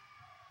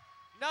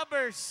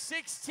number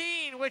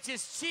 16, which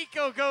is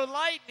Chico Go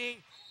Lightning.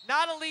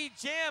 Not a lead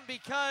jam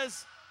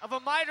because of a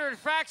minor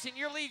infraction.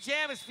 Your lead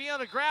jam is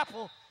Fiona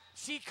Grapple.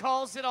 She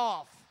calls it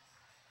off.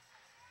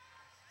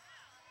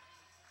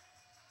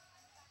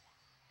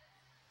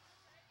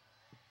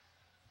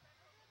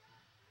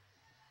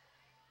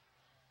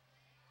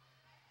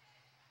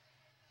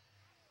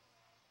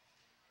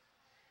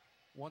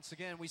 Once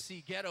again, we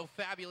see Ghetto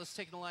Fabulous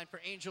taking the line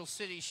for Angel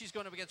City. She's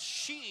going up against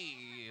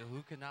She,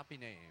 who cannot be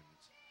named.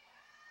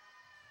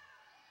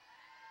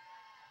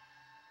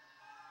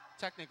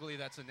 Technically,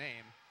 that's a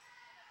name.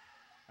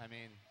 I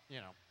mean, you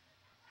know.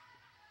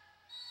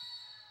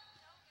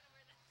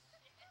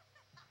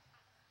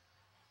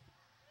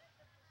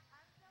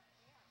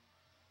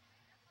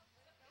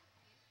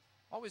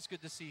 Always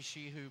good to see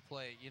She Who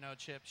play. You know,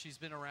 Chip, she's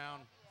been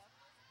around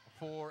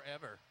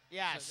forever.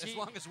 Yeah, as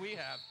long as we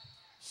have.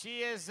 She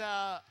is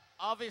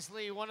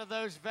obviously one of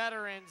those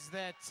veterans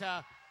that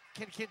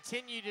can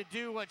continue to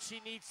do what she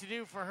needs to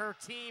do for her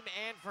team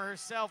and for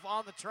herself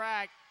on the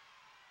track.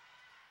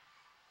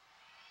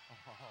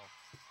 Oh,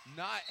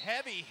 not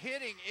heavy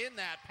hitting in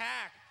that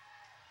pack,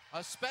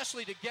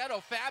 especially to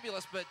Ghetto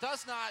Fabulous, but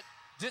does not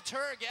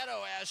deter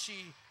Ghetto as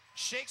she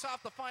shakes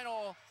off the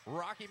final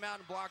Rocky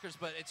Mountain blockers,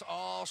 but it's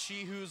all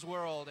She Who's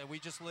world, and we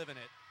just live in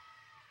it.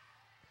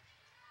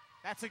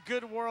 That's a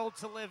good world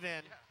to live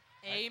in.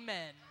 Yeah.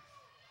 Amen.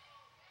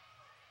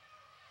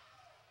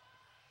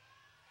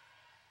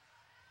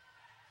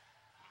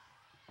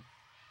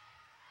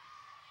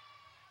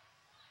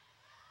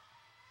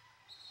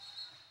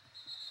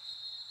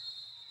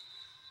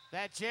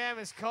 That jam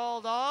is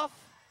called off.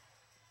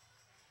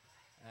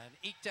 And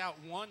eked out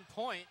 1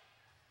 point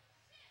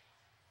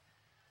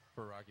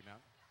for Rocky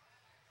Mountain.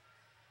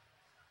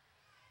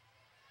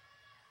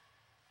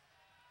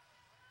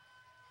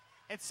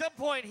 At some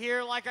point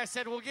here, like I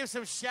said, we'll give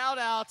some shout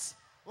outs,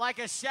 like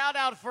a shout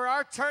out for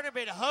our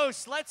tournament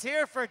hosts. Let's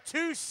hear for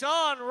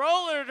Tucson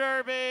Roller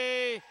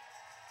Derby.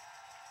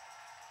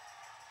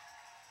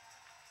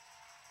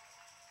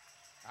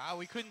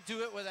 We couldn't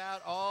do it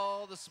without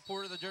all the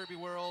support of the Derby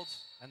world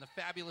and the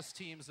fabulous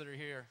teams that are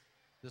here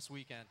this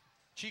weekend.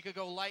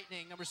 Chicago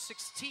Lightning, number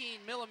 16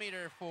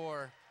 millimeter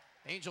for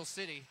Angel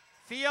City.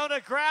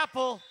 Fiona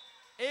Grapple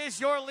is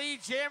your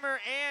lead jammer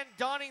and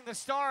donning the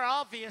star,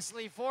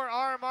 obviously, for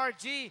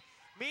RMRG.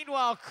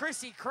 Meanwhile,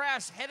 Chrissy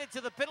Crash headed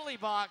to the penalty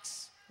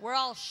box. We're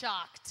all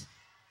shocked.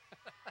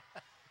 I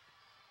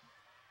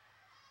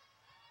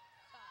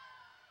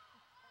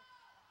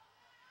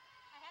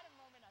had a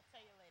moment, I'll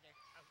tell you later.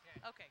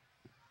 Okay.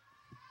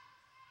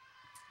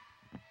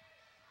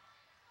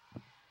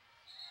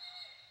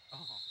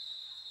 Oh.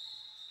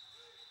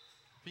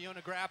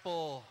 Fiona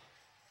Grapple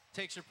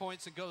takes her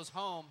points and goes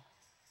home.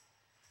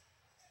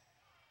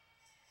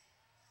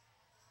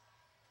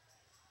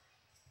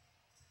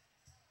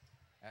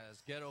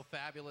 As Ghetto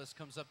Fabulous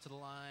comes up to the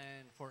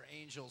line for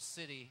Angel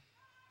City.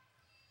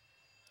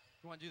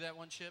 You want to do that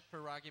one, Chip,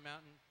 for Rocky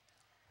Mountain?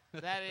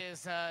 That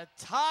is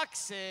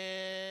Toxic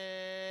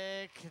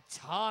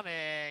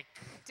Tonic.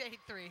 Day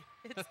 3.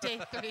 It's day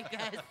 3,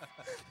 guys.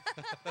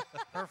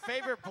 Her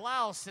favorite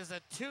blouse is a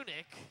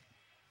tunic.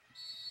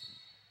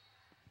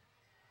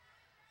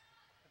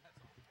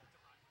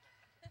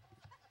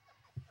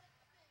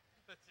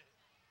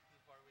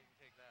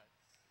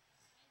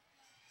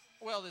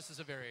 Well, this is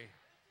a very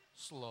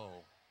slow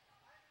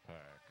pack.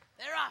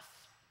 They're off.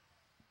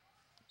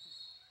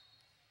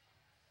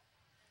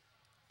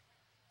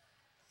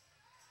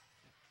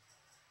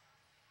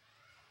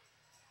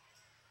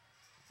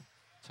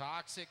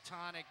 Toxic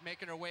Tonic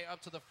making her way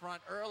up to the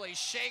front early.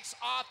 Shakes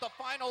off the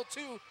final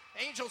 2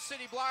 Angel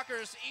City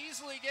blockers.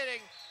 Easily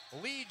getting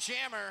lead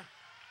jammer.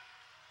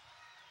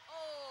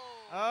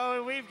 Oh,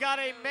 and we've got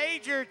a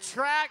major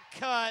track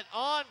cut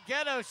on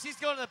Ghetto. She's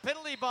going to the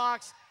penalty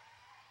box.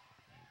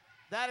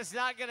 That is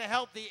not going to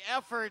help the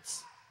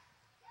efforts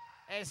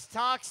as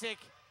Toxic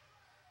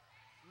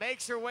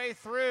makes her way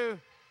through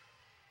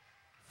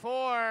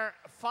for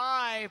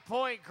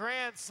 5-point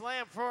grand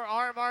slam for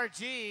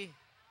rmrg.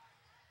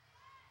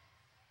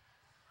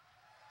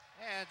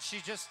 And she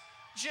just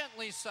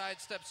gently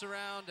sidesteps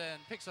around and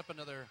picks up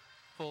another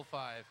full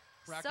 5.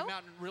 Rocky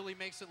Mountain really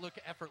makes it look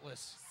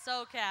effortless.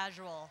 So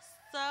casual.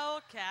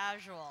 So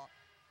casual.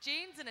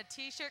 Jeans and a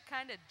t-shirt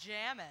kind of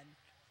jamming.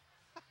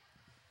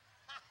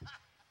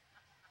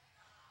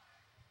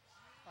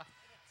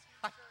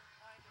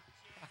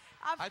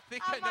 I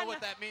think I know what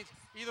that means.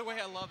 Either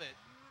way, I love it.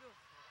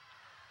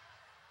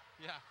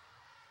 Yeah.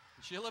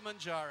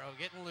 Kilimanjaro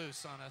getting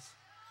loose on us.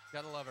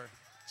 Gotta love her.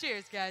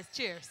 Cheers, guys.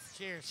 Cheers.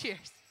 Cheers.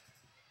 Cheers.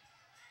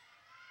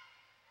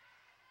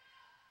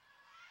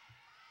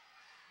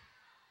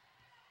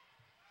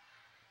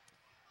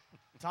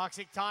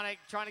 Toxic Tonic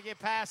trying to get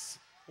past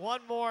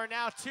 1 more,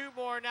 now 2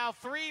 more, now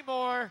 3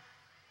 more.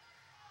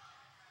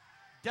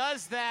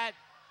 Does that.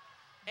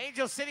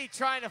 Angel City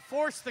trying to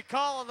force the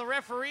call on the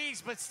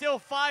referees, but still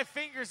 5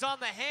 fingers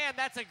on the hand.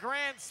 That's a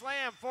grand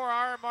slam for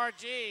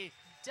rmrg.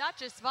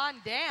 Duchess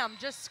Von Dam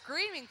just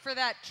screaming for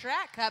that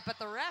track cut, but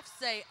the refs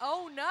say,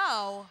 oh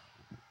no.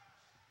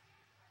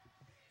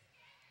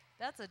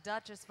 That's a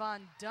Duchess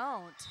Von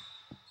Don't.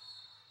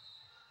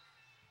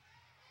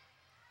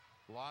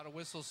 A lot of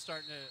whistles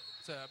starting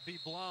to be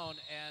blown,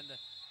 and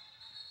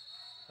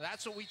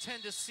that's what we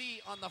tend to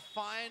see on the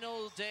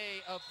final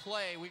day of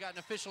play. We got an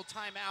official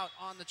timeout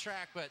on the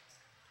track, but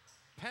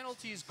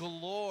penalties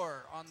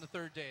galore on the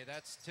 3rd day.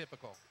 That's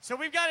typical. So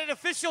we've got an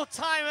official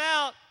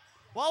timeout.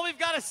 While we've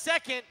got a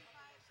second,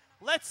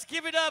 let's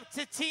give it up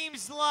to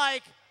teams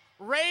like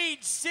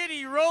Rage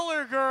City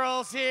Roller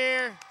Girls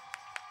here.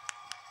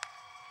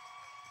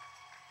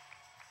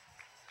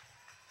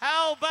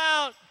 How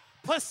about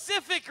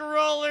Pacific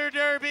Roller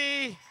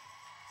Derby?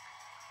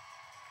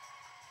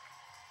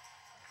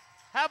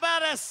 How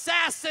about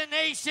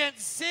Assassination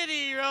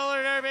City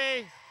Roller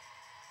Derby?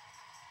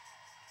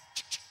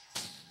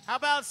 How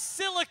about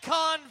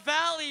Silicon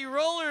Valley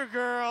Roller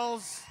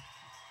Girls?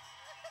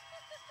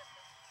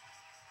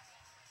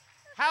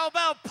 How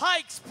about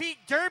Pikes Peak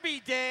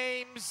Derby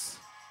Dames?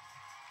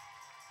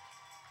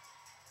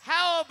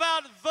 How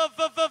about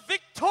the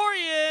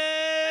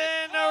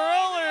Victorian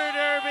Roller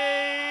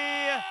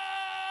Derby?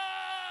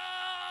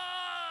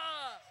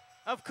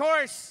 Of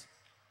course,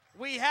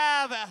 we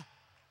have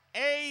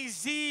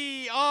AZRD.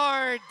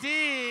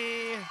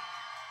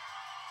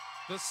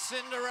 The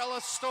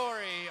Cinderella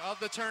story of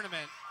the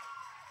tournament.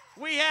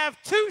 We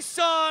have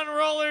Tucson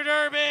Roller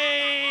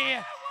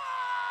Derby.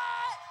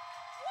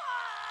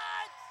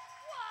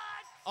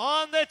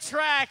 On the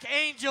track,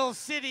 Angel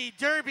City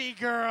Derby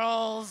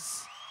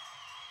Girls.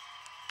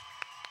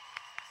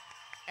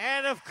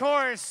 And of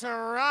course,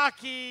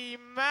 Rocky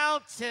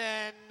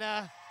Mountain.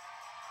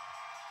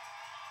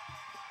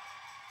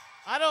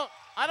 I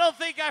don't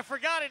think I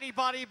forgot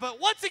anybody, but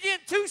once again,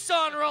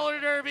 Tucson Roller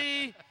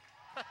Derby.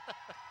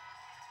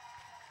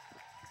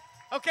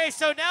 Okay,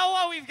 so now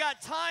while we've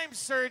got time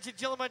surge at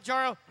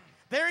Kilimanjaro,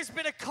 there has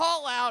been a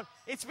call out.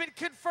 It's been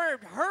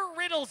confirmed. Her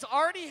Riddles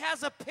already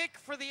has a pick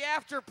for the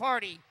after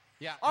party.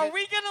 Yeah. Are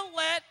we gonna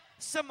let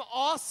some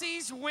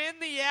Aussies win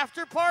the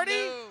after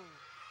party? No.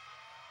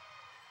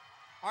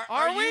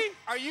 Are we?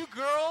 Are you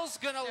girls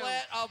gonna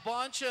let a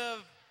bunch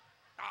of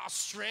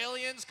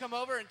Australians come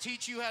over and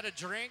teach you how to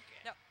drink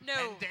No.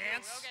 and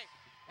dance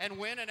and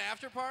win an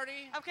after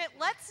party? Okay,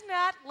 let's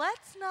not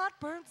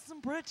burn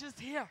some bridges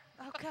here.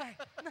 Okay.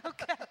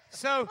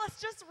 So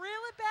Let's just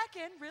reel it back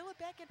in.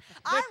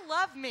 I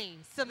love me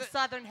some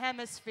Southern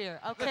Hemisphere,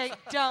 okay?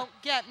 Don't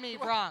get me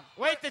wrong.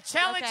 wait, the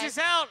challenge Okay. is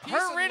out.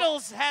 Her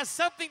Riddles has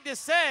something to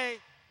say.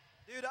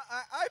 Dude,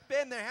 I've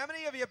been there. How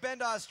many of you have been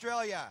to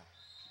Australia?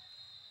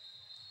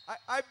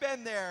 I've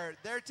been there.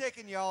 They're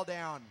taking y'all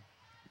down.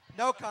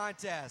 No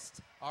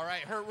contest. All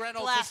right, Hurt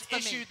Reynolds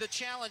Blasphemy. has issued the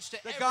challenge to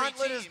The every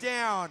gauntlet team. is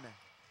down.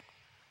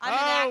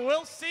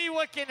 We'll see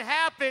what can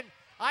happen.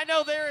 I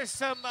know there is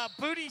some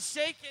booty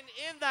shaking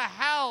in the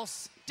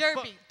house.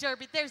 Derby.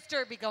 There's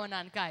derby going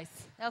on, guys.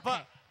 Okay.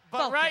 But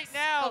Focus, right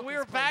now, focus,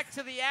 we're please. back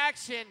to the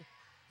action.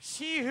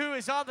 She who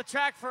is on the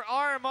track for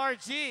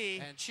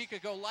rmrg. And Chica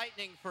Go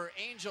Lightning for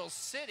Angel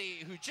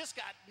City, who just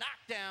got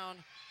knocked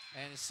down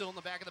and is still in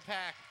the back of the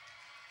pack.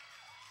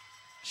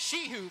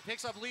 She-Who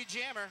picks up lead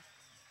jammer.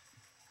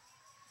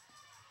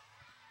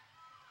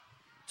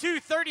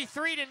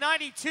 2:33 to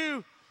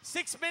 92.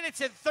 6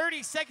 minutes and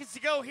 30 seconds to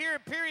go here in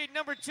period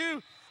number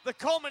 2. The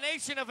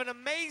culmination of an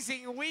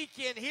amazing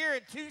weekend here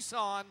in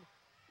Tucson.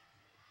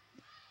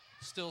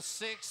 Still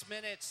 6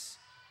 minutes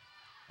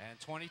and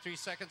 23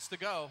 seconds to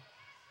go.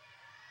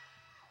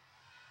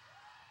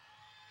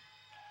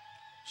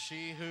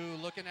 She-Who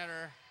looking at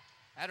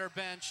her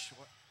bench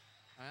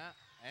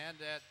and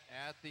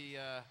at the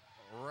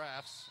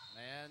refs,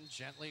 and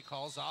gently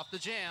calls off the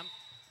jam.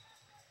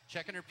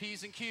 Checking her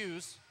P's and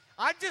Q's.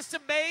 I'm just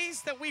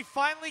amazed that we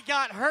finally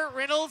got Hurt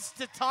Reynolds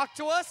to talk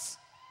to us.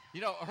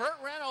 You know, Hurt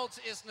Reynolds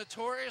is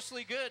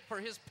notoriously good for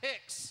his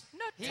picks.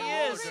 He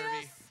Notorious.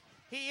 is.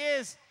 He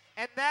is.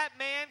 And that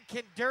man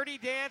can dirty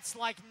dance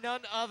like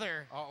none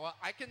other. Oh, well,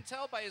 I can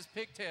tell by his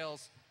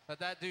pigtails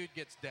that dude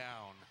gets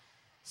down.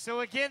 So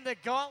again, the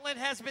gauntlet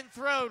has been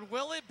thrown.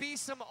 Will it be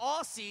some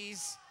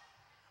Aussies,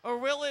 or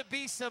will it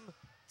be some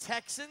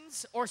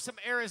Texans, or some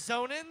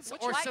Arizonans,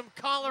 or some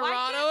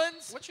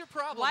Coloradoans? What's your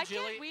problem, Why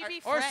Jilly? can't we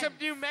be Or friends? some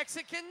New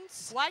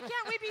Mexicans? Why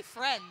can't we be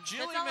friends?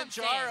 Jilly That's all I'm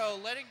saying.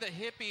 Manjaro letting the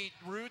hippie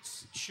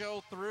roots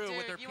show through Dude,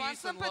 with her you peace want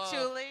some and love.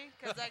 patchouli?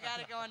 Because I got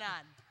it going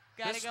on.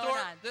 Got This it going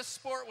on. This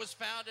sport was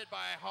founded by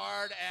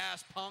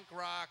hard-ass punk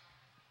rock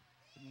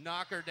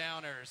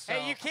knocker-downers. So.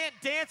 Hey, you can't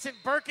dance in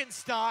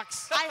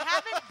Birkenstocks. I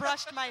haven't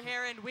brushed my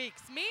hair in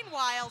weeks.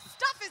 Meanwhile,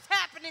 stuff is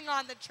happening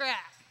on the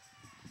track.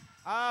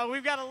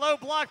 We've got a low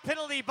block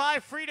penalty by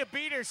Frida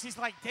Beater. She's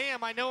like,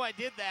 damn, I know I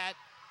did that.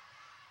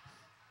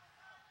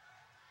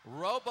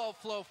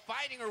 RoboFlow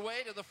fighting her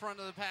way to the front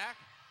of the pack.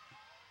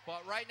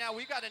 But right now,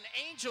 we've got an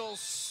Angel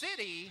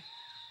City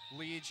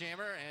lead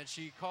jammer, and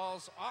she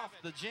calls off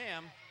the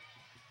jam,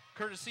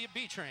 courtesy of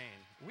B-Train.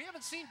 We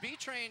haven't seen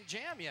B-Train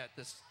jam yet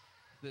this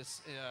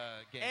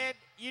game. And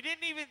you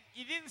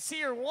didn't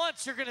see her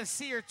once. You're going to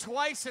see her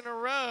twice in a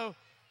row.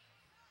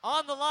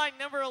 On the line,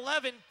 number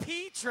 11,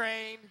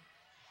 B-Train,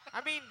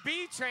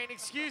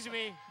 excuse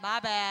me. My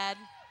bad.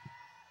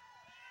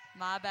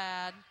 My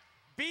bad.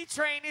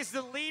 B-Train is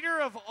the leader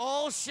of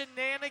all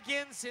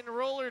shenanigans in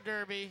roller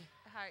derby.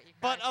 Heart you,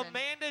 But Carson.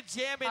 Amanda Heart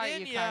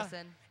you, Jaminia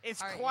Carson. is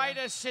Heart quite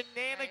you. a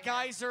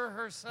shenanigizer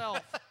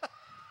herself.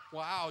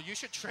 Wow, you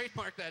should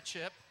trademark that,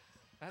 Chip.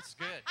 That's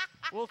good.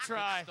 We'll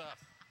try. Good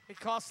stuff. It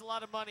costs a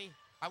lot of money.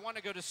 I want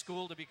to go to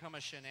school to become a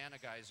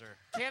shenanigizer.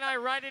 Can I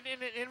write it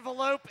in an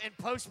envelope and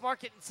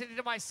postmark it and send it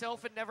to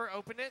myself and never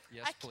open it?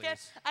 Yes,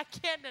 please. I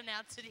can't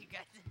announce it, you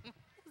guys.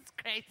 It's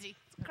crazy.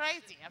 It's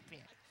crazy up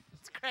here.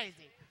 It's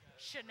crazy.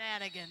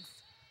 Shenanigans.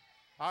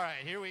 All right,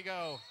 here we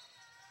go.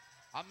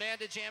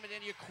 Amanda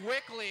Jaminia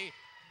quickly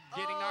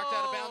getting knocked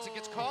out of bounds. It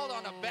gets called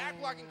on a back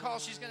blocking call.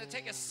 She's going to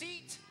take a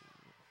seat.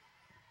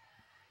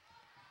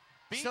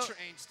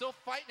 B-Train still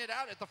fighting it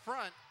out at the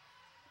front.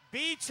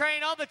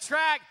 B-Train on the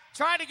track,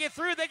 trying to get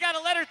through. They got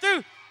to let her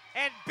through.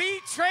 And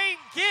B-Train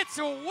gets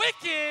a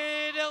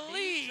wicked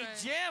lead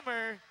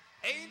jammer.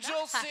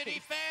 Angel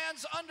City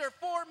fans, under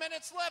 4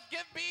 minutes left.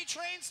 Give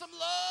B-Train some love.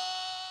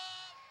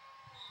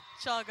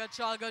 Chugga,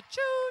 chugga,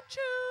 choo,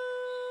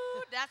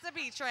 choo. That's a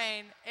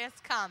B-Train. It's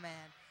coming.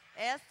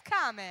 It's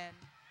coming.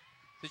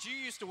 Did you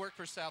used to work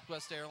for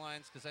Southwest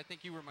Airlines? Because I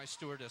think you were my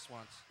stewardess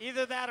once.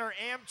 Either that or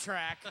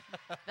Amtrak.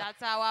 That's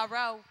how I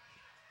roll.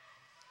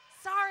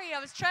 Sorry, I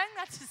was trying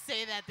not to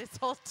say that this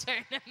whole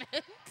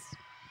tournament.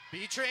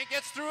 B-Train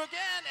gets through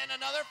again, and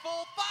another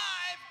full 5.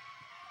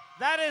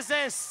 That is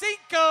a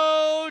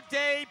Cinco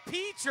de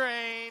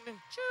P-Train.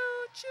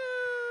 Choo-choo.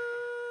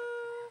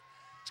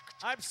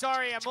 I'm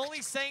sorry, I'm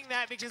only saying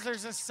that because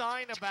there's a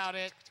sign about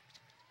it.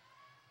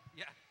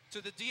 Yeah,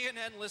 to the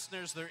DNN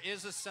listeners, there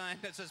is a sign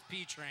that says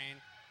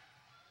P-Train.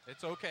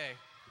 It's okay.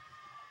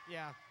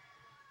 Yeah.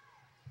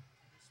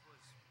 This was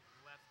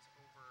left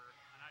over,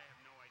 and I have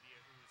no idea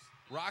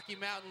who's. Rocky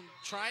Mountain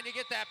trying to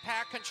get that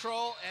pack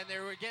control, and they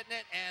were getting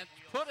it, and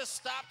put a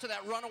stop to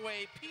that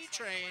runaway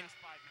P-Train.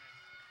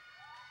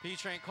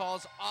 P-Train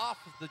calls off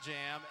the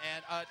jam,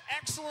 and an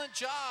excellent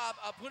job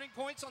of putting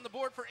points on the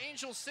board for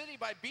Angel City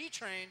by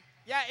B-Train.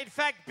 Yeah, in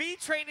fact,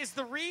 B-Train is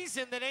the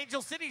reason that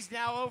Angel City's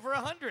now over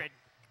 100.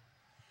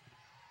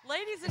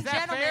 Ladies and Is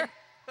that gentlemen.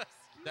 fair?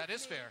 That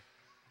is fair.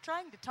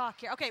 Trying to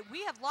talk here. Okay,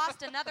 we have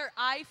lost another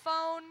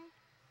iPhone.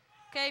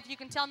 Okay, if you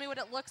can tell me what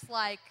it looks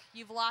like,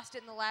 you've lost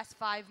it in the last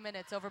 5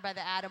 minutes over by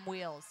the Atom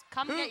Wheels.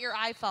 Come get your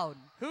iPhone.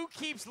 Who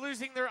keeps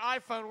losing their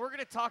iPhone? We're going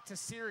to talk to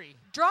Siri.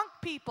 Drunk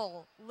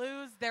people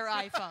lose their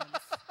iPhones.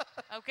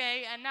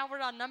 Okay, and now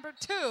we're on number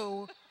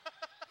 2.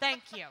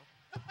 Thank you.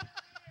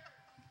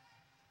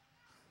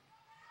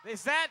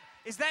 Is that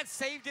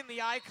saved in the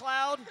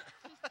iCloud?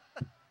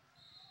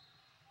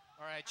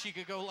 All right,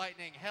 Chica Go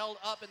Lightning held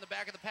up in the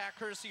back of the pack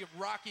courtesy of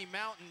Rocky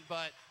Mountain,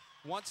 but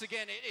once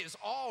again, it is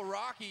all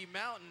Rocky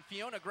Mountain.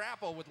 Fiona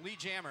Grapple with lead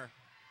jammer.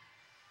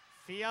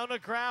 Fiona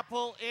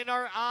Grapple in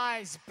our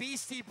eyes.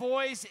 Beastie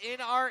Boys in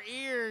our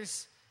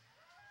ears.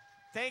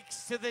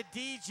 Thanks to the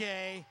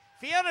DJ.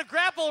 Fiona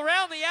Grapple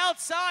around the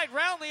outside,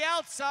 round the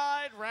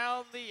outside,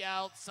 round the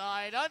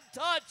outside.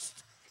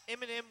 Untouched.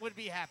 Eminem would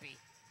be happy.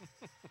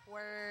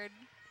 Word.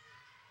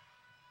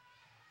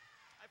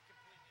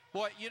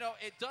 Boy, you know,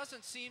 it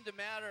doesn't seem to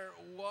matter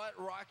what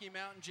Rocky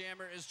Mountain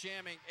Jammer is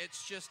jamming.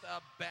 It's just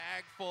a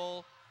bag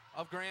full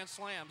of grand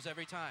slams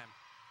every time.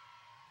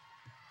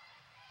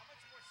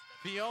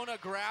 Fiona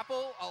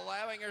Grapple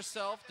allowing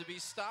herself to be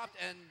stopped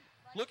and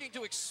looking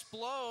to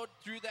explode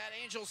through that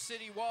Angel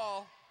City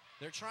wall.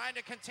 They're trying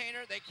to contain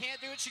her. They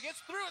can't do it. She gets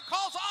through and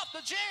calls off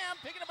the jam,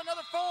 picking up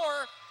another 4.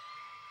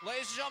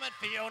 Ladies and gentlemen,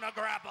 Fiona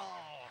Grapple.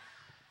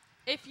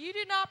 If you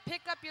do not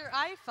pick up your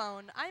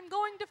iPhone, I'm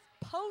going to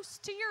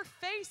post to your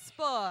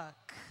Facebook.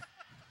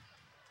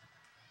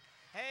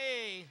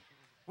 Hey,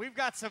 we've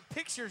got some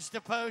pictures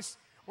to post.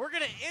 We're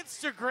going to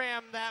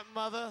Instagram that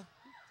mother.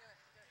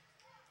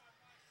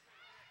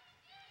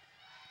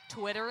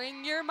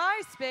 Twittering your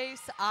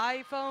MySpace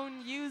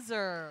iPhone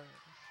user.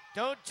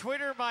 Don't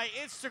Twitter my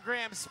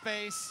Instagram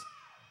space.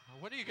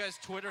 What are you guys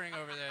twittering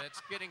over there? It's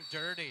getting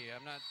dirty. I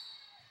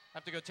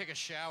have to go take a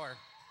shower.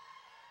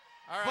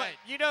 All But right.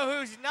 you know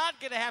who's not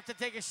going to have to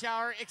take a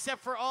shower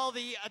except for all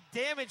the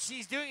damage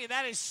she's doing, and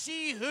that is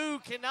she who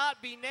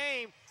cannot be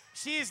named.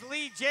 She is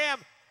Lead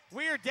Jam.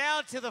 We are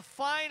down to the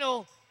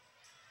final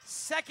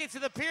seconds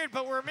of the period,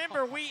 but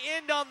remember, we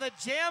end on the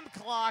jam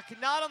clock,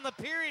 not on the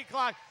period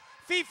clock.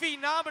 Fifi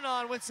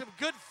Nomenon with some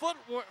good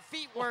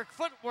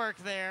footwork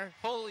there.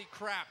 Holy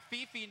crap.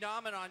 Fifi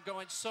Nomenon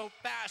going so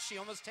fast, she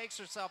almost takes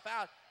herself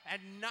out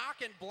and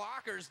knocking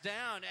blockers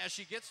down as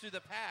she gets through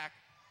the pack.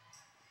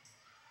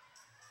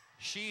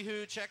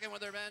 Shihu checking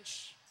with her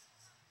bench.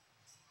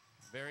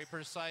 Very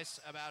precise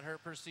about her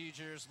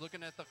procedures,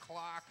 looking at the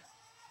clock.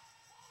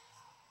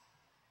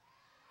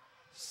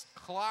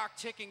 Clock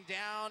ticking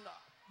down,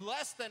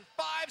 less than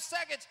 5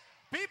 seconds.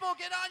 People,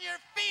 get on your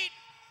feet.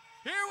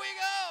 Here we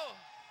go.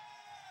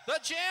 The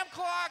jam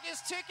clock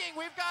is ticking.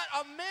 We've got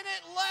a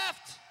minute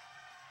left.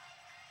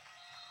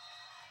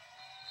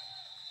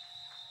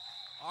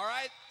 All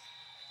right.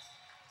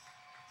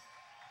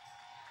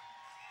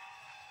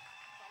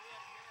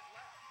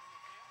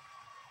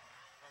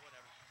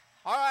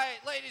 All right,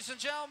 ladies and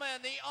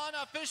gentlemen, the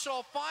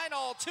unofficial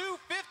final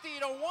 250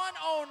 to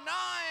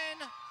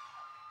 109.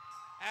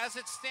 As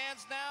it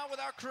stands now,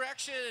 without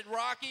correction,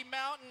 Rocky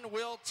Mountain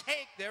will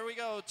take, there we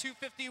go,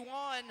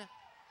 251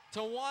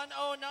 to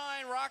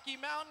 109. Rocky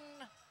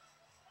Mountain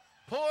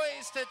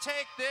poised to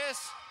take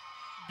this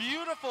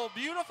beautiful,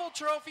 beautiful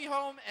trophy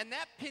home, and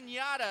that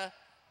piñata.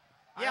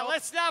 Yeah,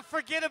 let's not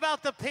forget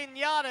about the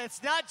piñata.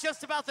 It's not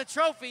just about the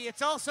trophy,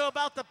 it's also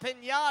about the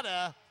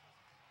piñata.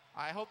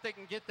 I hope they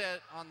can get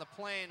that on the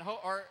plane.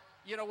 Or,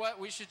 you know what?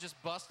 We should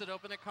just bust it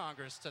open at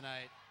Congress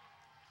tonight.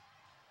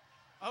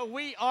 Oh,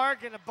 we are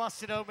going to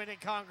bust it open in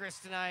Congress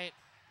tonight.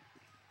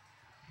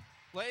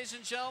 Ladies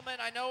and gentlemen,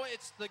 I know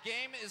the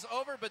game is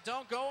over, but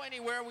don't go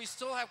anywhere. We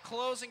still have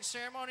closing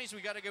ceremonies.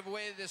 We got to give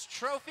away this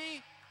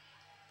trophy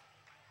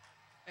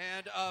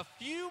and a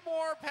few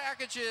more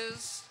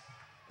packages,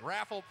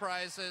 raffle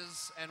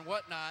prizes, and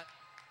whatnot.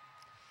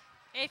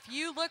 If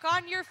you look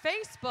on your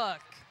Facebook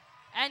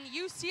and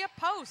you see a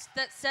post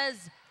that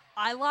says,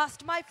 "I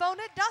lost my phone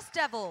at Dust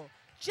Devil,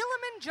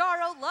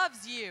 Kilimanjaro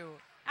loves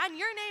you," and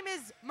your name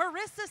is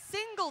Marissa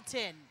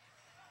Singleton,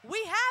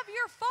 we have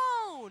your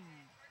phone.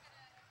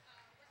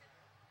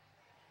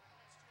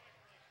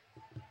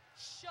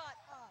 Shut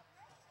up.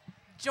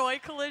 Joy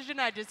Collision,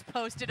 I just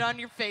posted on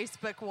your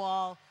Facebook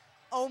wall.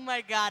 Oh my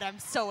God, I'm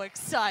so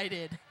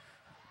excited.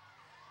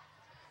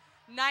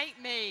 Night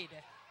made.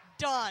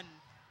 Done.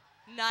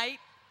 Night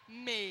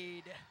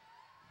made.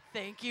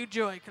 Thank you,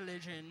 Joy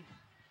Collision.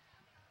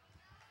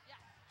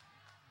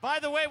 By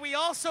the way, we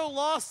also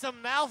lost a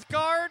mouth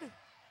guard.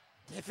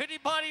 If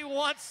anybody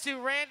wants to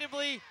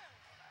randomly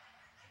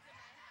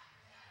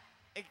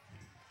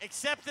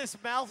accept this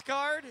mouth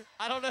guard,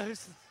 I don't know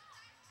who's. Is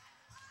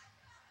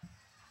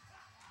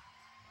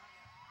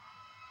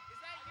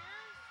that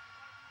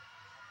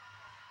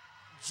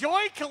yours?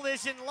 Joy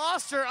Collision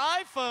lost her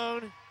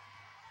iPhone.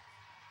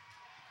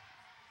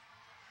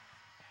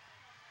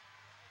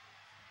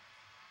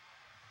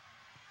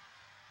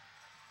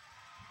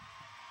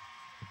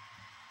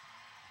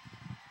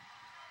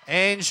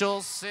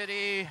 Angel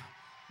City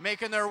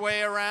making their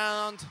way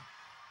around.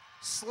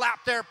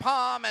 Slap their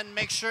palm and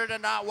make sure to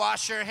not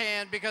wash your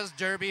hand because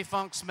Derby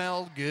Funk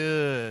smelled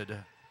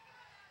good.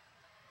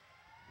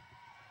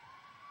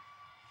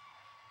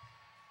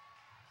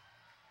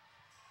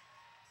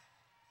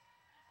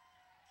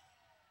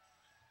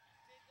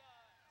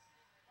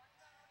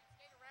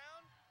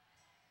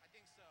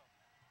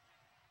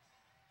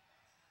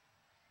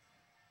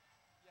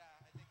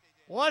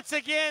 Once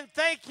again,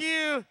 thank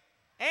you,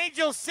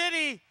 Angel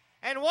City.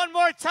 And one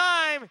more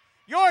time,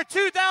 your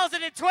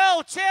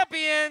 2012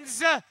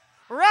 champions,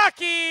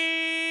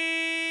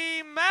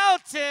 Rocky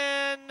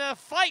Mountain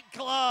Fight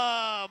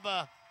Club.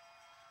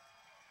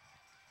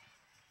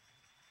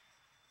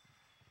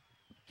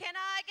 Can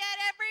I get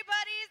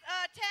everybody's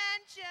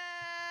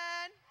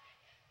attention?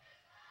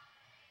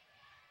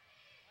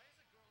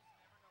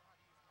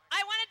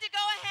 I wanted to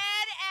go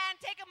ahead and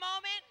take a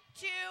moment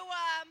to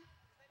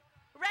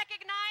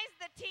recognize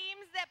the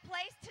teams that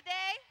placed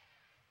today.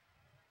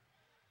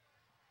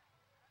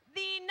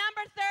 The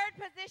number 3rd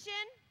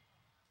position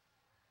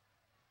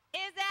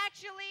is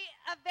actually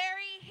a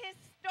very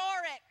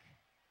historic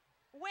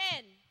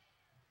win.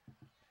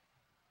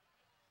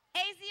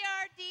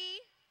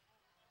 AZRD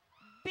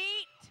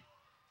beat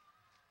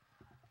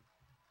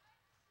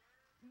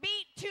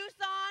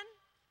Tucson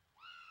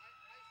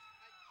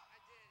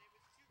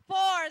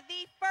for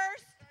the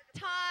first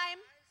time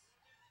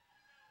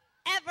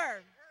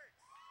ever.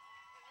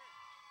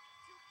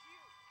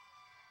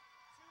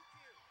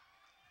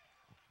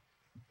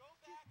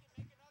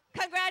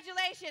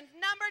 Congratulations.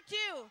 Number 2,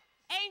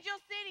 Angel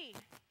City.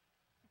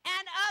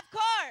 And of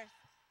course,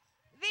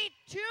 the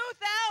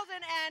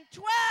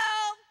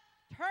 2012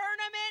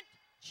 tournament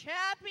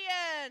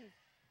champions,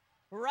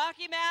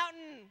 Rocky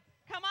Mountain,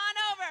 come on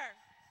over.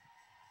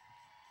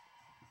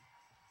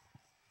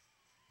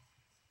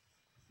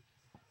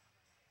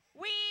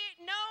 We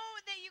know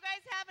that you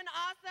guys have an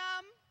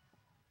awesome,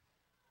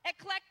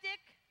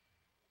 eclectic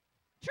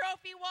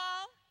trophy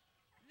wall.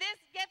 This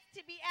gets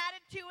to be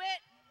added to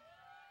it.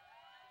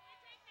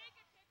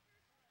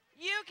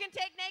 You can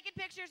take naked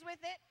pictures with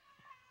it.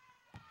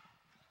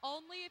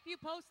 Only if you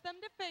post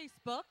them to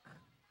Facebook.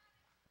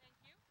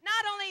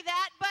 Not only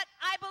that, but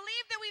I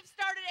believe that we've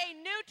started a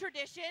new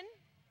tradition.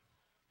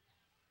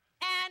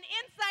 And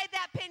inside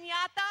that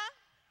piñata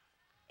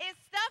is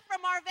stuff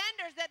from our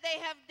vendors that they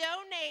have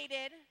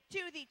donated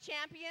to the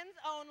champions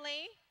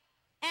only.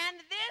 And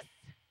this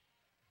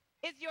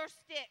is your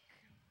stick.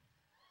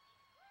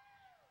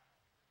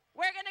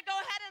 We're going to go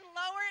ahead and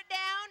lower it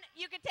down.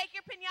 You can take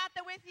your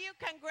piñata with you.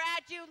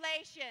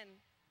 Congratulations.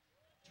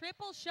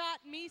 Triple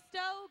shot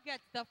Misto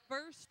gets the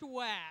first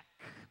whack.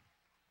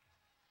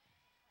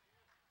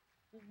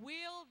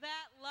 Wheel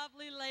that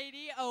lovely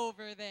lady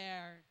over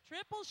there.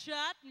 Triple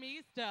shot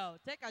Misto.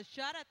 Take a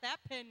shot at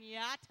that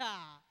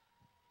piñata.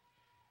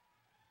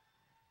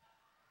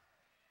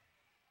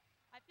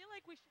 I feel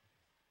like we should.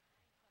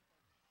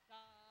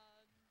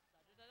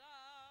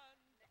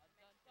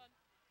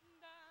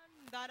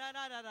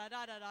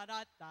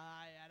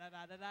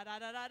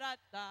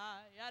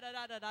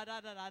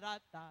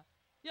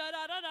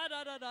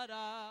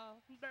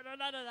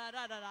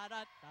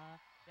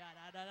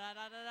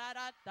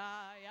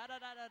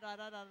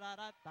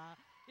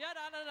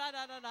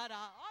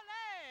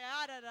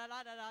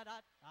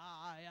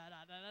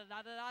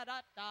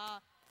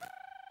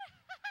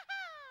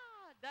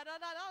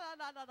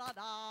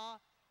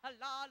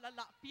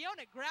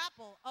 Fiona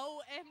Grapple,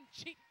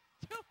 OMG,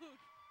 dude.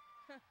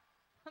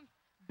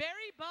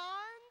 Barry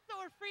Bonds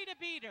or Frida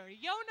Beater?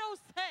 Yo no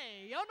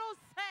sé, yo no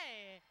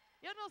sé,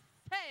 yo no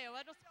sé.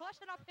 We're just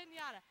flushing up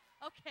piñata.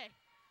 Okay,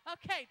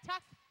 okay,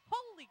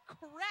 holy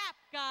crap,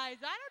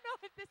 guys. I don't know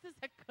if this is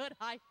a good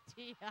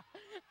idea.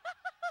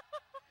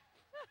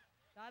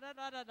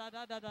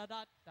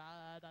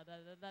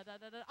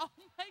 Oh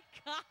my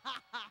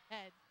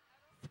God.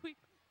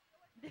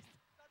 This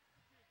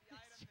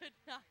should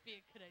not be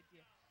a good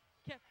idea.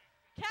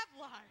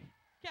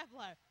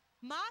 Kevlar.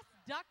 Moss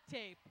duct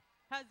tape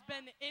has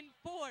been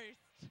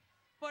enforced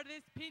for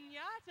this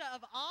piñata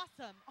of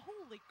awesome.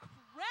 Holy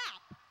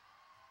crap.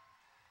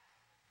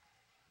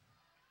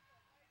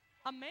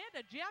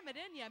 Amanda, jam it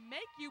in ya,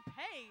 make you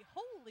pay.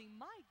 Holy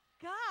my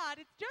God,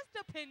 it's just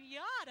a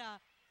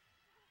piñata.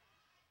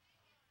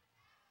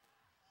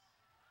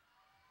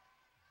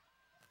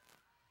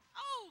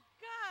 Oh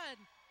God.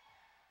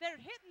 They're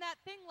hitting that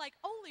thing like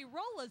Oli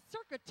Rolla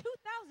circa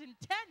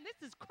 2010.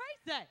 This is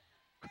crazy.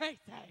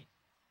 Crazy.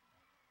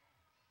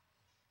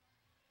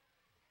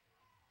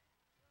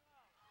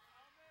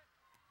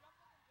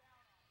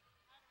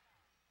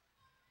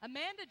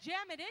 Amanda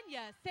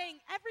Jamadinya saying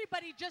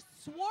everybody just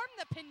swarm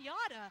the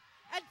piñata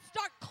and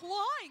start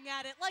clawing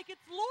at it like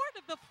it's Lord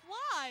of the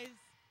Flies.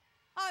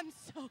 I'm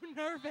so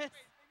nervous.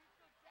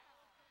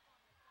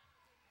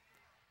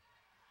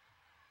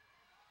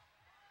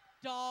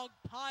 Dog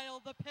pile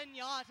the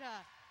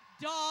piñata.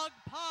 Dog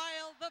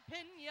pile the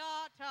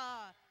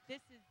piñata.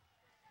 This is...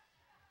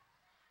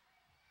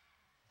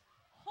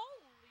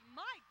 Holy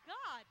my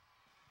God.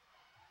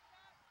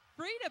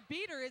 Frida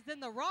Beater is in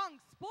the wrong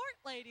sport,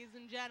 ladies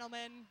and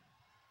gentlemen.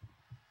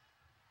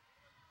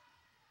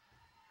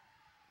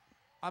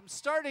 I'm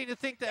starting to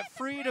think that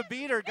Frida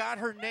Beater got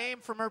her name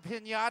from her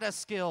piñata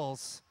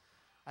skills,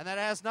 and that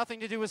has nothing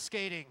to do with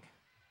skating.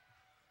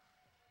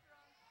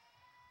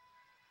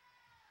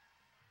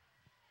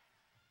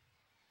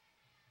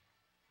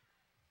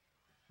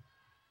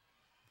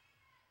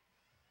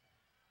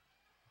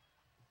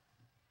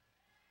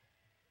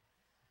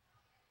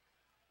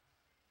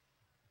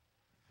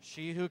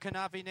 She who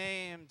cannot be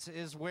named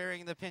is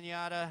wearing the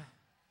piñata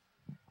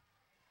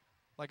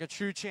like a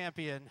true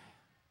champion.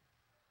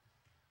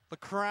 The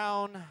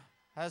crown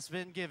has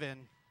been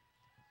given.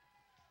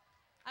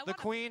 The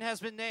queen has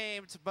been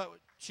named,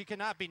 but she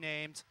cannot be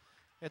named.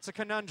 It's a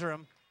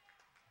conundrum.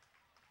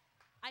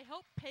 I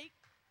hope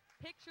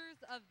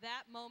pictures of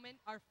that moment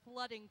are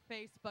flooding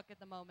Facebook at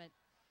the moment.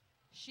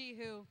 She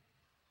who,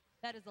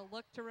 that is a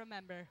look to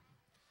remember.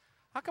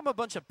 How come a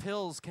bunch of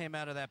pills came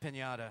out of that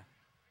piñata?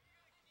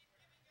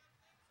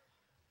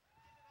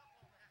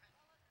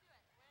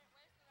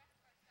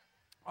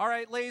 All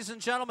right, ladies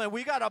and gentlemen,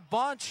 we got a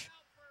bunch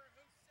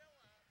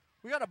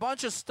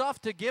of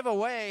stuff to give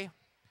away.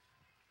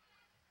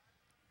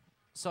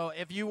 So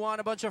if you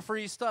want a bunch of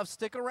free stuff,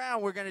 stick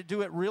around. We're going to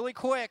do it really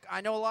quick.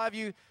 I know a lot of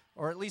you,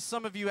 or at least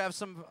some of you, have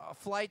some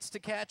flights to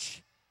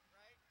catch.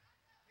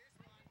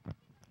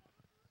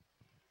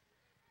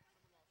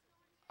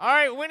 All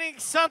right, winning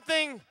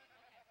something.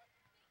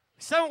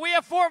 So we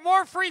have 4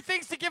 more free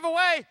things to give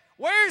away.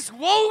 Where's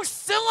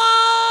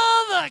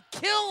Wosilla the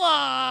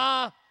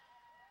Killer?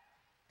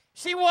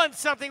 She won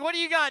something. What do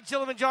you got,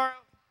 Kilimanjaro?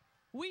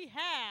 We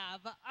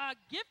have a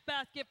gift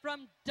basket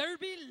from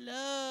Derby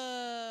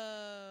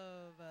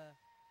Love. There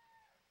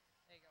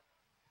you go.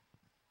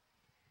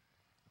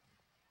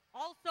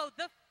 Also,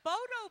 the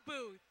photo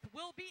booth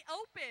will be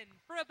open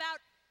for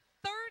about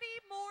 30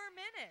 more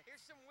minutes.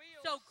 Here's some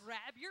wheels. So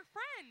grab your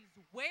friends,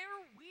 wear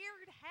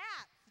weird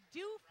hats,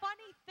 do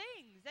funny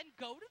things, and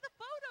go to the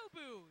photo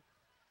booth.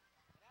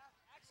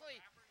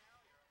 Actually,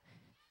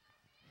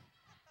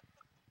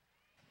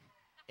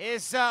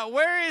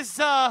 where is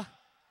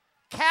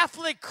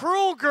Catholic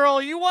Cruel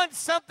Girl? You want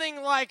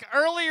something like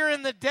earlier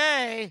in the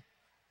day.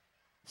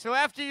 So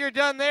after you're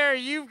done there,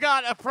 you've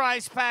got a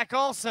prize pack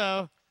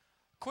also.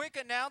 Quick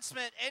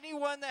announcement,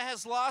 anyone that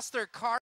has lost their card